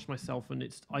didn't rush myself and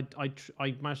I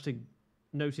managed to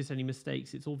notice any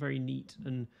mistakes. It's all very neat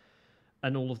and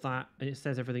all of that, and it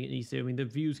says everything it needs to. I mean, the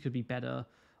views could be better.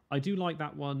 I do like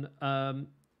that one.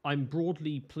 I'm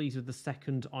broadly pleased with the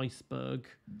second Iceberg.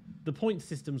 The point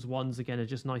systems ones, again, are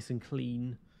just nice and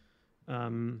clean.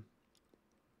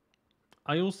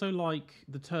 I also like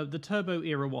the Turbo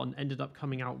era one ended up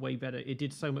coming out way better. It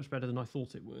did so much better than I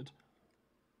thought it would.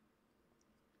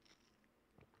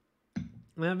 And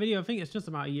that video, I think it's just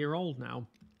about a year old now.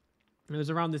 It was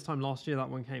around this time last year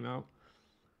that one came out.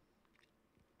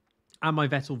 And my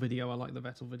Vettel video, I like the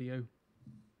Vettel video.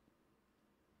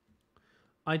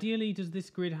 Ideally, does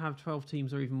this grid have 12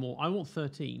 teams or even more? I want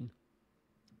 13.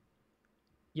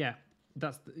 Yeah,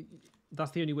 that's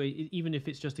the only way, even if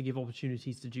it's just to give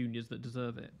opportunities to juniors that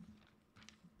deserve it.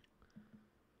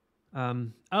 So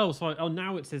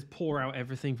now it says pour out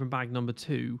everything from bag number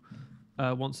 2.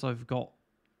 Once I've got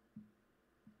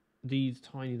these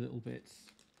tiny little bits.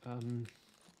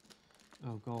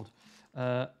 Oh God.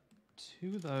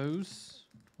 2 of those,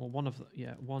 or one of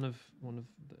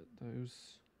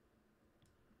those.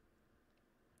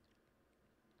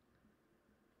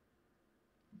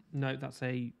 No, that's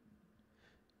a,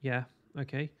 yeah,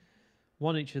 okay.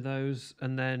 1 each of those,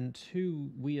 and then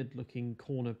 2 weird-looking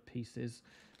corner pieces.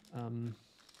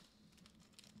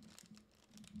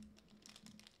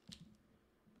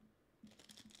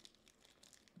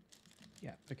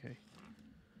 Yeah, okay.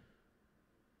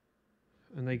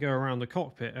 And they go around the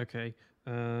cockpit, okay.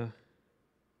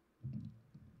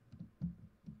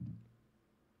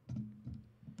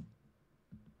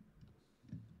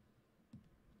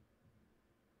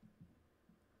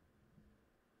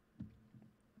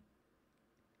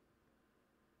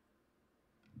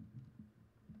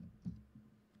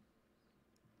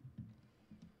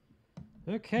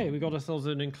 Okay, we got ourselves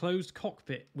an enclosed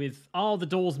cockpit with... Oh, the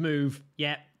doors move.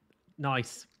 Yeah,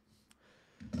 nice.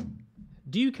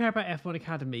 Do you care about F1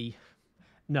 Academy?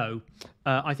 No.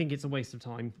 I think it's a waste of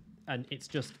time. And it's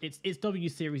just... It's W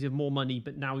Series with more money,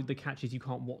 but now the catch is you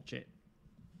can't watch it.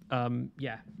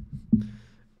 Yeah.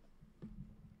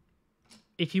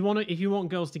 If you want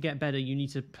girls to get better, you need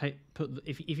to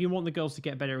if you want the girls to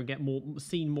get better and get more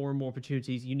and more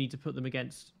opportunities, you need to put them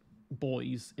against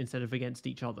boys instead of against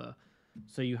each other.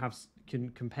 So you can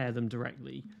compare them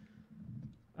directly.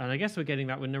 And I guess we're getting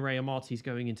that when Nerea Marti's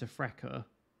going into Frecker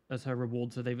as her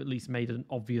reward, so they've at least made an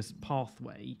obvious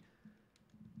pathway.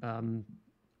 But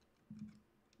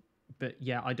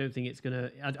yeah, I don't think it's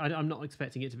gonna. I'm not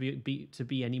expecting it to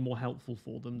be any more helpful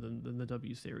for them than the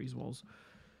W Series was.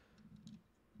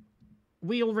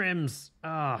 Wheel rims.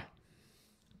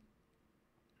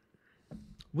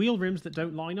 Wheel rims that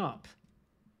don't line up.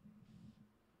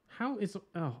 How is...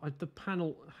 the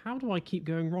panel... How do I keep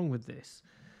going wrong with this?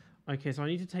 Okay, so I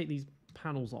need to take these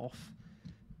panels off.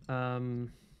 No,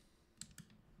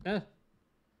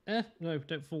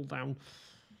 don't fall down.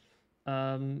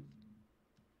 Oh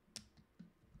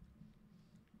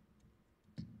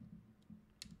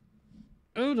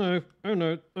no, oh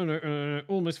no, oh no, no.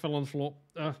 Almost fell on the floor.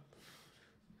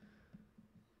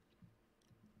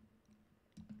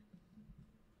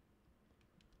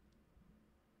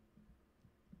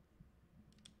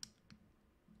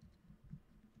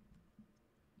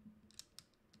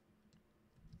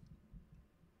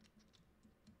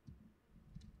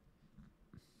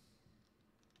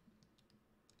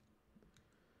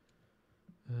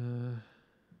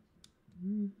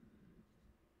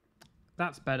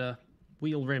 That's better.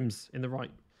 Wheel rims in the right,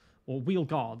 or wheel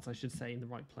guards, I should say, in the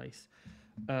right place.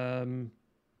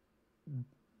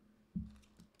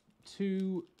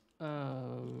 Two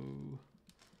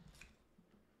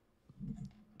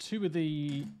of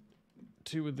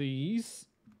these,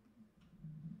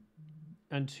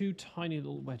 and 2 tiny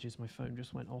little wedges. My phone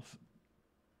just went off.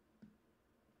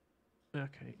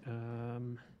 Okay.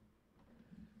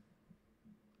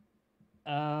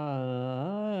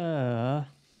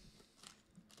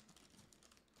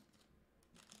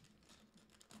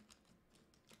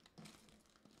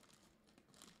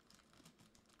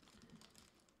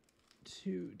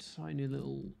 Two tiny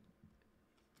little...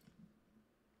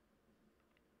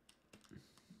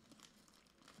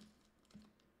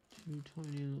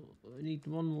 I need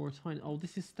one more tiny... Oh,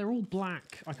 they're all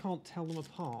black. I can't tell them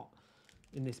apart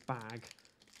in this bag.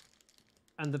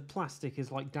 And the plastic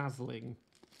is like dazzling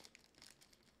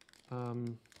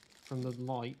from the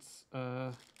lights.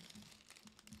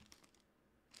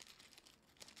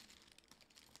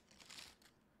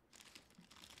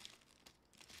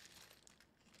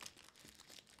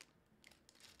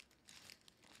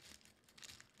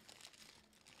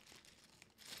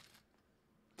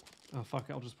 Oh, fuck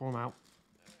it. I'll just pour them out.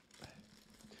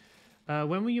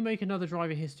 When will you make another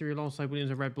driver history alongside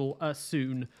Williams and Red Bull?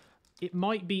 Soon. It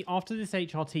might be after this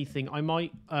HRT thing. I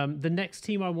might. The next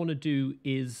team I want to do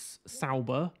is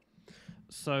Sauber.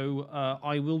 So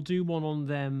I will do one on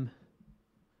them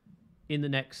in the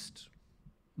next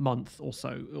month or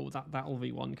so. Or that'll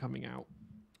be one coming out.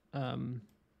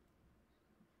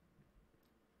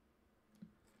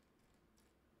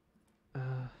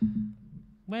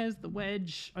 Where's the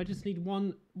wedge? I just need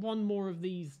one more of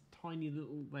these tiny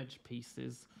little wedge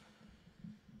pieces.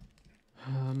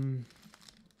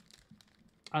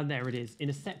 And there it is, in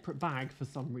a separate bag for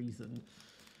some reason.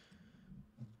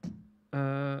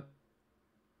 Okay.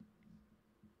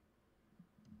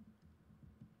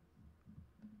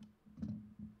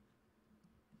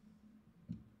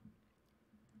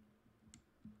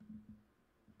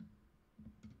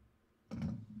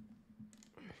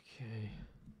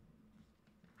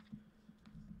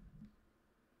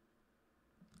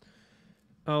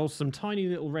 Oh, some tiny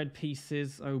little red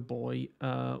pieces. Oh boy.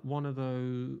 One of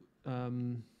those.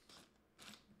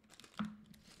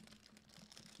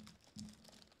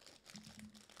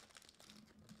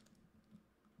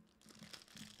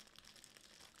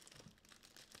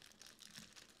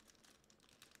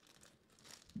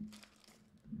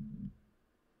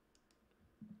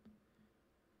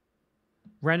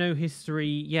 Renault history.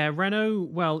 Yeah, Renault.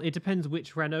 Well, it depends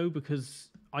which Renault, because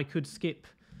I could skip.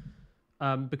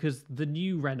 Because the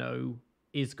new Renault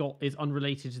is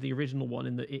unrelated to the original one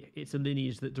in that it's a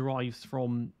lineage that derives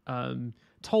from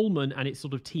Tolman and it's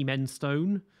sort of Team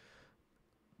Enstone.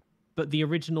 But the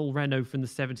original Renault from the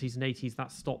 70s and 80s,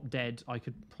 that stopped dead. I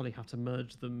could probably have to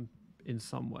merge them in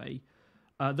some way.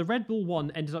 The Red Bull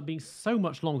one ended up being so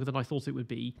much longer than I thought it would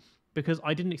be, because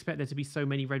I didn't expect there to be so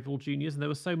many Red Bull Juniors, and there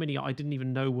were so many I didn't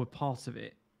even know were part of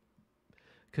it.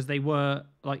 Because they were,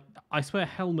 like, I swear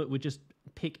Helmut would just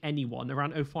pick anyone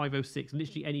around 05, 06,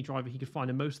 literally any driver he could find,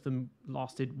 and most of them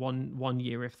lasted one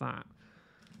year, if that.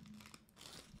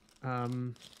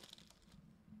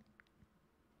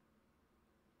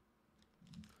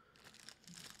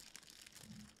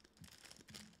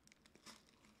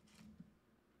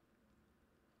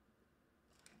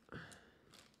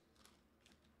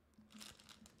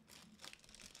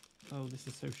 Oh, this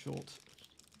is so short.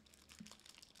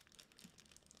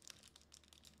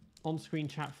 On-screen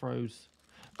chat froze.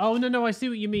 Oh, no, I see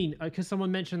what you mean. Because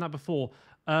someone mentioned that before.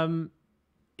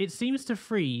 It seems to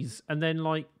freeze and then,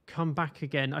 like, come back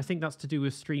again. I think that's to do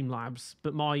with Streamlabs.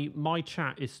 But my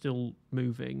chat is still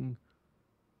moving.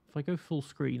 If I go full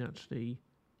screen, actually.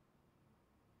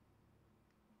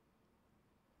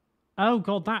 Oh,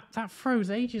 God, that froze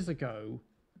ages ago.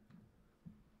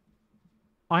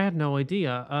 I had no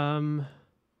idea.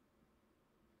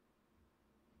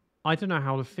 I don't know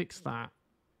how to fix that.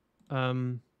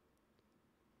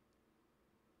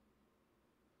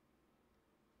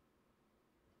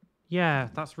 Yeah,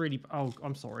 that's really. Oh,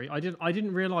 I'm sorry. I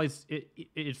didn't realize it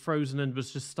had frozen and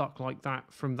was just stuck like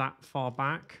that from that far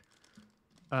back.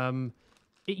 It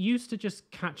used to just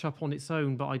catch up on its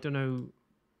own, but I don't know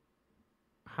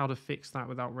how to fix that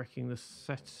without wrecking the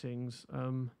settings.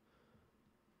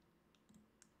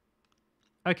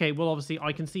 Okay, well, obviously,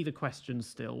 I can see the questions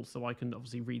still, so I can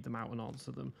obviously read them out and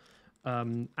answer them.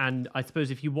 And I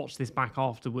suppose if you watch this back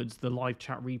afterwards, the live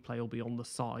chat replay will be on the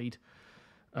side.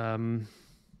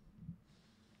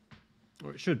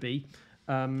 Or it should be.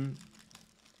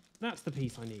 That's the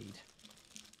piece I need.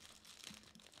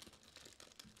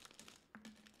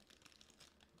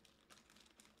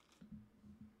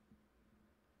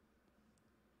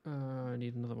 I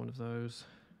need another one of those.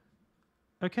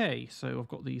 Okay, so I've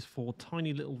got these 4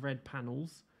 tiny little red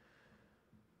panels.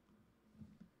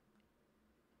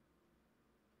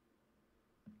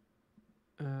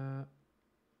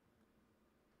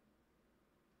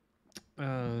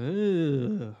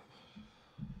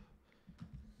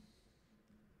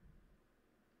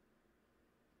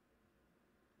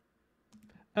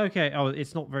 Okay, oh,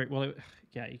 it's not very well.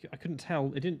 Yeah, I couldn't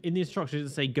tell. It didn't in the instructions. It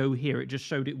didn't say go here. It just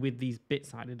showed it with these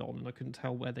bits added on, and I couldn't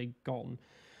tell where they'd gone.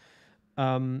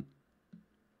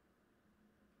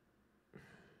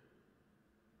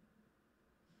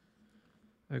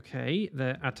 Okay,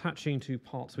 they're attaching to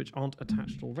parts which aren't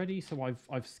attached already, so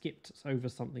I've skipped over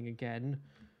something again.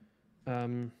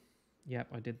 Yep,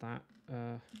 I did that.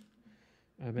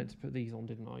 I meant to put these on,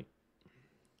 didn't I?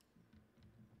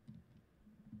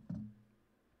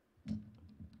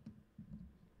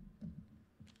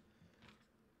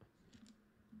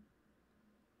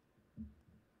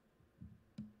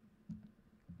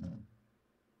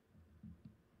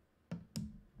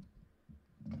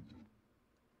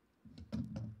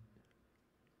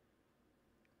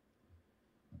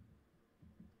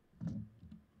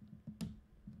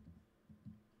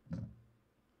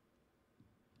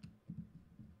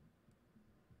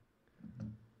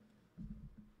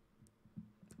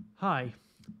 Hi.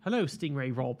 Hello,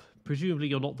 Stingray Rob. Presumably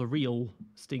you're not the real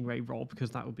Stingray Rob, because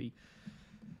that would be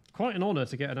quite an honour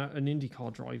to get an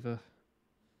IndyCar driver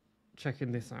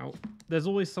checking this out. There's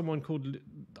always someone called...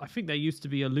 I think there used to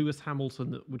be a Lewis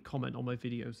Hamilton that would comment on my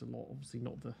videos a lot. Obviously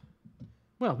not the...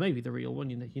 Well, maybe the real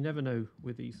one. You never know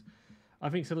with these. I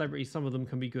think celebrities, some of them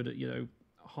can be good at,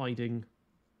 hiding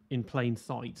in plain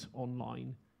sight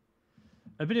online.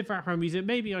 A bit of background music.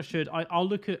 Maybe I should. I'll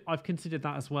look at... I've considered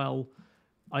that as well.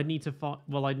 I'd need to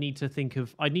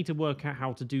work out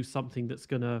how to do something that's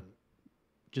going to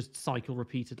just cycle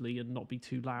repeatedly and not be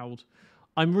too loud.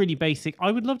 I'm really basic.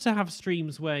 I would love to have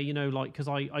streams where, because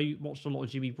I watched a lot of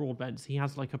Jimmy Broadbent's. He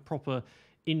has like a proper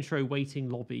intro waiting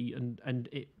lobby and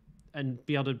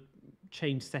be able to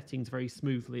change settings very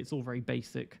smoothly. It's all very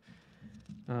basic.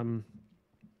 I'd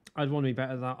want to be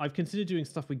better at that. I've considered doing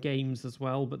stuff with games as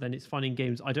well, but then it's finding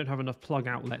games. I don't have enough plug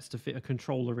outlets to fit a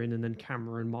controller in and then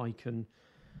camera and mic. And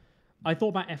I thought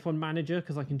about F1 Manager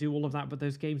because I can do all of that, but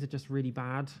those games are just really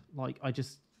bad. Like I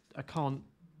can't.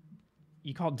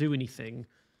 You can't do anything.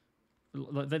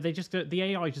 They just the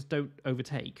AI just don't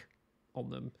overtake on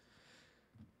them,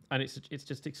 and it's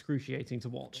just excruciating to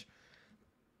watch.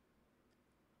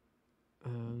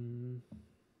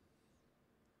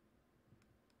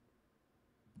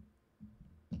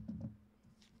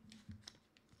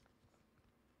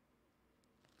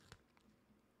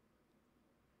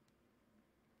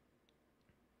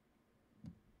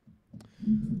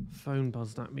 Phone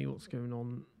buzzed at me. What's going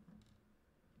on?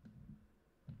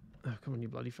 Oh, come on, you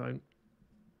bloody phone.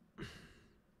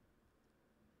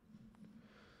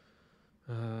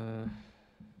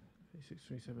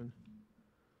 3627.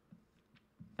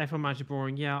 F1 Magic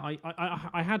boring. Yeah,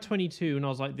 I had 22 and I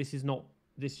was like, this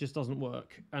just doesn't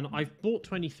work. And I've bought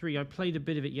 23. I played a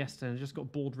bit of it yesterday and I just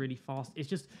got bored really fast. It's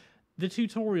just the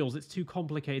tutorials, it's too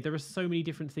complicated. There are so many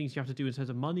different things you have to do in terms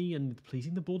of money and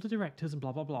pleasing the board of directors and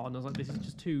blah, blah, blah. And I was like, this is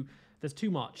just there's too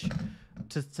much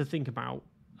to think about.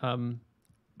 And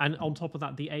on top of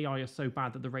that, the AI is so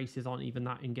bad that the races aren't even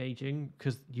that engaging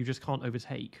because you just can't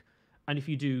overtake. And if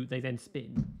you do, they then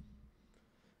spin.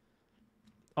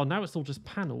 Oh, now it's all just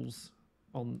panels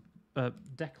on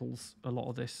decals, a lot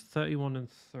of this. 31 and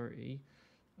 30.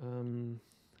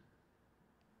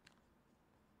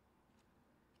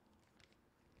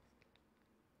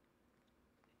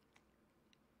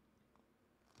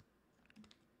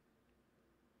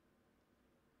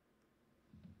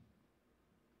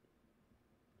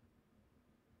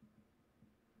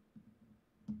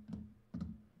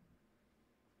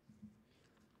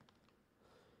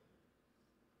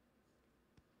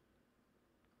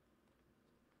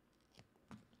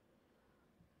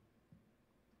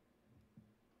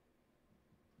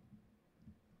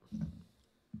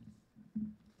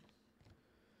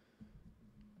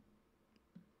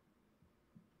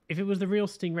 If it was the real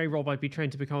Stingray Rob, I'd be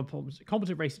trained to become a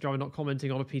competent racer driver, not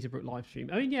commenting on a Peter Brook live stream.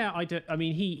 I mean, yeah, I do. I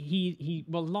mean,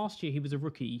 well, last year he was a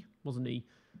rookie, wasn't he?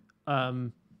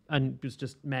 And was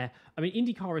just meh. I mean,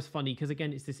 IndyCar is funny because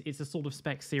again, it's a sort of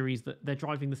spec series that they're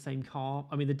driving the same car.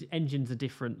 I mean, the engines are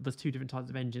different. There's two different types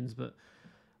of engines, but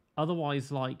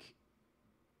otherwise, like,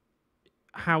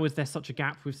 how is there such a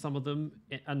gap with some of them?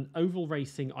 And oval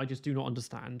racing, I just do not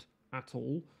understand at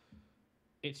all.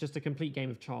 It's just a complete game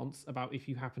of chance about if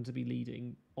you happen to be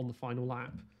leading on the final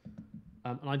lap.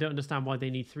 And I don't understand why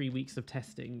they need 3 weeks of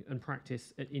testing and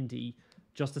practice at Indy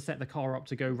just to set the car up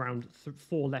to go round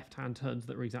 4 left-hand turns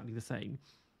that are exactly the same.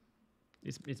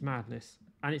 It's madness.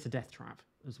 And it's a death trap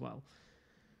as well.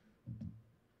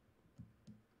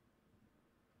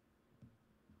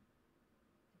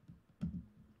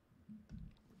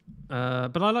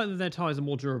 But I like that their tyres are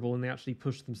more durable and they actually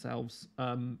push themselves.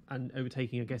 And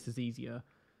overtaking, I guess, is easier.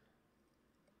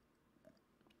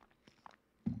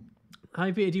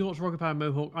 Hi, Peter. Do you watch Rocket Power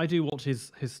Mohawk? I do watch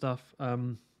his stuff.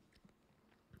 I'm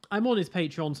on his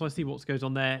Patreon, so I see what goes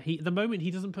on there. At the moment,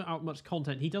 he doesn't put out much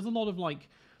content. He does a lot of like...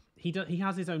 He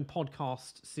has his own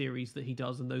podcast series that he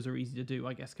does, and those are easy to do,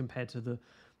 I guess, compared to the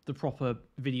proper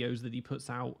videos that he puts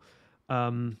out.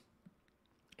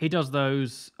 He does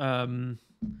those...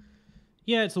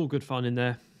 yeah, it's all good fun in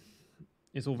there.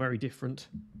 It's all very different.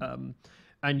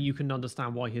 And you can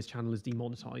understand why his channel is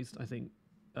demonetized, I think.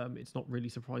 It's not really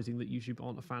surprising that YouTube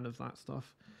aren't a fan of that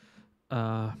stuff.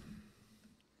 Oh,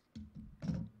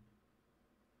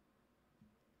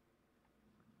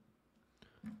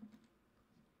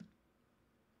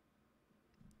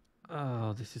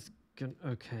 this is good.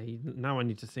 Okay, now I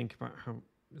need to think about how...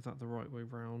 Is that the right way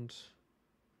round?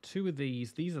 2 of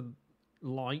these. These are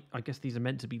light. I guess these are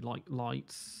meant to be like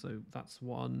lights, so that's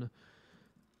one.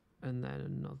 And then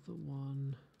another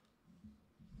one.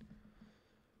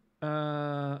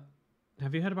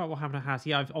 Have you heard about what happened to Haas?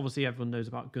 Yeah, obviously everyone knows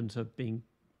about Gunter being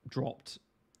dropped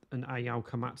and Ayao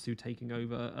Komatsu taking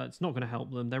over. It's not going to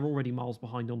help them. They're already miles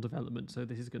behind on development, so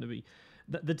this is going to be...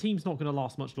 The team's not going to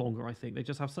last much longer, I think. They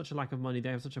just have such a lack of money. They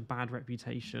have such a bad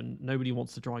reputation. Nobody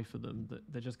wants to drive for them. That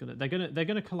they're just going to... They're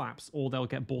going to collapse, or they'll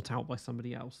get bought out by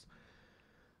somebody else.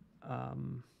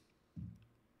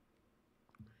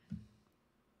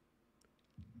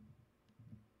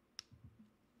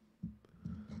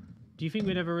 Do you think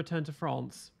we'd ever return to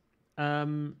France?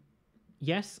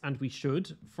 Yes, and we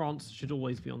should. France should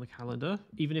always be on the calendar,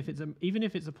 even if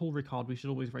it's a Paul Ricard. We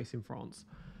should always race in France.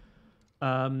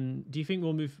 Do you think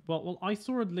we'll move? Well, I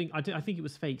saw a link. I think it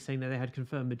was fake, saying that they had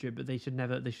confirmed Madrid, but they should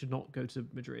not go to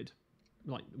Madrid.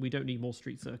 Like, we don't need more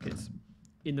street circuits.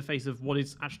 In the face of what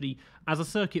is actually, as a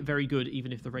circuit, very good,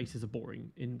 even if the races are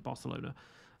boring in Barcelona.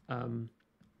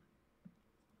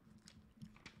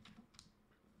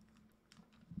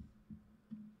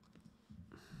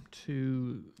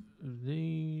 To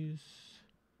these.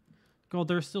 God,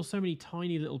 there are still so many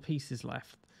tiny little pieces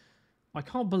left. I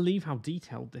can't believe how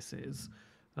detailed this is.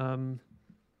 Right.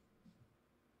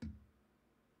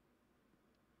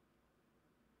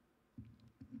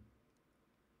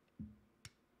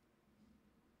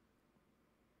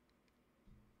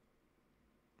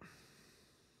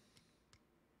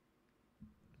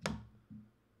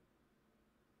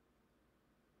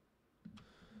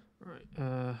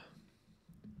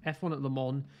 F1 at Le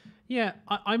Mans. Yeah,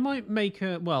 I might make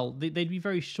a... Well, they'd be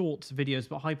very short videos,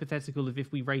 but hypothetical of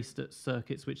if we raced at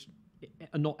circuits which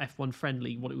are not F1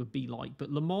 friendly, what it would be like. But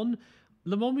Le Mans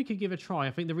we could give a try.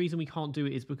 I think the reason we can't do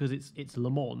it is because it's Le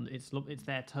Mans. It's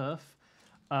their turf.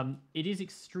 It is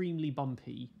extremely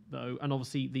bumpy, though, and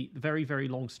obviously the very, very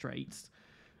long straights.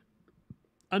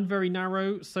 And very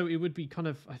narrow, so it would be kind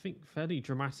of, I think, fairly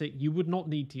dramatic. You would not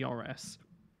need DRS.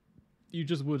 You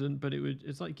just wouldn't, but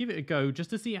it's like, give it a go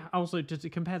just to see, also just to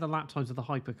compare the lap times of the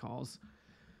hypercars.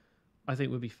 I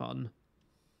think would be fun.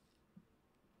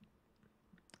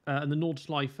 And the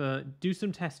Nordschleife, do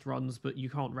some test runs, but you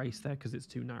can't race there because it's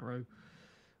too narrow.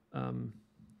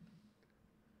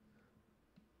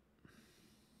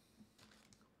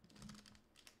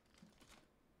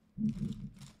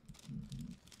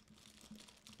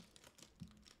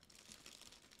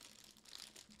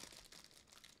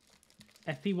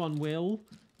 FP1 will.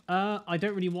 I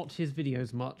don't really watch his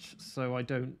videos much, so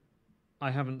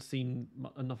I haven't seen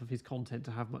enough of his content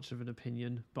to have much of an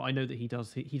opinion. But I know that he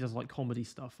does like comedy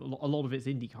stuff. A lot of it's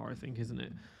IndyCar, I think, isn't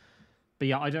it? But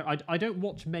yeah, I don't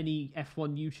watch many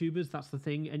F1 YouTubers. That's the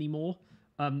thing anymore.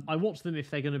 I watch them if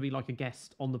they're going to be like a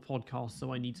guest on the podcast.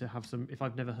 So I need to have some. If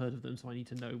I've never heard of them, so I need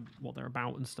to know what they're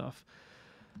about and stuff.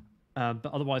 But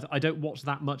otherwise, I don't watch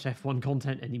that much F1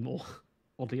 content anymore.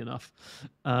 Oddly enough.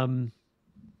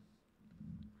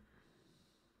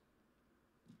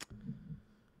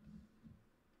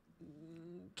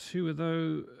 Two of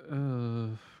those.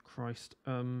 Christ.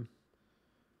 That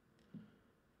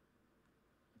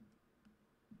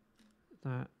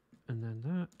and then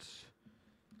that.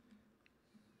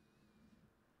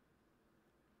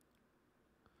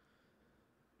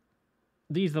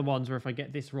 These are the ones where if I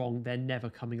get this wrong, they're never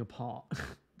coming apart.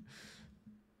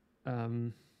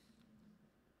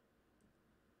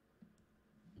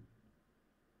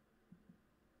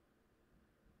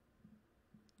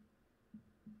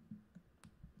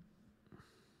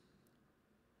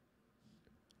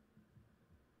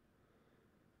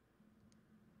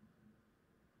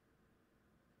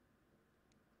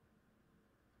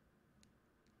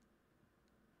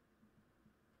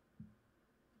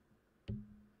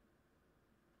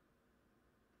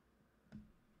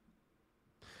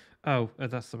 Oh,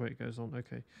 that's the way it goes on.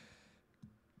 Okay.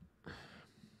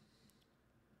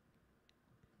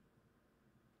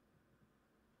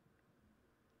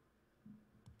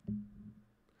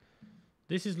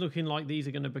 This is looking like these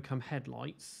are going to become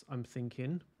headlights, I'm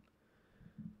thinking.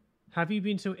 Have you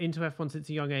been into F1 since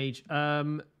a young age?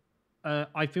 I've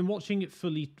been watching it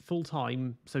full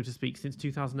time, so to speak, since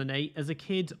 2008. As a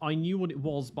kid, I knew what it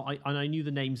was, but I knew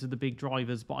the names of the big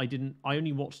drivers, but I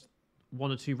only watched one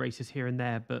or two races here and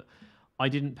there, but I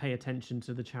didn't pay attention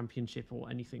to the championship or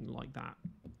anything like that.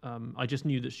 I just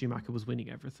knew that Schumacher was winning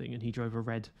everything and he drove a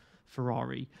red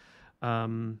Ferrari.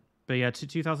 But yeah, to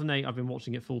 2008, I've been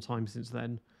watching it full time since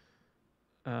then.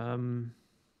 Do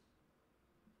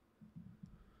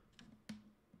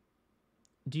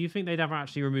you think they'd ever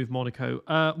actually remove Monaco?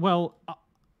 Well,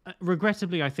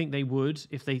 regrettably, I think they would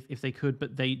if they could,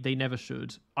 but they never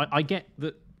should. I get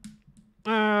that.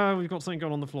 We've got something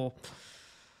going on the floor.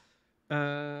 Please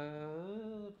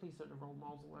don't roll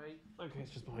miles away. Okay, it's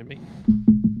just behind me.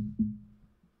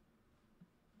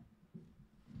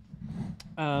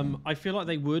 I feel like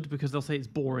they would, because they'll say it's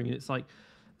boring, and it's like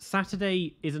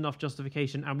Saturday is enough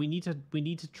justification, and we need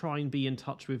to try and be in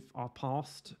touch with our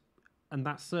past, and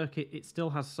that circuit, it still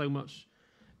has so much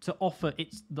to offer.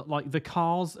 It's like the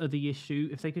cars are the issue.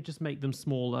 If they could just make them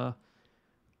smaller,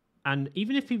 and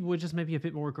even if people were just maybe a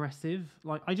bit more aggressive,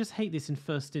 like I just hate this in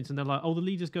first stint, and they're like, oh, the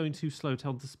leader's going too slow,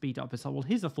 tell them to speed up. It's like, well,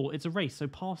 here's a thought, it's a race, so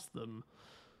pass them.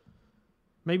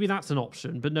 Maybe that's an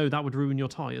option, but no, that would ruin your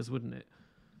tyres, wouldn't it?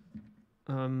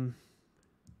 All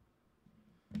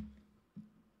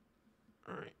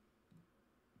right.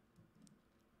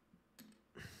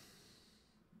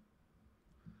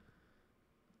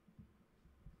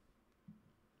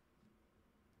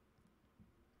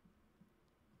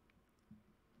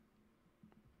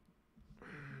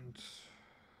 And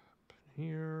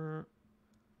here.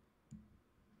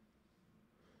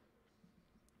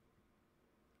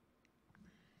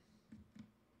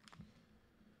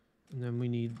 And then we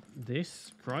need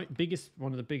this, right?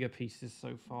 One of the bigger pieces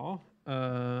so far.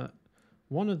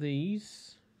 One of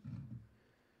these,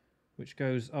 which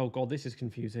goes, oh God, this is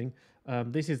confusing. I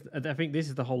think this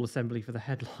is the whole assembly for the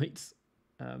headlights.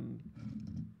 I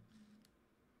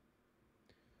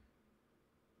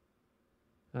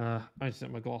just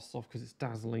took my glasses off because it's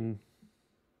dazzling.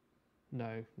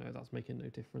 No, that's making no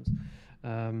difference.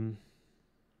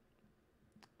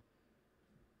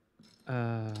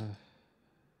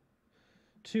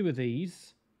 Two of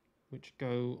these, which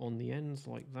go on the ends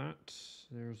like that.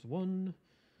 There's one.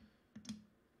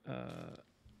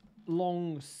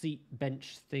 Long seat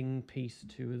bench thing piece,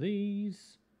 two of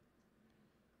these.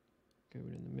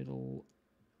 Going in the middle.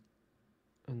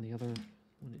 And the other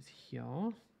one is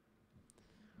here.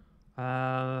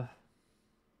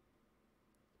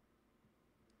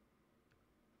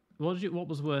 What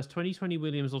was worse, 2020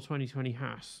 Williams or 2020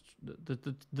 Haas?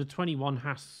 The 21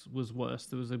 Haas was worse.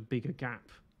 There was a bigger gap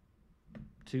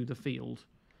to the field.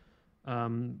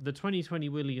 The 2020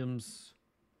 Williams,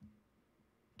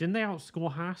 didn't they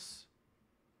outscore Haas?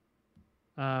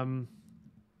 But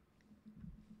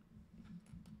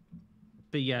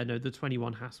yeah, no, the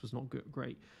 21 Haas was not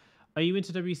great. Are you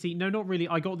into WC? No, not really.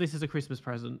 I got this as a Christmas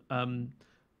present.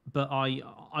 But I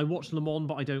watch Le Mans,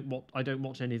 but I don't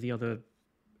watch any of the other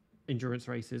endurance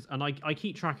races, and I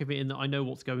keep track of it in that I know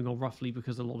what's going on roughly,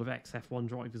 because a lot of ex-F1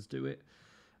 drivers do it.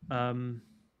 And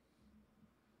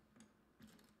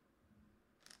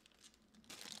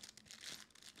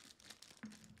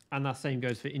that same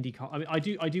goes for IndyCar. I mean,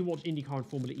 I do watch IndyCar and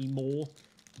Formula E more,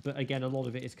 but again, a lot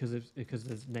of it is because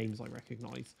there's names I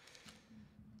recognise.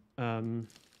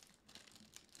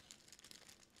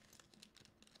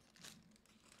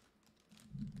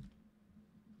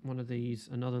 One of these,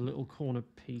 another little corner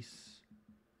piece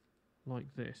like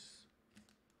this.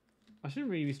 I shouldn't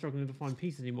really be struggling to find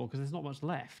pieces anymore because there's not much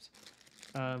left.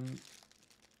 No,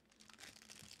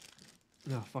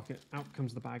 fuck it. Out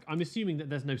comes the bag. I'm assuming that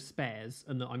there's no spares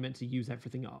and that I'm meant to use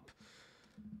everything up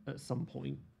at some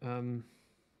point.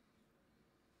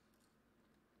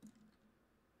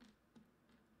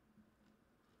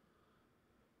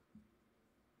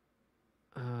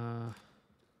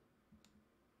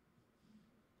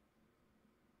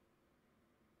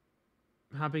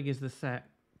 How big is the set?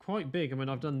 Quite big. I mean,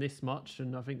 I've done this much,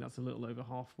 and I think that's a little over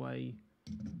halfway.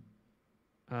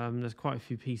 There's quite a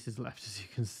few pieces left, as you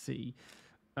can see.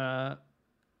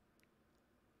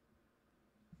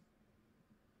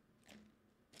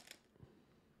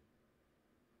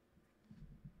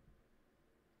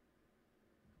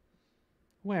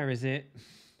 Where is it?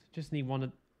 Just need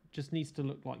one. Just needs to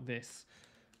look like this.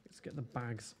 Let's get the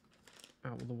bags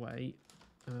out of the way.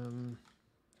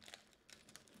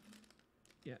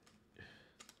 Yeah.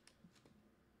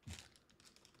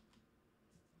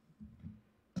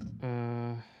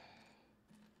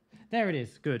 There it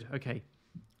is. Good. Okay.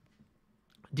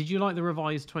 Did you like the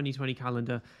revised 2020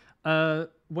 calendar?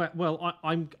 Well,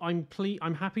 I'm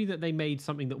happy that they made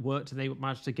something that worked, and they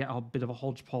managed to get a bit of a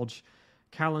hodgepodge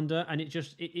calendar, and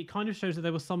it kind of shows that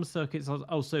there were some circuits.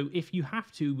 Oh, so if you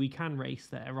have to, we can race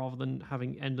there rather than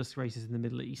having endless races in the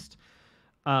Middle East.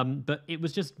 But it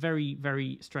was just very,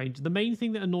 very strange. The main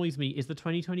thing that annoys me is the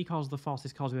 2020 cars are the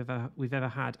fastest cars we've ever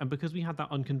had, and because we had that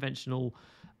unconventional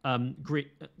grid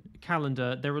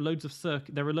calendar, there are loads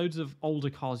of older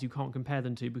cars you can't compare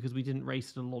them to, because we didn't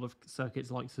race in a lot of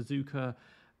circuits like Suzuka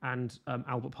and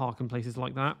Albert Park and places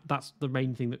like that. That's the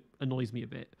main thing that annoys me a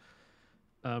bit.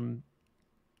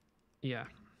 Yeah.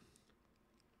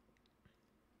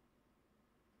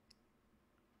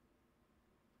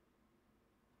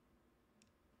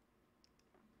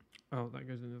 Oh, that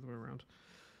goes the other way around.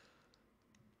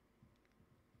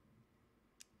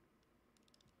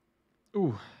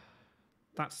 Ooh,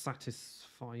 That's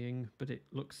satisfying, but it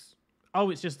looks... Oh,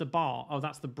 it's just a bar. Oh,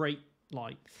 that's the brake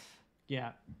light.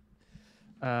 Yeah.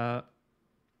 And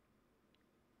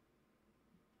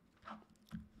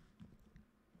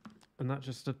that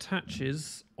just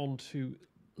attaches onto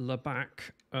the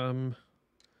back. I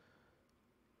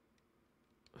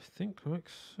think like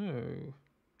so.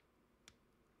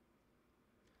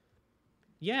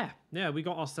 Yeah, we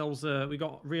got ourselves we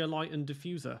got rear light and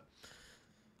diffuser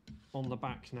on the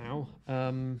back now.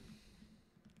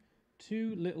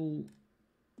 2 little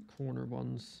corner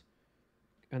ones,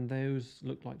 and those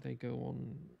look like they go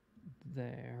on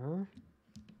there.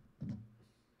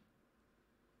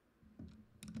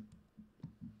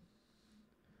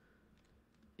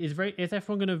 Is F1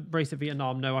 going to race at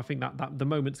Vietnam? No, I think that the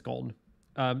moment's gone.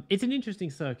 It's an interesting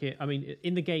circuit. I mean,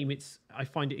 in the game, I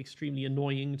find it extremely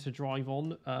annoying to drive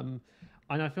on. And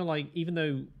I feel like even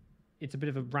though it's a bit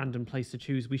of a random place to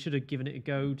choose, we should have given it a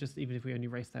go, just even if we only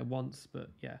raced there once. But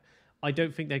yeah, I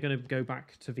don't think they're going to go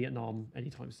back to Vietnam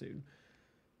anytime soon.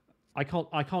 I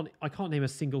can't name a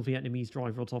single Vietnamese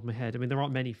driver on top of my head. I mean, there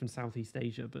aren't many from Southeast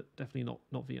Asia, but definitely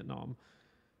not Vietnam.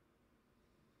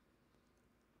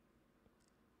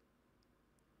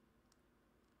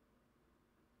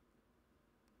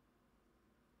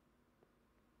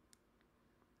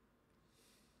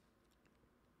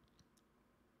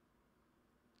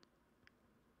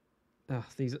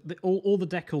 All the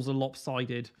decals are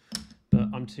lopsided, but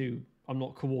I'm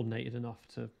not coordinated enough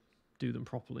to do them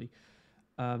properly.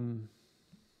 Where's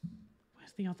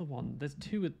the other one? There's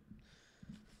 2.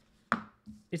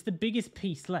 It's the biggest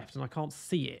piece left, and I can't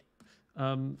see it.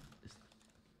 Do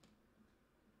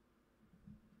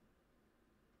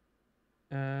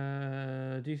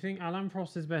you think Alain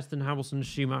Prost is best than Hamilton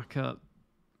Schumacher?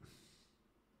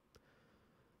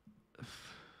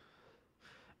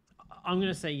 I'm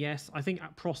going to say yes. I think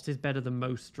Prost is better than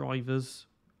most drivers.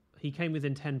 He came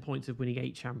within 10 points of winning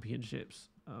 8 championships.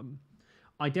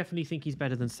 I definitely think he's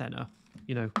better than Senna.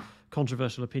 You know,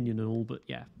 controversial opinion and all, but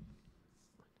yeah.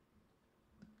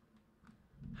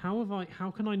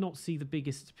 How can I not see the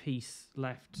biggest piece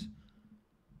left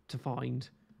to find?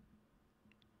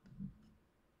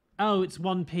 Oh, it's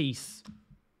one piece.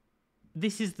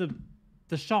 This is the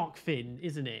shark fin,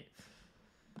 isn't it?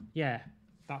 Yeah,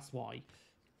 that's why.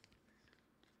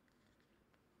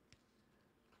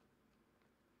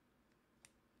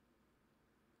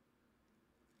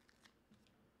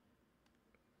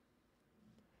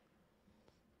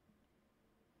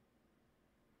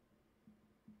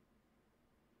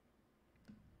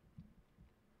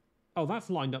 Oh, that's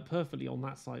lined up perfectly on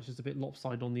that side. It's just a bit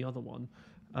lopsided on the other one.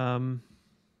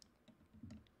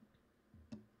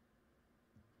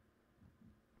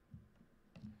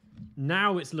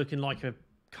 Now it's looking like a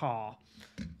car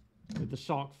with the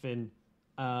shark fin.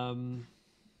 Got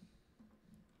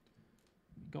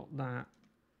that.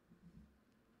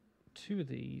 2 of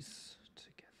these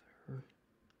together.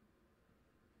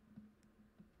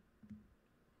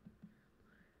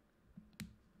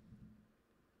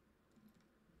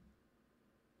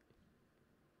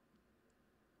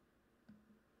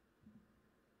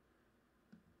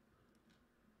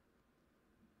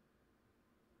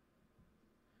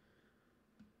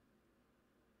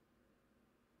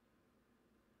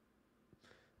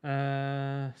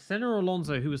 Senna or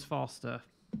Alonso, who was faster?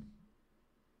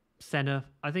 Senna.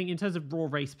 I think in terms of raw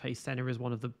race pace, Senna is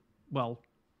one of the... Well,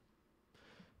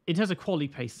 in terms of quali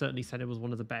pace, certainly Senna was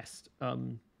one of the best.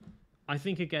 I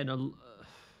think, again,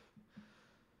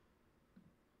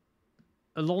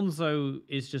 Alonso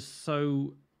is just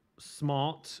so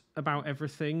smart about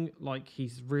everything. Like,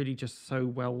 he's really just so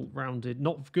well-rounded.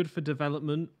 Not good for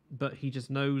development, but he just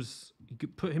knows... You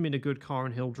could put him in a good car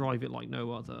and he'll drive it like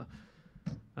no other.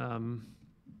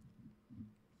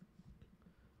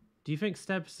 Do you think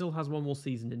Steb still has one more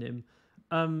season in him?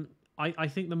 I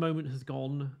think the moment has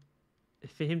gone.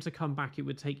 For him to come back, it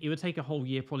would take a whole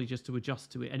year probably just to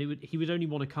adjust to it, and he would only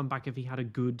want to come back if he had a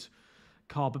good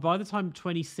car. But by the time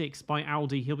 26 by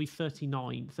Audi, he'll be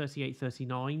 38,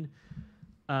 39.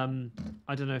 I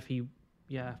don't know if he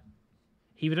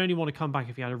would only want to come back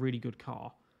if he had a really good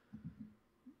car.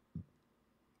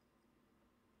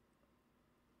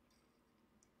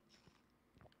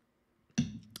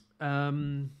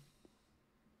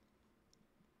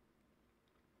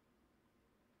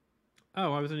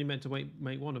 Oh, I was only meant to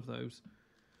make one of those.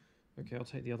 Okay, I'll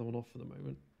take the other one off for the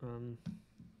moment.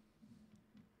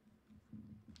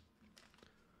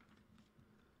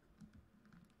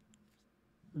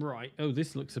 Right. Oh,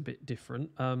 this looks a bit different.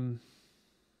 One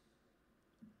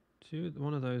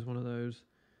of those.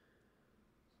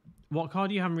 What car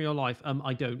do you have in real life?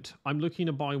 I don't. I'm looking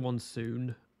to buy one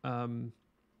soon.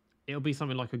 it'll be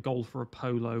something like a Golf or a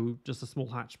Polo, just a small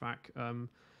hatchback.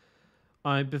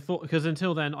 Because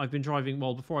until then I've been driving.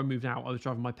 Well, before I moved out, I was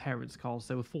driving my parents' cars.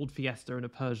 So a Ford Fiesta and a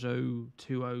Peugeot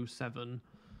 207.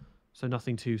 So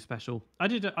nothing too special. I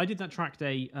did that track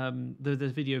day.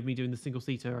 The video of me doing the single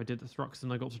seater. I did the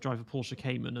Thruxton. I got to drive a Porsche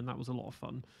Cayman, and that was a lot of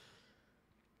fun.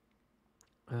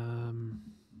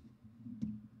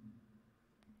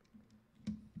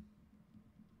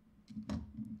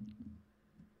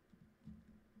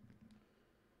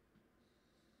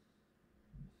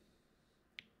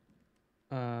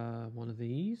 One of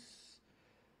these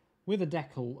with a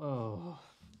decal. Oh,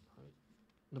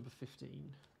 number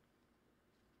 15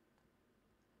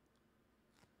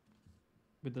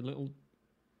 with the little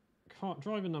car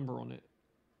driver number on it.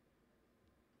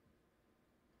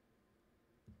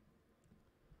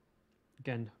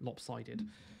 Again, lopsided.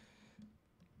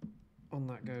 On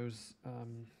that goes.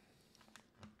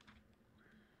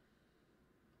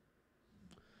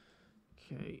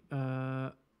 Okay.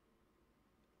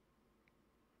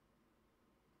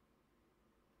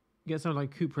 Get something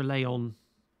like Cupra Leon.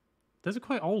 Those are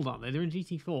quite old, aren't they? They're in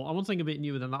GT4. I want something a bit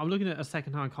newer than that. I'm looking at a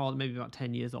second-hand car that maybe about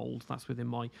 10 years old. That's within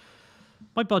my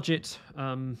budget.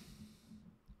 Something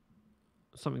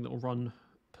that will run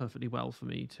perfectly well for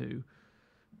me too.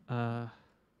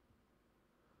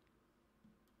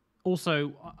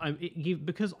 Also,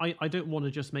 because I don't want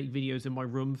to just make videos in my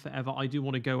room forever. I do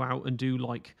want to go out and do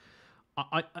like.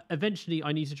 Eventually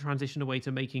I need to transition away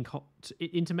to making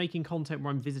content where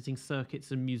I'm visiting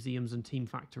circuits and museums and team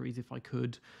factories if I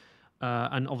could,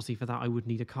 and obviously for that I would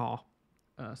need a car,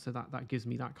 so that gives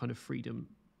me that kind of freedom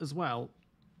as well.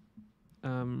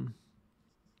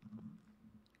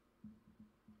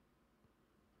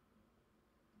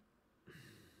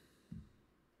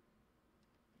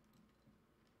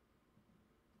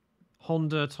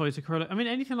 Honda, Toyota Corolla. I mean,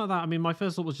 anything like that. I mean, my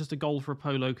first thought was just a Golf or a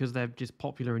Polo because they're just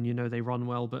popular and they run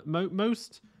well. But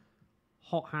most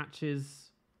hot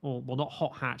hatches, or well, not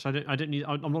hot hatch. I don't need.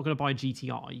 I'm not going to buy a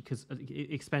GTI because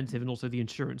it's expensive and also the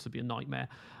insurance would be a nightmare.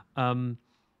 But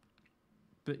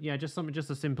yeah, just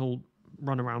a simple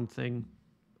run around thing.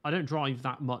 I don't drive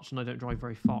that much and I don't drive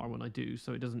very far when I do,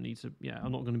 so it doesn't need to. Yeah,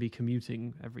 I'm not going to be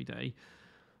commuting every day.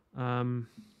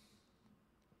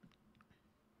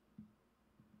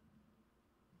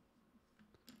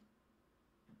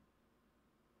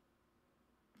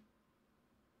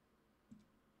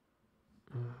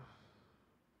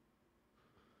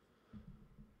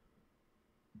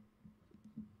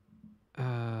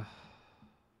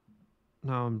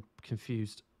 Now I'm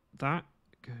confused. That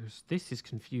goes. This is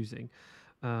confusing.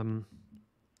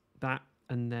 That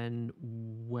and then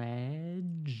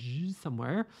wedge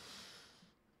somewhere.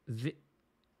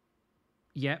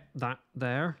 Yep, that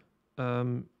there.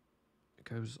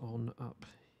 Goes on up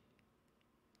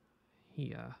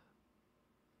here,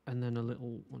 and then a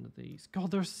little one of these.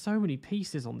 God, there's so many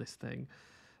pieces on this thing.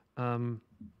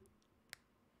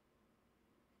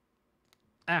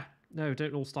 No,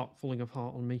 don't all start falling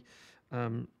apart on me.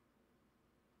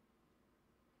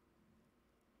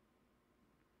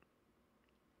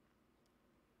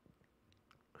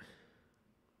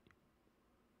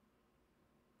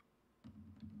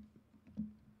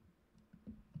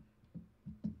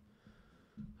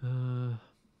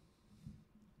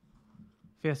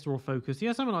 Fiesta or Focus.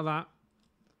 Yeah, something like that.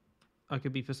 I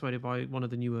could be persuaded by one of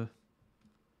the newer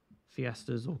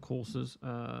Fiestas or Corsas.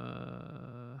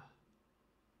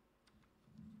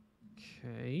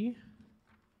 Okay.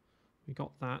 We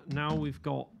got that. Now we've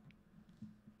got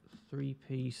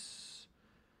 3-piece.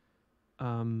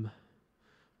 One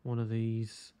of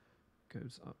these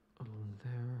goes up along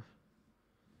there.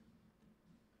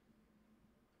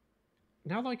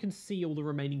 Now that I can see all the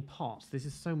remaining parts, this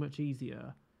is so much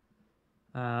easier.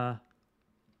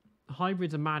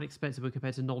 Hybrids are mad expensive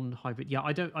compared to non-hybrid. Yeah,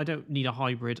 I don't need a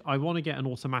hybrid. I want to get an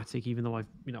automatic, even though I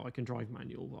can drive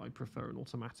manual, but I prefer an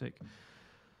automatic.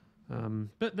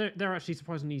 But they're actually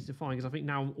surprisingly easy to find because I think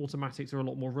now automatics are a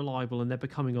lot more reliable and they're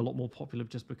becoming a lot more popular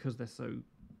just because they're so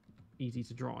easy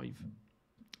to drive.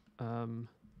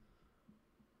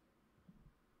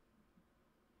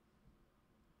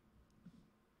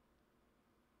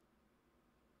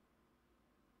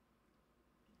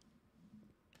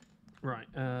 Right.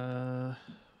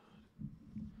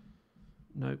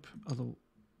 Nope. Other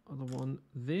one.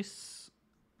 This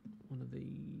one of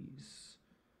these.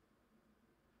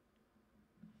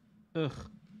 Ugh.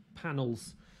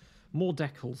 Panels. More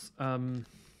decals.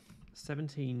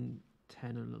 17, 10,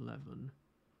 and 11.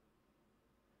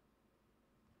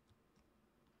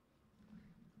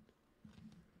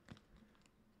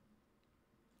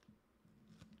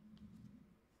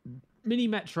 Mini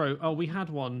Metro. Oh, we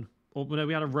had one. Or no,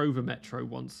 we had a Rover Metro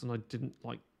once, and I didn't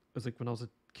like. It was like when I was a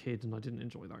kid, and I didn't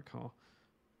enjoy that car.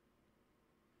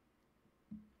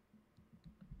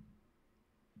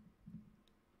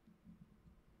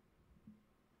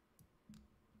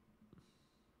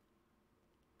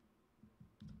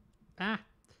 Ah,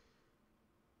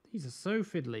 these are so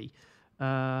fiddly.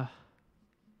 10,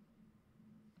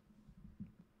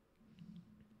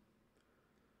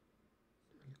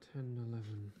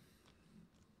 11.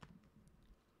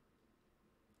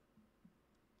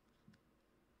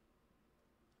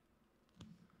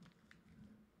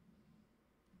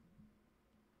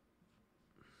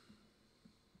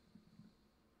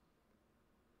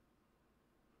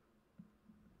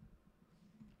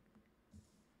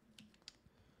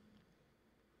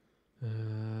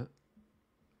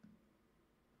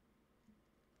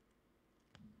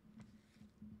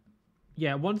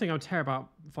 Yeah, one thing I'm terrified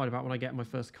about when I get my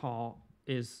first car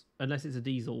is, unless it's a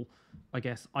diesel, I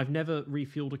guess, I've never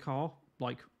refueled a car,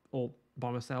 like, or by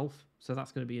myself. So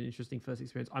that's going to be an interesting first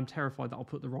experience. I'm terrified that I'll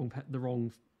put the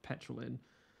wrong petrol in.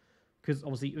 Because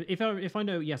obviously, if I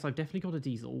know, yes, I've definitely got a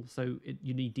diesel, so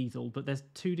you need diesel, but there's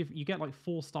two different, you get like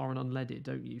 4-star and unleaded,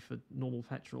 don't you, for normal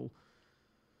petrol?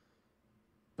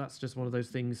 That's just one of those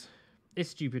things. It's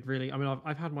stupid, really. I mean,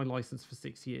 I've had my license for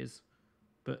 6 years,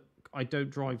 but I don't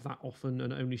drive that often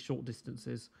and only short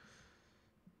distances.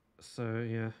 So,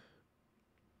 yeah.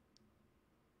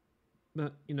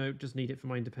 But, you know, just need it for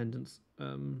my independence.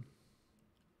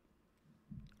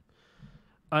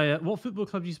 What football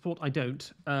club do you support? I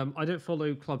don't. I don't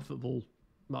follow club football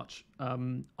much.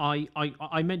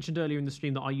 I mentioned earlier in the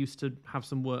stream that I used to have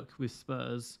some work with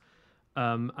Spurs,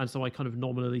 and so I kind of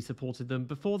nominally supported them.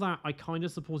 Before that, I kind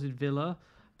of supported Villa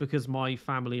because my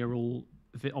family are all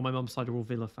on my mum's side are all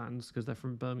Villa fans because they're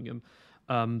from Birmingham.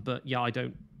 But yeah, I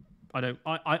don't.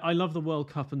 I love the World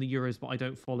Cup and the Euros, but I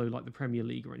don't follow like the Premier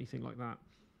League or anything like that.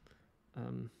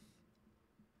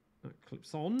 That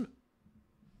clips on.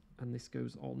 And this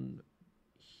goes on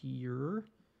here.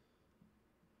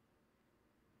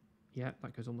 Yeah,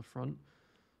 that goes on the front.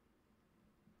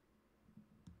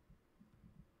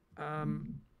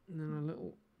 And then a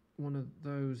little one of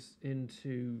those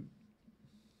into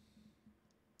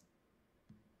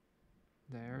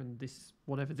there. And this,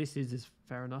 whatever this is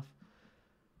fair enough.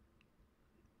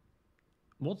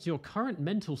 What's your current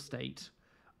mental state?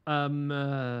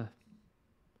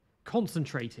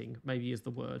 Concentrating, maybe, is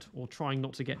the word, or trying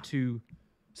not to get too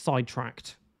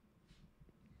sidetracked.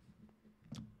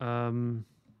 Okay,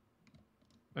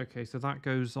 so that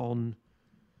goes on.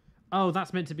 Oh,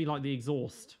 that's meant to be like the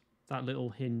exhaust, that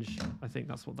little hinge. I think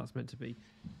that's what that's meant to be.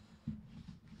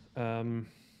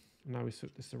 Now we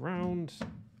switch this around.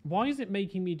 Why is it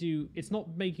making me do? It's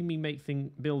not making me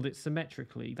build it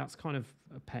symmetrically. That's kind of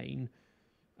a pain.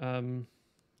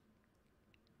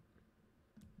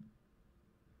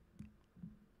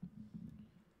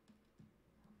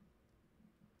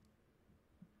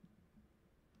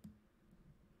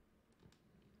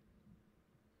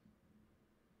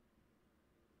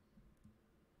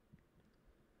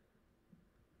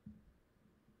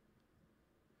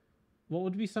 What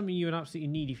would be something you would absolutely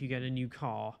need if you get a new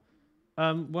car?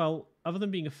 Well, other than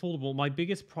being affordable, my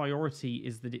biggest priority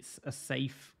is that it's a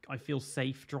safe. I feel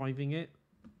safe driving it.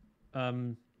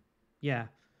 Yeah,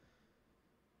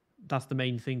 that's the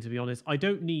main thing, to be honest. I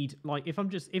don't need, like, if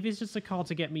it's just a car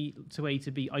to get me to A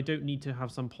to B, I don't need to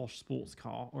have some posh sports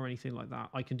car or anything like that.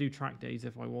 I can do track days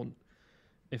if I want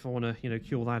to, you know,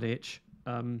 cure that itch.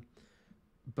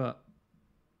 But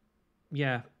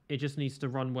yeah, it just needs to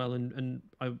run well, and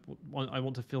I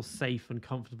want to feel safe and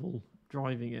comfortable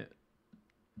driving it.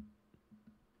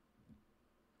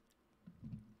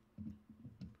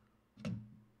 All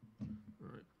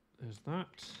right, there's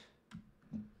that.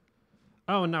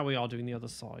 Oh, and now we are doing the other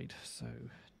side. So,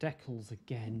 decals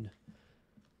again.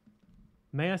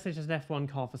 May I suggest an F1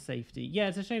 car for safety? Yeah,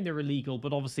 it's a shame they're illegal,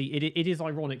 but obviously it is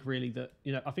ironic, really, that,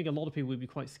 you know, I think a lot of people would be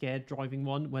quite scared driving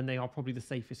one when they are probably the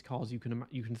safest cars you can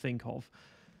think of.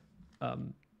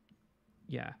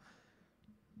 Yeah.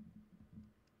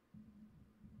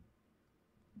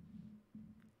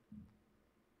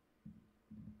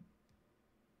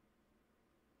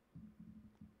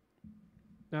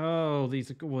 Oh,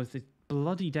 these are the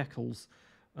bloody decals.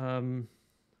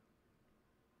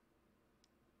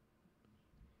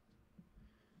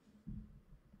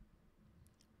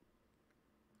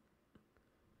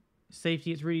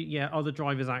 Safety, it's really, yeah, other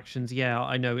drivers' actions. Yeah,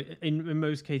 I know. In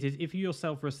most cases, if you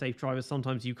yourself are a safe driver,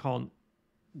 sometimes you can't.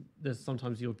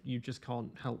 Sometimes you just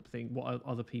can't help think what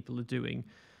other people are doing.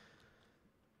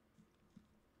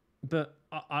 But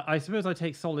I suppose I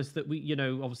take solace that we, you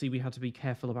know, obviously we had to be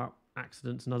careful about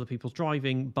accidents and other people's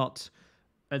driving, but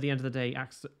at the end of the day,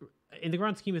 in the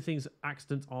grand scheme of things,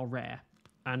 accidents are rare.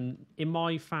 And in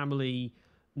my family,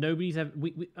 nobody's ever.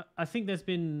 I think there's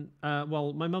been.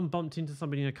 Well, my mum bumped into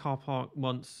somebody in a car park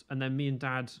once, and then me and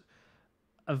dad,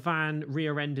 a van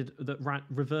rear-ended that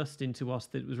reversed into us.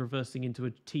 That was reversing into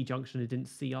a T junction. It didn't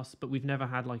see us, but we've never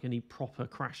had like any proper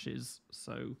crashes.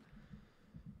 So,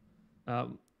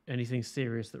 anything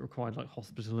serious that required like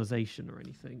hospitalization or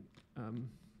anything.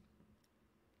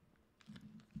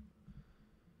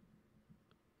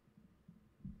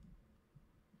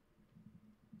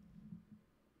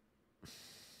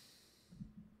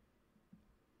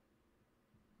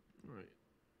 Right.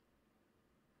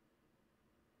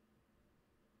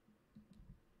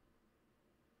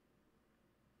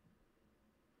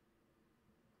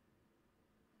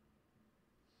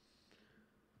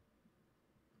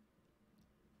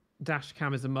 Dash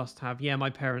cam is a must-have. Yeah,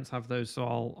 my parents have those, so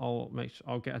I'll make sure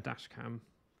I'll get a dash cam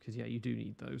because yeah, you do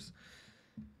need those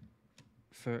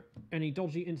for any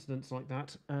dodgy incidents like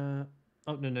that.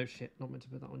 Oh no, shit, not meant to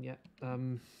put that on yet.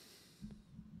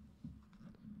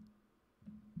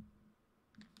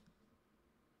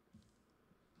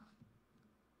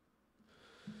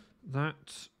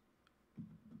 That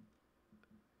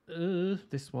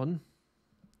this one,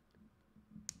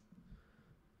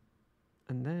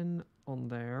 and then on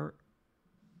there,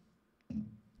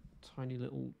 tiny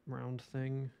little round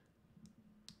thing,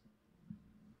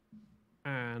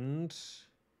 and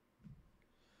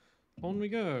on we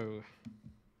go.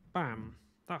 Bam,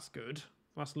 that's good.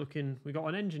 That's looking. We got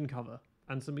an engine cover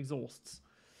and some exhausts.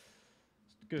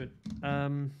 Good.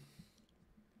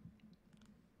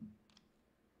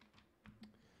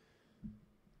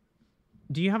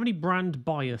 Do you have any brand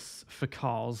bias for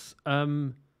cars? I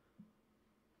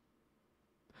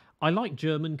like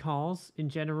German cars in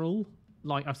general.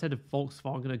 Like I've said, a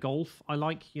Volkswagen, a Golf. I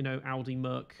like, Audi,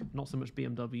 Merc, not so much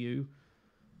BMW.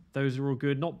 Those are all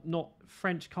good. Not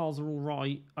French cars are all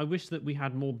right. I wish that we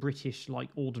had more British, like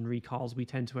ordinary cars. We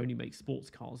tend to only make sports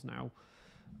cars now.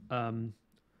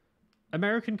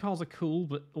 American cars are cool,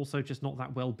 but also just not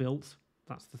that well built.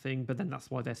 That's the thing. But then that's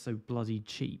why they're so bloody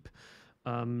cheap.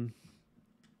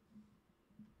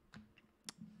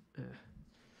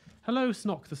 Hello,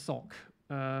 Snock the Sock.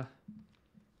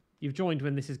 You've joined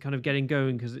when this is kind of getting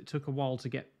going because it took a while to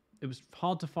get. It was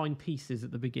hard to find pieces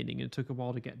at the beginning, and it took a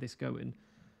while to get this going.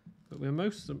 But we're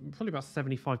probably about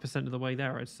 75% of the way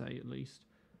there, I'd say, at least.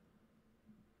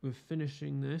 We're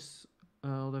finishing this.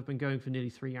 They've been going for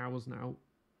nearly 3 hours now.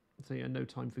 So yeah, no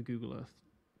time for Google Earth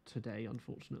today,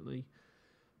 unfortunately.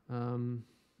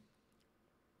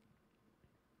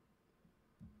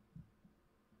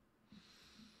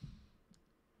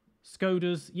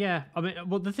 Skodas, yeah. I mean,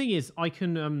 well, the thing is,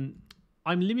 I'm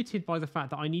limited by the fact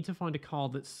that I need to find a car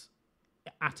that's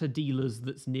at a dealer's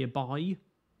that's nearby,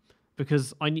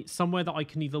 because I need somewhere that I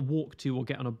can either walk to or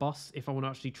get on a bus if I want to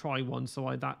actually try one.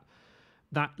 So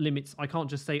that limits. I can't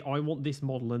just say I want this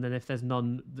model, and then if there's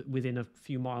none within a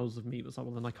few miles of me or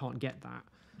something, then I can't get that.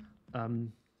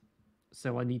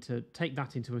 So I need to take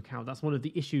that into account. That's one of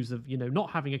the issues of not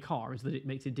having a car, is that it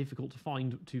makes it difficult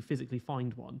to physically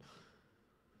find one.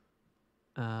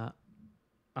 I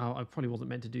probably wasn't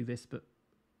meant to do this, but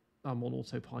I'm on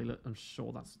autopilot. I'm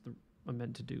sure I'm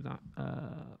meant to do that.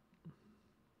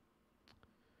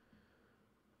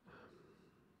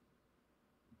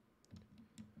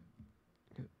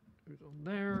 On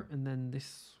there, and then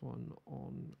this one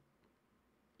on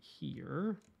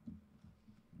here.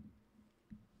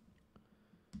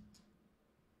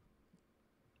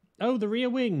 Oh, the rear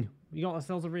wing. We got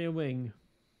ourselves a rear wing.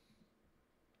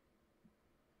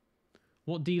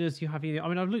 What dealers do you have here? I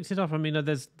mean, I've looked it up. I mean,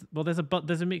 there's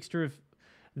a mixture of.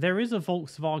 There is a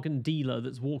Volkswagen dealer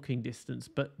that's walking distance,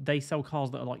 but they sell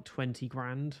cars that are like 20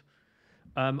 grand.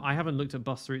 I haven't looked at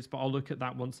bus routes, but I'll look at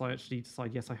that once I actually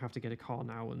decide. Yes, I have to get a car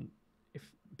now,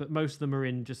 but most of them are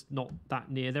in just not that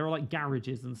near. There are like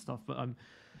garages and stuff, but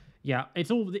yeah,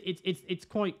 it's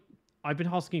quite. I've been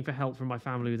asking for help from my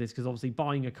family with this because obviously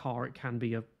buying a car, it can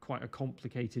be quite a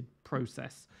complicated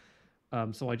process.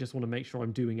 So I just want to make sure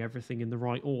I'm doing everything in the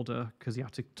right order, because you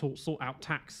have to sort out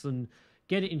tax and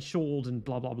get it insured and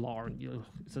blah blah blah, and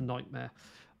it's a nightmare.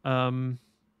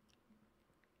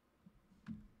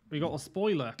 We got a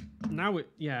spoiler now.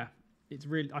 It's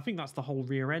really. I think that's the whole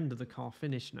rear end of the car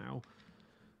finished now.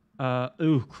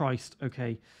 Oh Christ!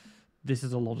 Okay, this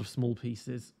is a lot of small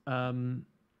pieces.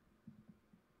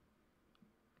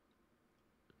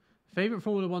 Favorite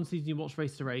Formula One season you watched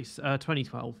race to race?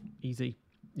 2012, easy.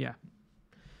 Yeah.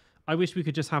 I wish we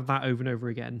could just have that over and over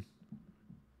again.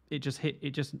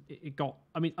 it got.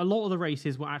 I mean, a lot of the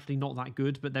races were actually not that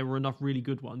good, but there were enough really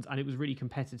good ones, and it was really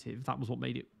competitive. That was what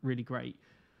made it really great.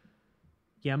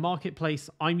 Yeah, marketplace.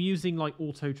 I'm using like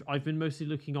I've been mostly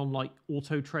looking on like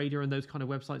Auto Trader and those kind of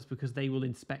websites because they will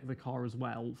inspect the car as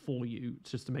well for you,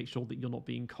 just to make sure that you're not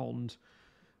being conned.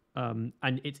 And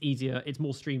it's easier, it's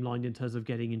more streamlined in terms of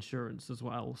getting insurance as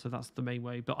well. So that's the main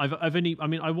way. But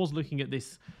I was looking at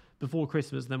this before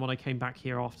Christmas, and then when I came back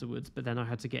here afterwards, but then I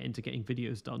had to get into getting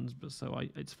videos done. But so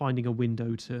it's finding a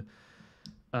window to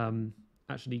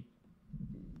actually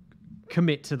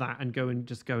commit to that and go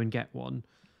and get one.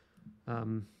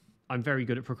 I'm very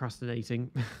good at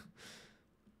procrastinating.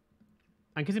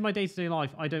 And because in my day-to-day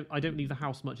life, I don't leave the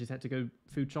house much except to go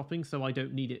food shopping, so I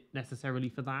don't need it necessarily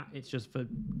for that. It's just for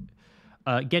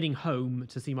getting home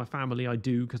to see my family. I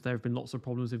do, because there have been lots of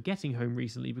problems with getting home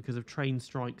recently because of train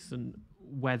strikes and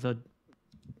weather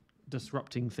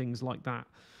disrupting things like that.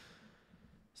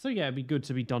 So yeah, it'd be good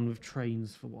to be done with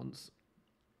trains for once.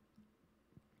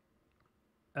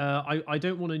 I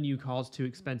don't want a new car; it's too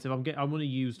expensive. I want a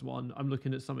used one. I'm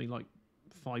looking at something like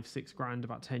 5-6 grand,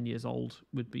 about 10 years old,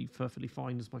 would be perfectly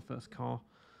fine as my first car.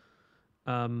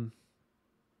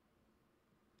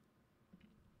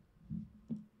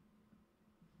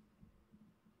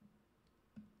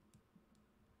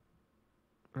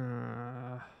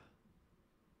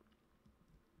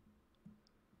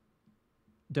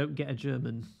 Don't get a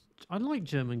German. I like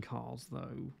German cars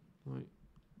though. Like,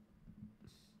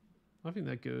 I think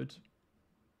they're good.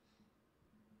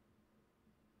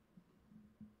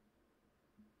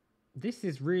 This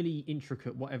is really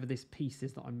intricate, whatever this piece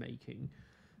is that I'm making.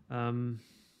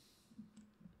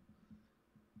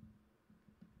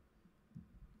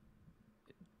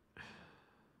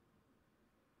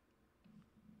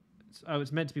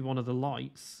 It's meant to be one of the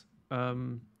lights.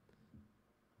 And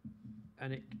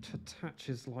it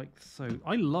attaches like so.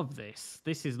 I love this.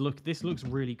 This looks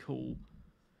really cool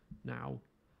now.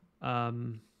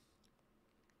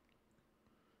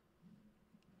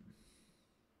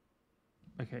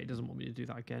 Okay, it doesn't want me to do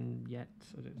that again yet,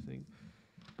 I don't think.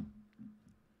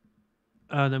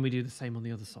 Then we do the same on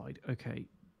the other side. Okay.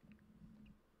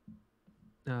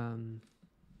 That and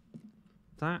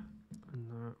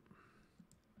that.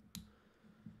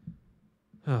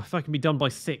 If I can be done by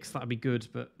 6, that'd be good,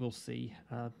 but we'll see.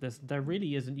 There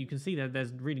really isn't. You can see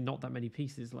there's really not that many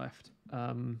pieces left.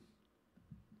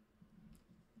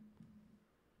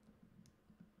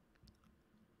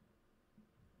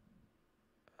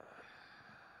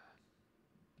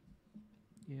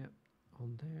 Yeah,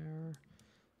 on there.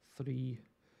 3.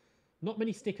 Not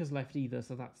many stickers left either,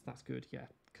 so that's good. Yeah,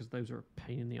 because those are a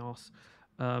pain in the arse.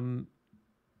 That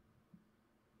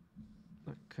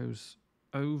goes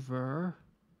over.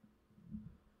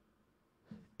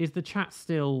 Is the chat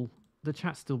still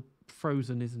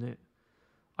frozen? Isn't it?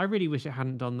 I really wish it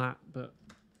hadn't done that, but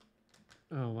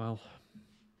oh well.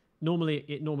 Normally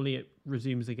it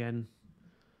resumes again.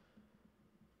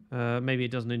 Maybe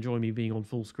it doesn't enjoy me being on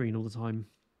full screen all the time.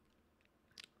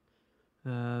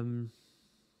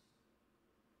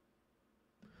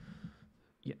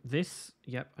 Yeah, this.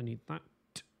 Yep, I need that.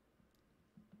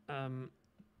 And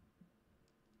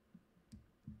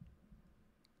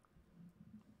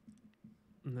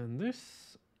then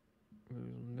this goes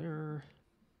on there.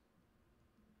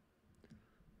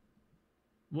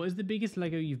 What is the biggest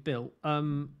Lego you've built?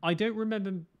 I don't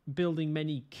remember building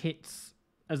many kits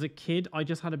as a kid. I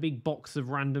just had a big box of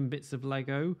random bits of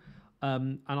Lego.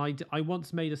 And I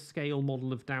once made a scale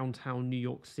model of downtown New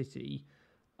York City.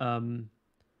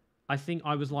 I think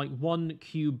I was like 1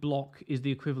 cube block is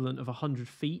the equivalent of 100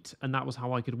 feet. And that was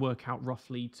how I could work out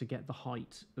roughly to get the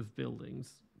height of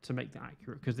buildings to make that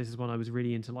accurate. Because this is when I was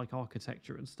really into like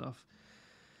architecture and stuff.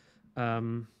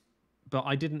 But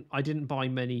I didn't buy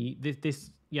many.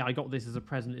 Yeah, I got this as a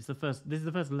present. This is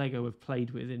the first Lego I've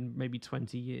played with in maybe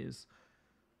 20 years.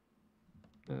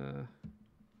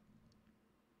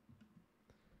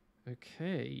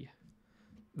 Okay,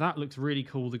 that looks really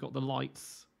cool. They got the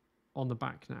lights on the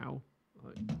back now.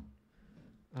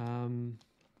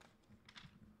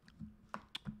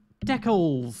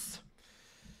 Decals,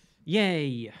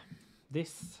 yay!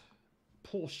 This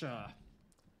Porsche.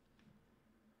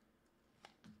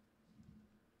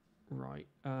 Right.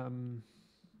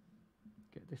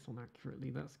 Get this on accurately.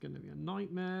 That's going to be a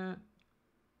nightmare.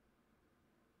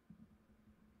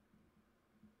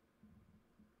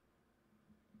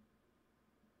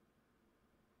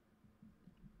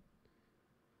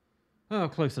 Oh,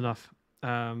 close enough.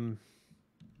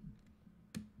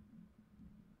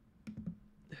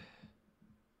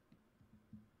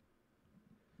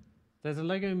 There's a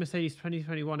Lego Mercedes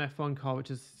 2021 F1 car,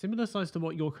 which is similar size to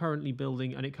what you're currently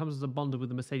building, and it comes as a bundle with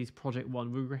the Mercedes Project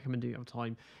One. We recommend doing it on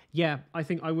time. Yeah, I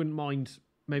think I wouldn't mind.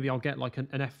 Maybe I'll get like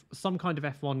some kind of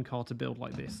F1 car to build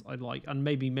like this. I'd like, and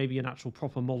maybe an actual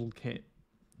proper model kit,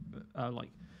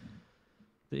 like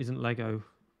that isn't Lego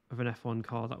of an F1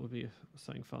 car. That would be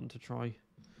something fun to try,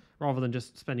 rather than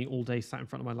just spending all day sat in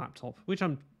front of my laptop, which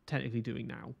I'm technically doing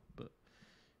now, but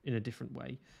in a different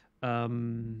way.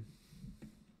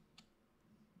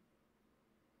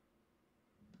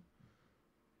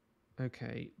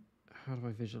 Okay, how do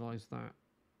I visualize that?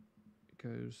 It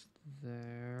goes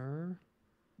there.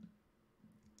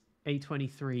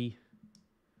 A23.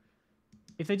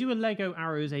 If they do a Lego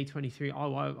Arrows A23,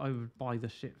 I would buy the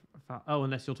shit. Oh,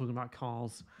 unless you're talking about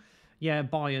cars. Yeah,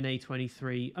 buy an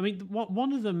A23. I mean,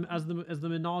 one of them as the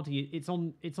Minardi, it's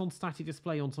on static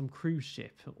display on some cruise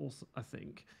ship, also, I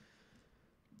think.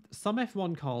 Some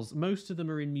F1 cars, most of them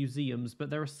are in museums,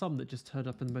 but there are some that just turn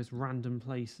up in the most random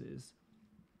places.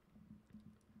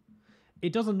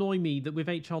 It does annoy me that with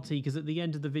HRT, because at the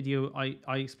end of the video,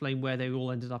 I explain where they all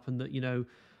ended up and that, you know,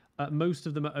 most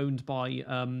of them are owned by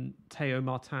Teo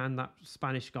Martin, that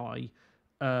Spanish guy.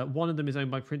 One of them is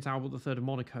owned by Prince Albert III of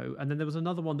Monaco. And then there was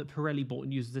another one that Pirelli bought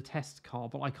and used as a test car,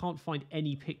 but I can't find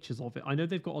any pictures of it. I know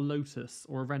they've got a Lotus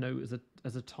or a Renault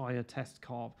as a tyre test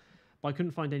car, but I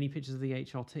couldn't find any pictures of the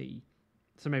HRT.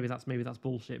 So maybe that's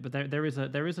bullshit. But there is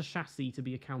a chassis to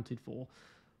be accounted for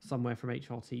somewhere from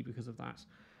HRT because of that.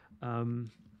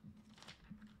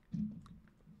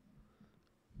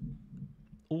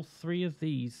 All three of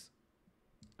these.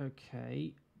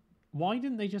 Okay. Why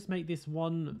didn't they just make this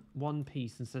one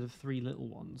piece instead of three little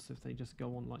ones if they just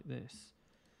go on like this?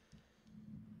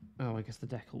 Oh, I guess the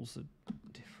decals are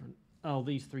different. Oh,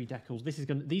 these three decals. These are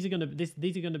gonna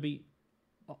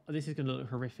look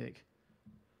horrific.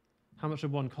 How much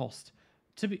would one cost?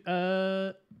 To be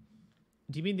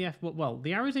do you mean the well,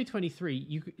 the Arrows A23,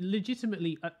 you could,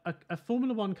 legitimately, a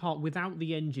Formula 1 car without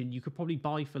the engine, you could probably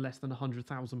buy for less than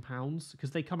 £100,000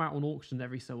 because they come out on auction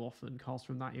every so often, cars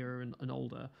from that era and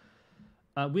older.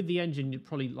 With the engine, you'd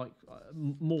probably like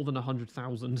more than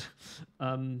 100,000.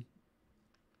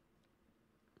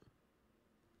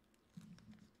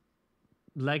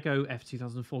 Lego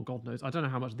F2004, God knows. I don't know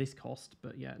how much this cost,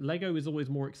 but yeah, Lego is always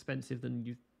more expensive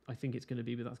than I think it's going to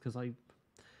be, but that's because I...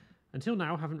 Until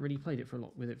now, haven't really played it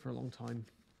with it for a long time.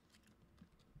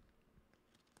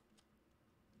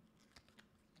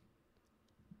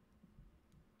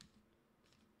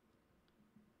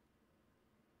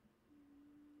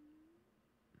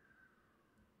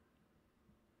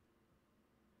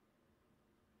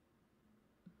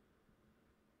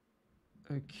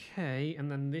 Okay, and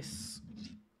then this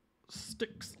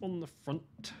sticks on the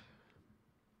front,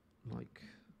 like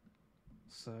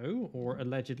so, or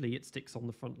allegedly it sticks on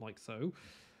the front like so.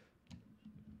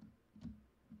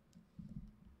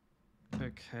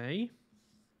 Okay.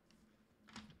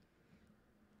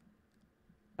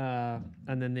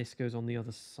 And then this goes on the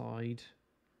other side.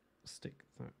 Stick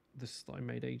this that I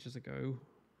made ages ago.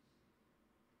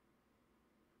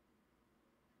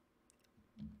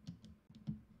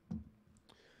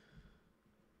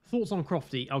 Thoughts on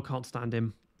Crofty? I can't stand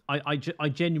him. I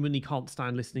genuinely can't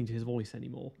stand listening to his voice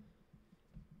anymore.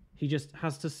 He just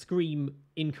has to scream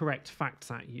incorrect facts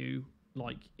at you,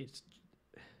 like it's...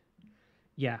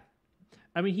 Yeah.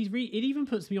 I mean, it even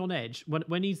puts me on edge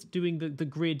when he's doing the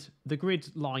grid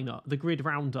lineup, the grid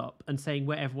roundup, and saying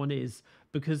where everyone is,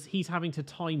 because he's having to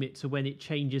time it to when it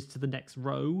changes to the next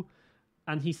row,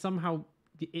 and he somehow...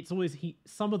 It's always...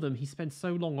 Some of them, he spends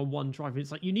so long on one driver,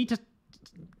 it's like, you need to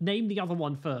name the other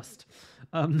one first.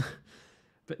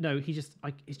 But no,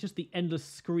 it's just the endless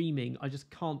screaming. I just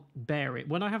can't bear it.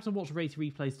 When I have to watch race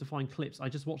replays to find clips, I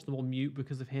just watch them on mute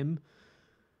because of him.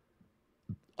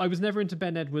 I was never into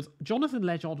Ben Edwards. Jonathan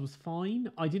Ledyard was fine.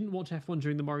 I didn't watch F1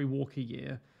 during the Murray Walker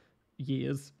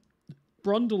years.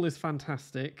 Brundle is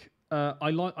fantastic.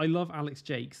 I love Alex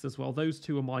Jakes as well. Those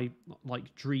two are my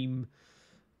like dream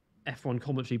F1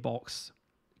 commentary box.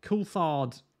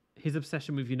 Coulthard, his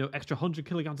obsession with extra 100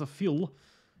 kilograms of fuel.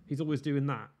 He's always doing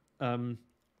that.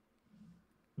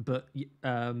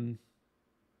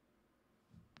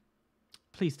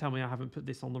 Please tell me I haven't put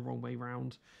this on the wrong way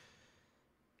round.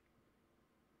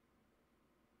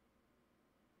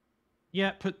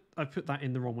 Yeah, I put that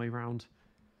in the wrong way round.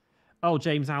 Oh,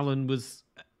 James Allen was...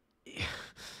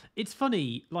 It's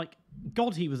funny, like,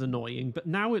 God, he was annoying, but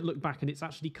now it looked back and it's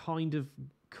actually kind of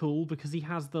cool because he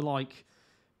has the, like,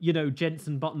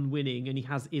 Jensen Button winning and he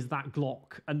has Is That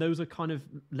Glock? And those are kind of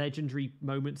legendary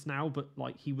moments now, but,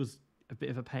 like, he was a bit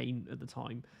of a pain at the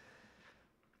time.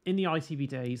 In the ITV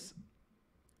days,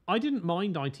 I didn't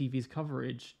mind ITV's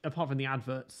coverage, apart from the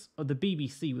adverts. The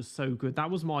BBC was so good. That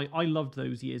was I loved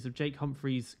those years of Jake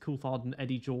Humphries, Coulthard, and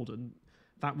Eddie Jordan.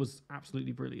 That was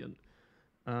absolutely brilliant.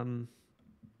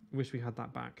 Wish we had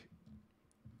that back.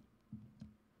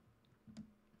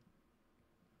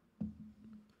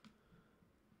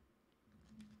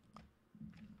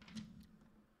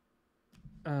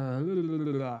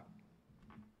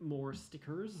 More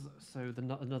stickers. So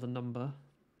another number.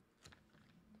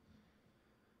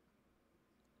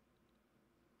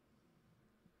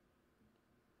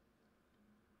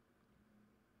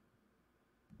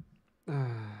 Okay.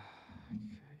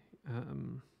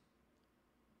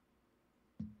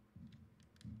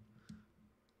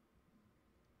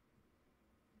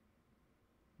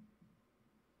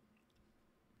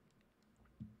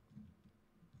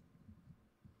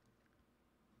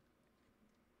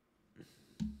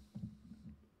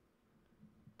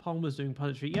 Palmer's doing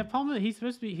punditry. Yeah, Palmer. He's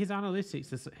supposed to be his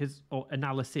analytics, or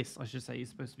analysis, I should say, is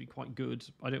supposed to be quite good.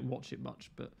 I don't watch it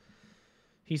much, but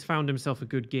he's found himself a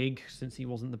good gig since he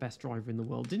wasn't the best driver in the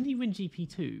world. Didn't he win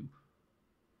GP2?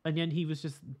 And then he was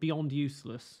just beyond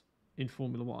useless in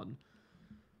Formula One.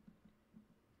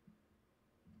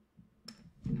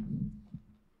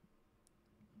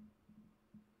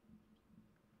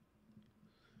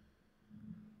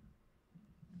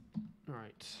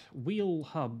 Right, wheel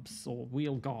hubs or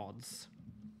wheel guards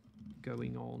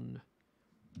going on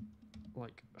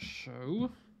like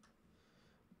so.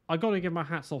 I got to give my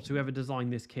hats off to whoever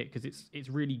designed this kit because it's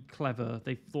really clever.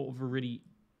 They've thought of a really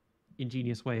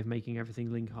ingenious way of making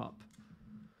everything link up.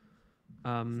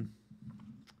 Oh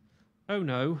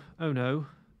no,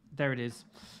 there it is.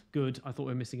 Good. I thought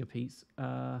we were missing a piece.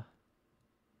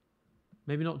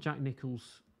 Maybe not Jack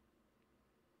Nicholls.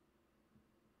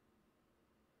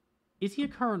 Is he a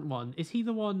current one? Is he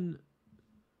the one...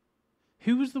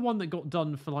 Who was the one that got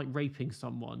done for, like, raping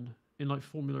someone in, like,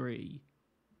 Formula E?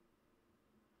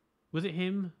 Was it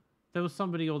him? There was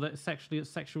somebody, or that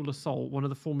sexual assault. One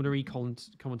of the Formula E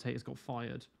commentators got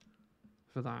fired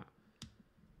for that.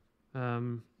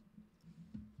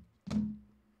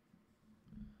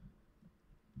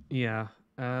 Yeah.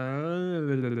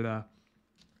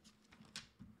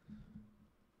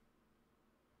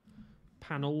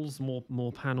 Panels,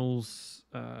 more panels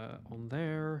on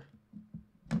there.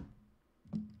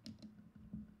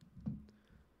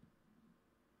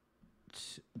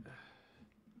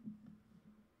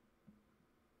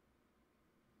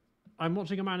 I'm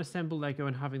watching a man assemble Lego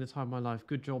and having the time of my life.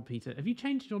 Good job, Peter. Have you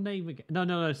changed your name again?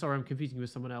 No. Sorry, I'm confusing you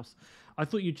with someone else. I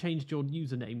thought you changed your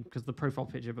username because the profile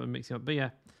picture, but I'm mixing up. But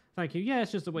yeah, thank you. Yeah,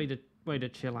 it's just a way to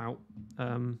chill out.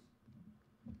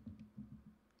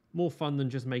 More fun than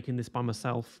just making this by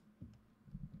myself.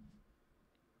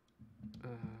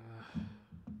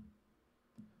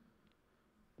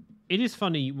 It is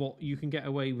funny what you can get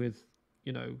away with.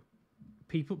 You know,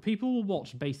 people will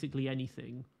watch basically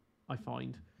anything. I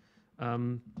find.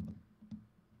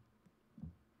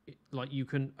 Like you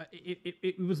can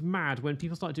it was mad when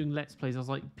people started doing let's plays. I was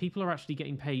like, people are actually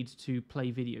getting paid to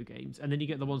play video games, and then you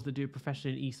get the ones that do it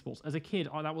professionally in esports. As a kid,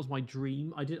 that was my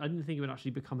dream. I didn't think it would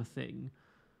actually become a thing.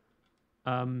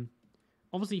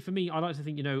 Obviously for me, I like to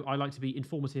think, you know, I like to be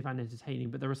informative and entertaining,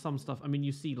 but there are some stuff, I mean,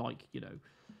 you see like, you know,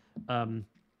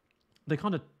 the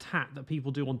kind of tat that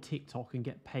people do on TikTok and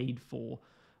get paid for.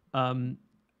 And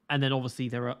then obviously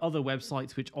there are other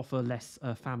websites which offer less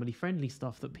family-friendly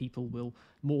stuff that people will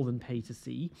more than pay to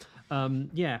see.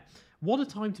 Yeah, what a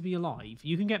time to be alive.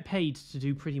 You can get paid to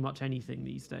do pretty much anything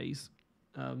these days.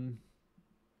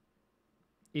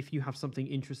 If you have something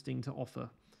interesting to offer.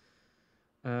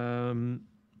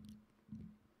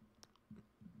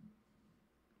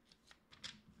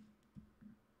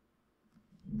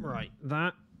 Right,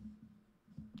 that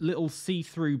little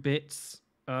see-through bits.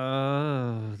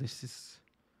 This is...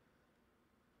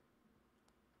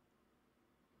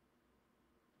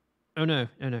 Oh no.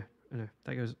 That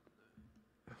goes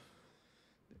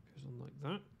on like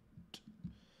that.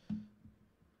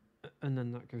 And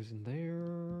then that goes in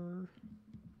there.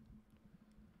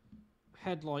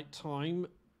 Headlight time,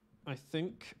 I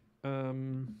think.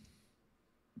 And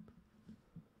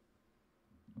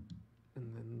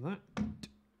then that.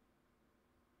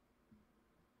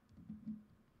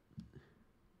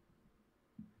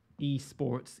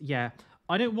 Esports, yeah.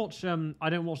 I don't watch like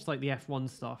the F1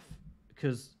 stuff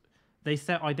because they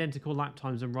set identical lap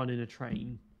times and run in a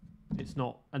train. It's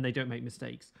not, and they don't make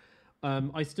mistakes.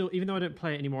 I still, even though I don't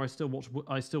play it anymore, I still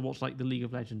watch like the League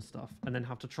of Legends stuff, and then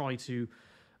have to try to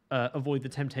avoid the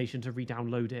temptation to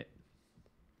re-download it.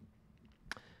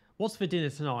 What's for dinner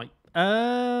tonight?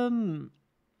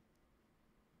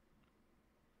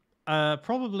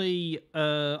 Probably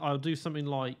I'll do something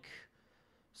like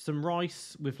some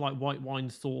rice with like white wine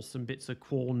sauce and bits of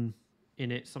corn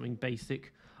in it, something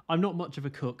basic. I'm not much of a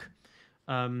cook.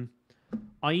 I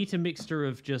eat a mixture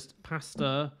of just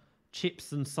pasta,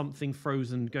 chips, and something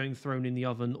frozen thrown in the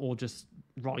oven, or just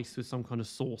rice with some kind of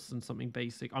sauce and something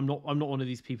basic. I'm not one of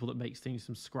these people that makes things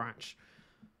from scratch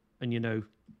and, you know,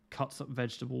 cuts up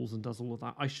vegetables and does all of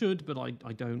that. I should, but I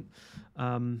don't.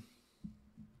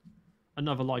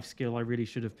 Another life skill I really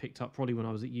should have picked up probably when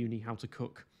I was at uni, how to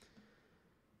cook.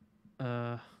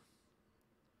 Let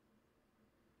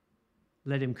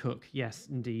him cook. Yes,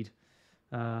 indeed.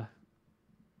 That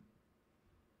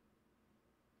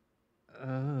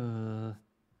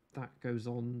goes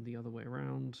on the other way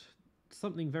around.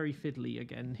 Something very fiddly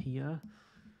again here.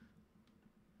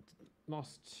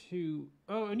 Last two.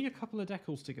 Oh, only a couple of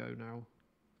decals to go now.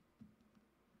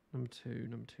 Number two.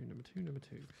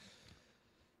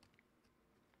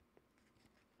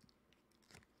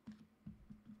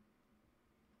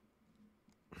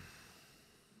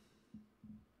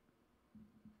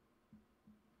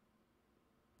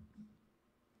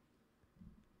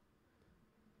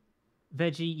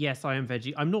 Veggie, yes, I am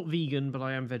veggie. I'm not vegan, but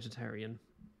I am vegetarian.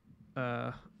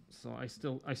 So I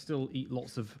still eat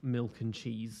lots of milk and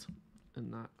cheese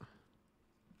and that.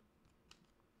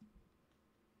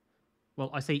 Well,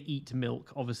 I say eat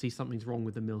milk. Obviously, something's wrong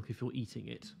with the milk if you're eating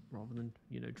it rather than,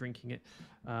 you know, drinking it.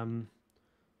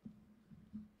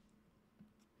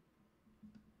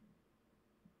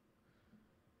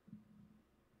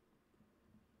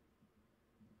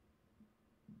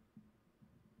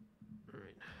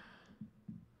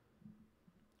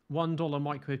 $1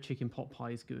 microwave chicken pot pie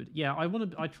is good. Yeah, I want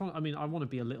to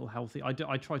be a little healthy. I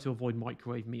try to avoid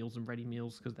microwave meals and ready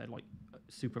meals because they're like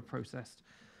super processed,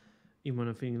 even when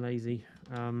I'm feeling lazy.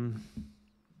 And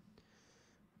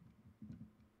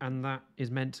that is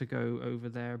meant to go over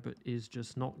there, but is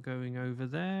just not going over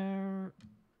there.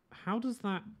 How does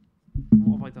that?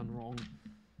 What have I done wrong?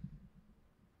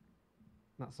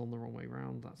 That's on the wrong way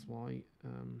round. That's why.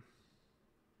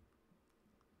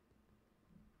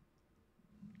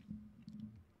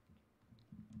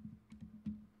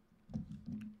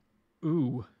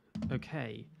 Ooh,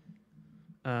 okay.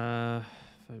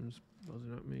 Phone's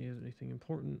buzzing at me. Is anything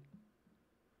important?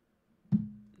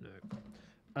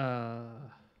 No.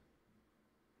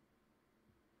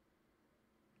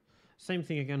 Same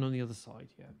thing again on the other side,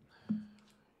 yeah.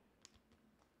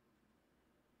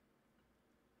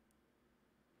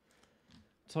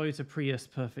 Toyota Prius,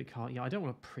 perfect car. Yeah, I don't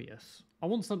want a Prius. I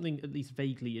want something at least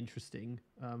vaguely interesting.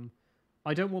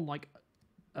 I don't want like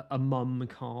a mum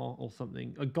car or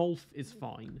something. A Golf is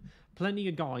fine. Plenty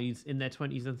of guys in their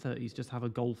 20s and 30s just have a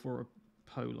Golf or a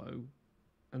Polo,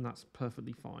 and that's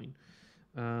perfectly fine.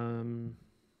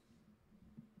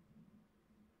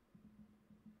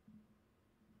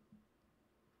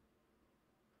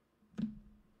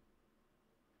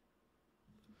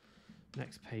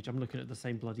 Next page. I'm looking at the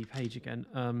same bloody page again.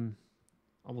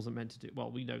 I wasn't meant to do.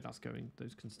 Well, we know that's going.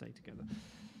 Those can stay together.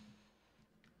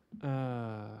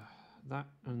 That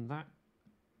and that.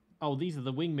 Oh, these are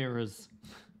the wing mirrors.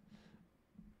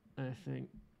 I think.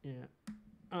 Yeah.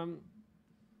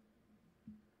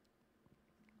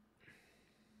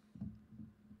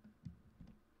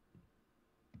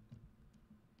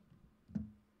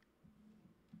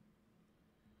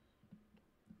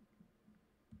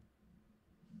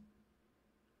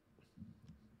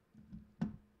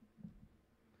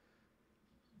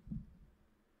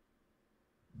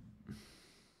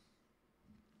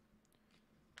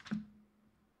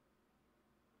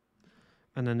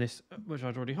 And then this, which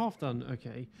I'd already half done.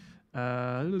 Okay.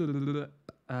 I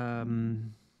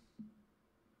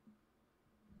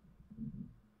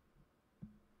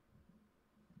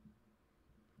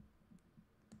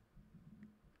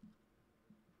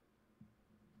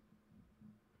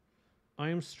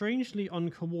am strangely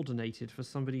uncoordinated for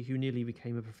somebody who nearly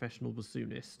became a professional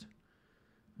bassoonist.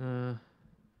 Can't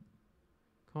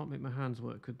make my hands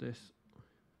work with this.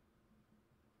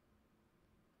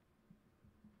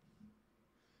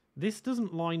 This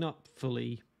doesn't line up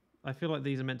fully. I feel like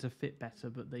these are meant to fit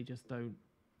better, but they just don't.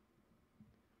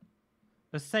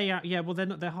 Let's say, yeah, well,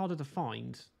 they're harder to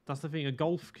find. That's the thing. A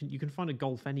Golf, you can find a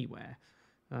Golf anywhere.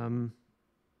 And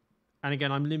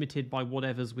again, I'm limited by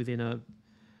whatever's within a,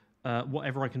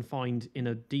 whatever I can find in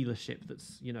a dealership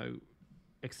that's, you know,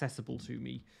 accessible to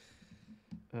me.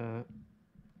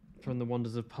 From the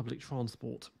wonders of public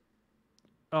transport.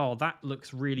 Oh, that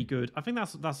looks really good. I think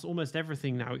that's almost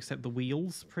everything now except the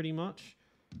wheels, pretty much.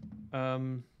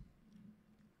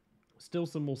 Still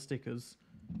some more stickers.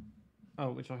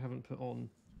 Oh, which I haven't put on.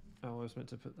 Oh, I was meant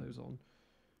to put those on.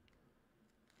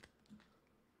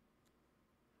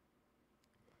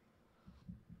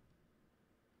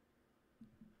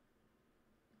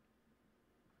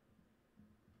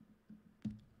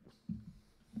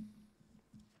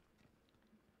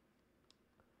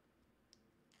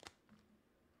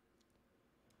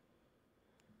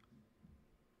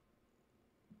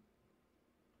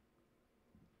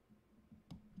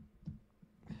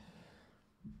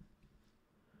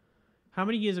 How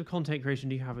many years of content creation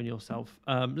do you have in yourself?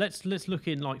 Let's look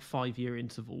in like 5-year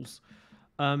intervals.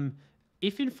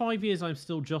 If in 5 years I'm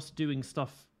still just doing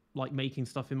stuff like making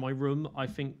stuff in my room, I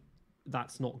think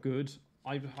that's not good.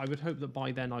 I would hope that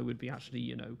by then I would be actually,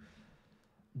 you know,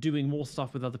 doing more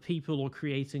stuff with other people or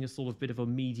creating a sort of bit of a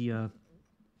media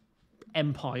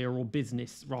empire or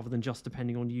business rather than just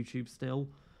depending on YouTube still.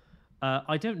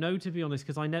 I don't know, to be honest,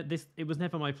 because I know this. It was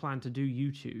never my plan to do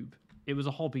YouTube. It was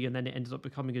a hobby, and then it ended up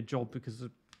becoming a job because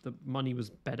the money was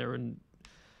better, and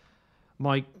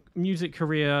my music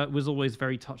career was always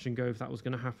very touch and go if that was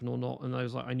going to happen or not. And I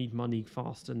was like, I need money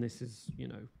fast, and this is, you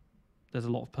know, there's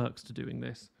a lot of perks to doing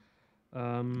this.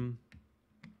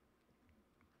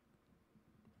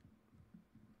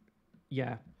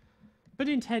 Yeah, but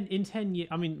in 10 years,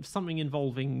 I mean, something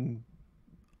involving,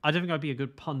 I don't think I'd be a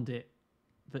good pundit.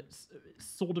 That's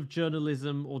sort of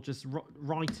journalism or just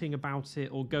writing about it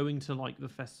or going to like the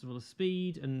Festival of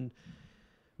Speed and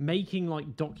making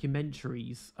like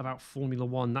documentaries about Formula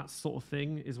One, that sort of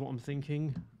thing is what I'm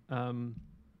thinking.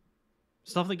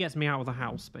 Stuff that gets me out of the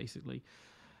house, basically.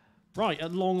 Right,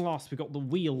 at long last, we got the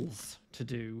wheels to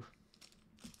do.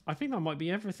 I think that might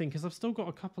be everything because I've still got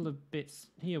a couple of bits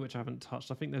here which I haven't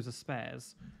touched. I think those are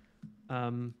spares.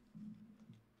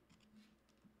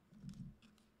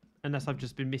 Unless I've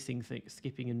just been missing things,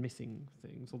 skipping and missing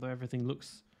things, although everything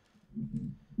looks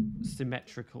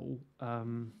symmetrical.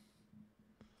 Right.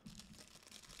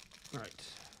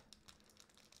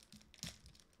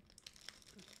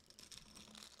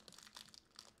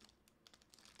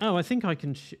 Oh, I think I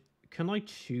can. Can I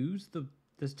choose the?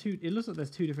 There's two. It looks like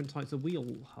there's two different types of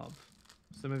wheel hub,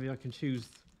 so maybe I can choose.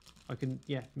 I can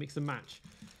mix and match.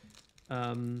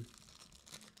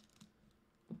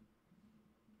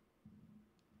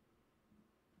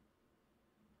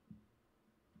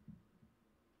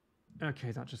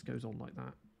 Okay, that just goes on like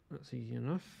that. That's easy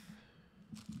enough.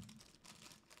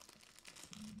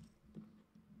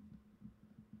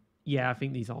 Yeah, I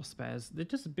think these are spares. They're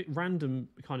just a bit random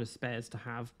kind of spares to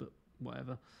have, but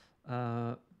whatever.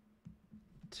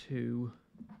 2.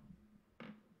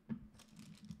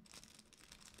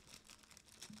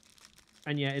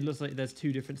 And yeah, it looks like there's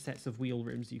 2 different sets of wheel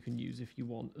rims you can use if you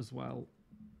want as well.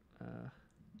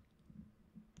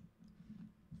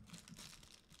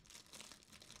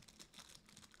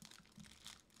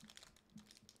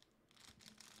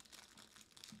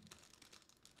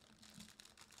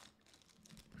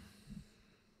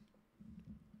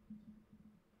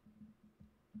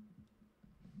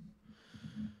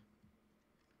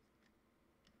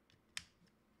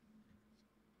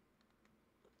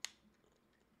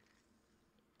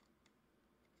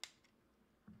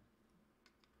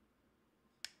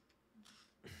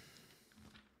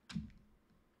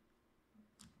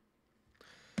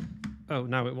 Oh,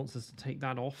 now it wants us to take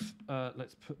that off.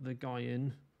 Let's put the guy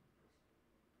in.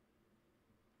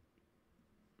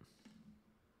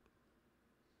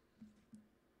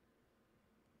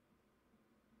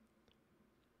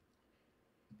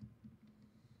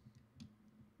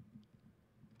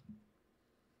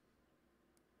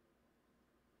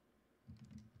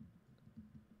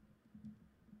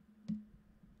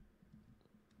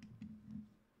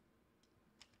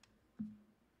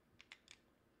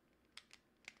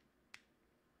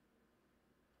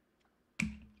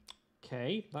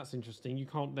 Okay, that's interesting. You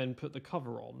can't then put the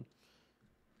cover on.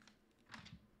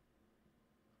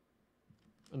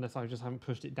 Unless I just haven't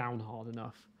pushed it down hard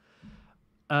enough.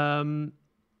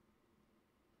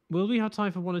 Will we have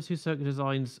time for 1 or 2 circuit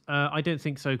designs? I don't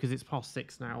think so because it's past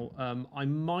 6 now. I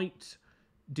might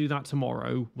do that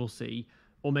tomorrow. We'll see.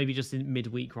 Or maybe just in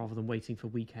midweek rather than waiting for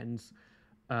weekends.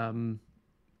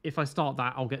 If I start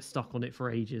that, I'll get stuck on it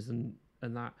for ages and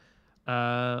that.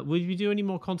 Will you do any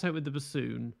more content with the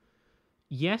bassoon?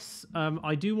 Yes,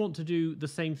 I do want to do the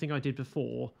same thing I did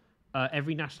before.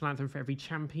 Every national anthem for every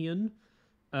champion.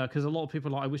 Because a lot of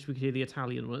people are like, I wish we could hear the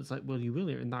Italian one. It's like, well, you will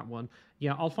hear it in that one.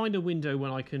 Yeah, I'll find a window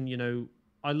when I can, you know...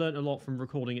 I learned a lot from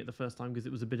recording it the first time because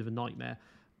it was a bit of a nightmare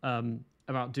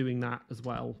about doing that as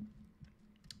well.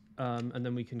 And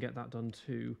then we can get that done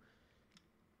too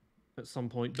at some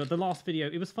point. But the last video,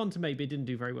 it was fun to make, but it didn't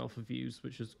do very well for views,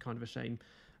 which is kind of a shame.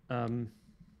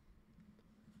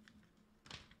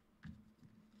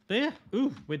 There.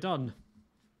 Ooh, we're done.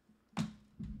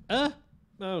 Oh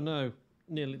no.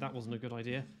 Nearly, that wasn't a good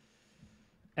idea.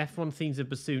 F1 themes of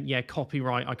bassoon. Yeah,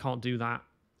 copyright. I can't do that.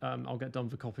 I'll get done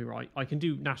for copyright. I can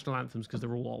do national anthems because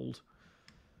they're all old.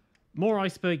 More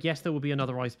iceberg. Yes, there will be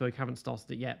another iceberg. Haven't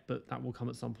started it yet, but that will come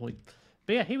at some point.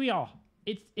 But yeah, here we are.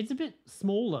 It's a bit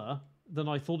smaller than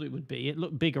I thought it would be. It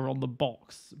looked bigger on the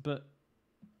box, but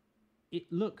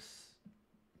it looks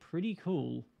pretty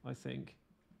cool, I think.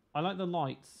 I like the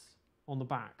lights on the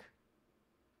back.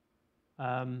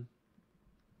 And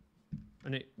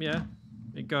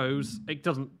it goes. It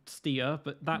doesn't steer,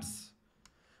 but that's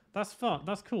fun.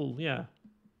 That's cool. Yeah.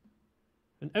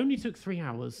 And only took 3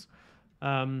 hours.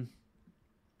 I'll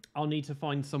need to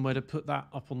find somewhere to put that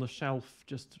up on the shelf,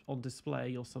 just on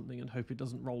display or something, and hope it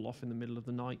doesn't roll off in the middle of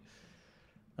the night.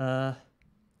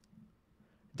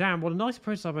 Damn, what a nice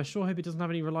prototype. I sure hope it doesn't have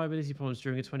any reliability problems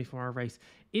during a 24-hour race.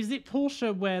 Is it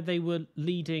Porsche where they were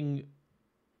leading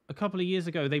a couple of years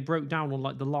ago? They broke down on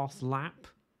like the last lap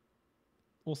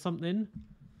or something?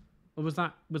 Or was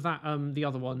that the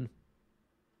other one?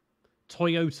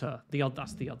 Toyota.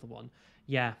 That's the other one.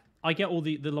 Yeah, I get all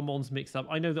the Le Mans mixed up.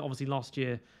 I know that obviously last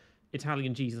year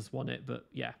Italian Jesus won it, but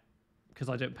yeah, because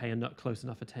I don't pay close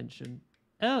enough attention.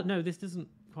 No, this doesn't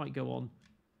quite go on.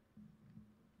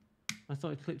 I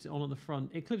thought it clipped it on the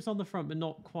front. It clips on the front, but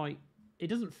not quite. It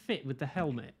doesn't fit with the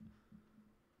helmet.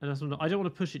 And I don't want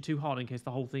to push it too hard in case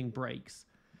the whole thing breaks.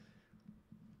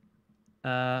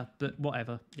 But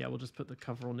whatever. Yeah, we'll just put the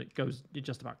cover on. It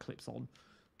just about clips on.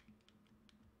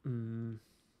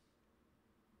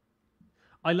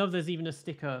 I love there's even a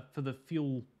sticker for the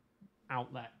fuel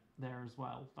outlet there as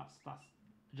well. That's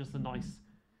just a nice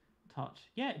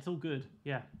touch. Yeah, it's all good.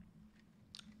 Yeah.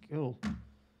 Cool.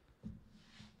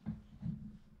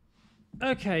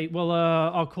 Okay, well,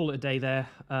 I'll call it a day there.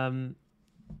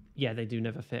 Yeah, they do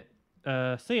never fit.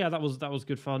 So yeah, that was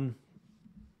good fun.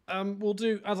 We'll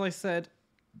do, as I said,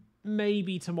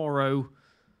 maybe tomorrow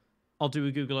I'll do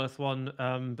a Google Earth one.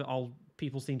 But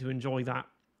people seem to enjoy that.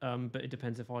 But it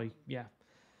depends if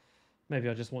maybe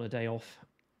I just want a day off.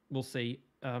 We'll see.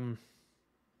 But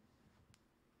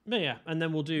yeah, and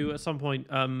then we'll do at some point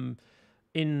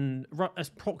in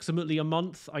approximately a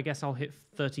month, I guess I'll hit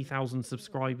 30,000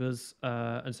 subscribers,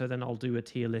 and so then I'll do a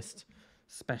tier list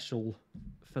special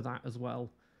for that as well.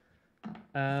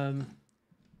 But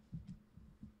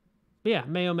yeah,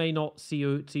 may or may not see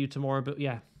you tomorrow, but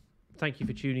yeah, thank you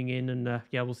for tuning in, and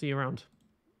yeah, we'll see you around.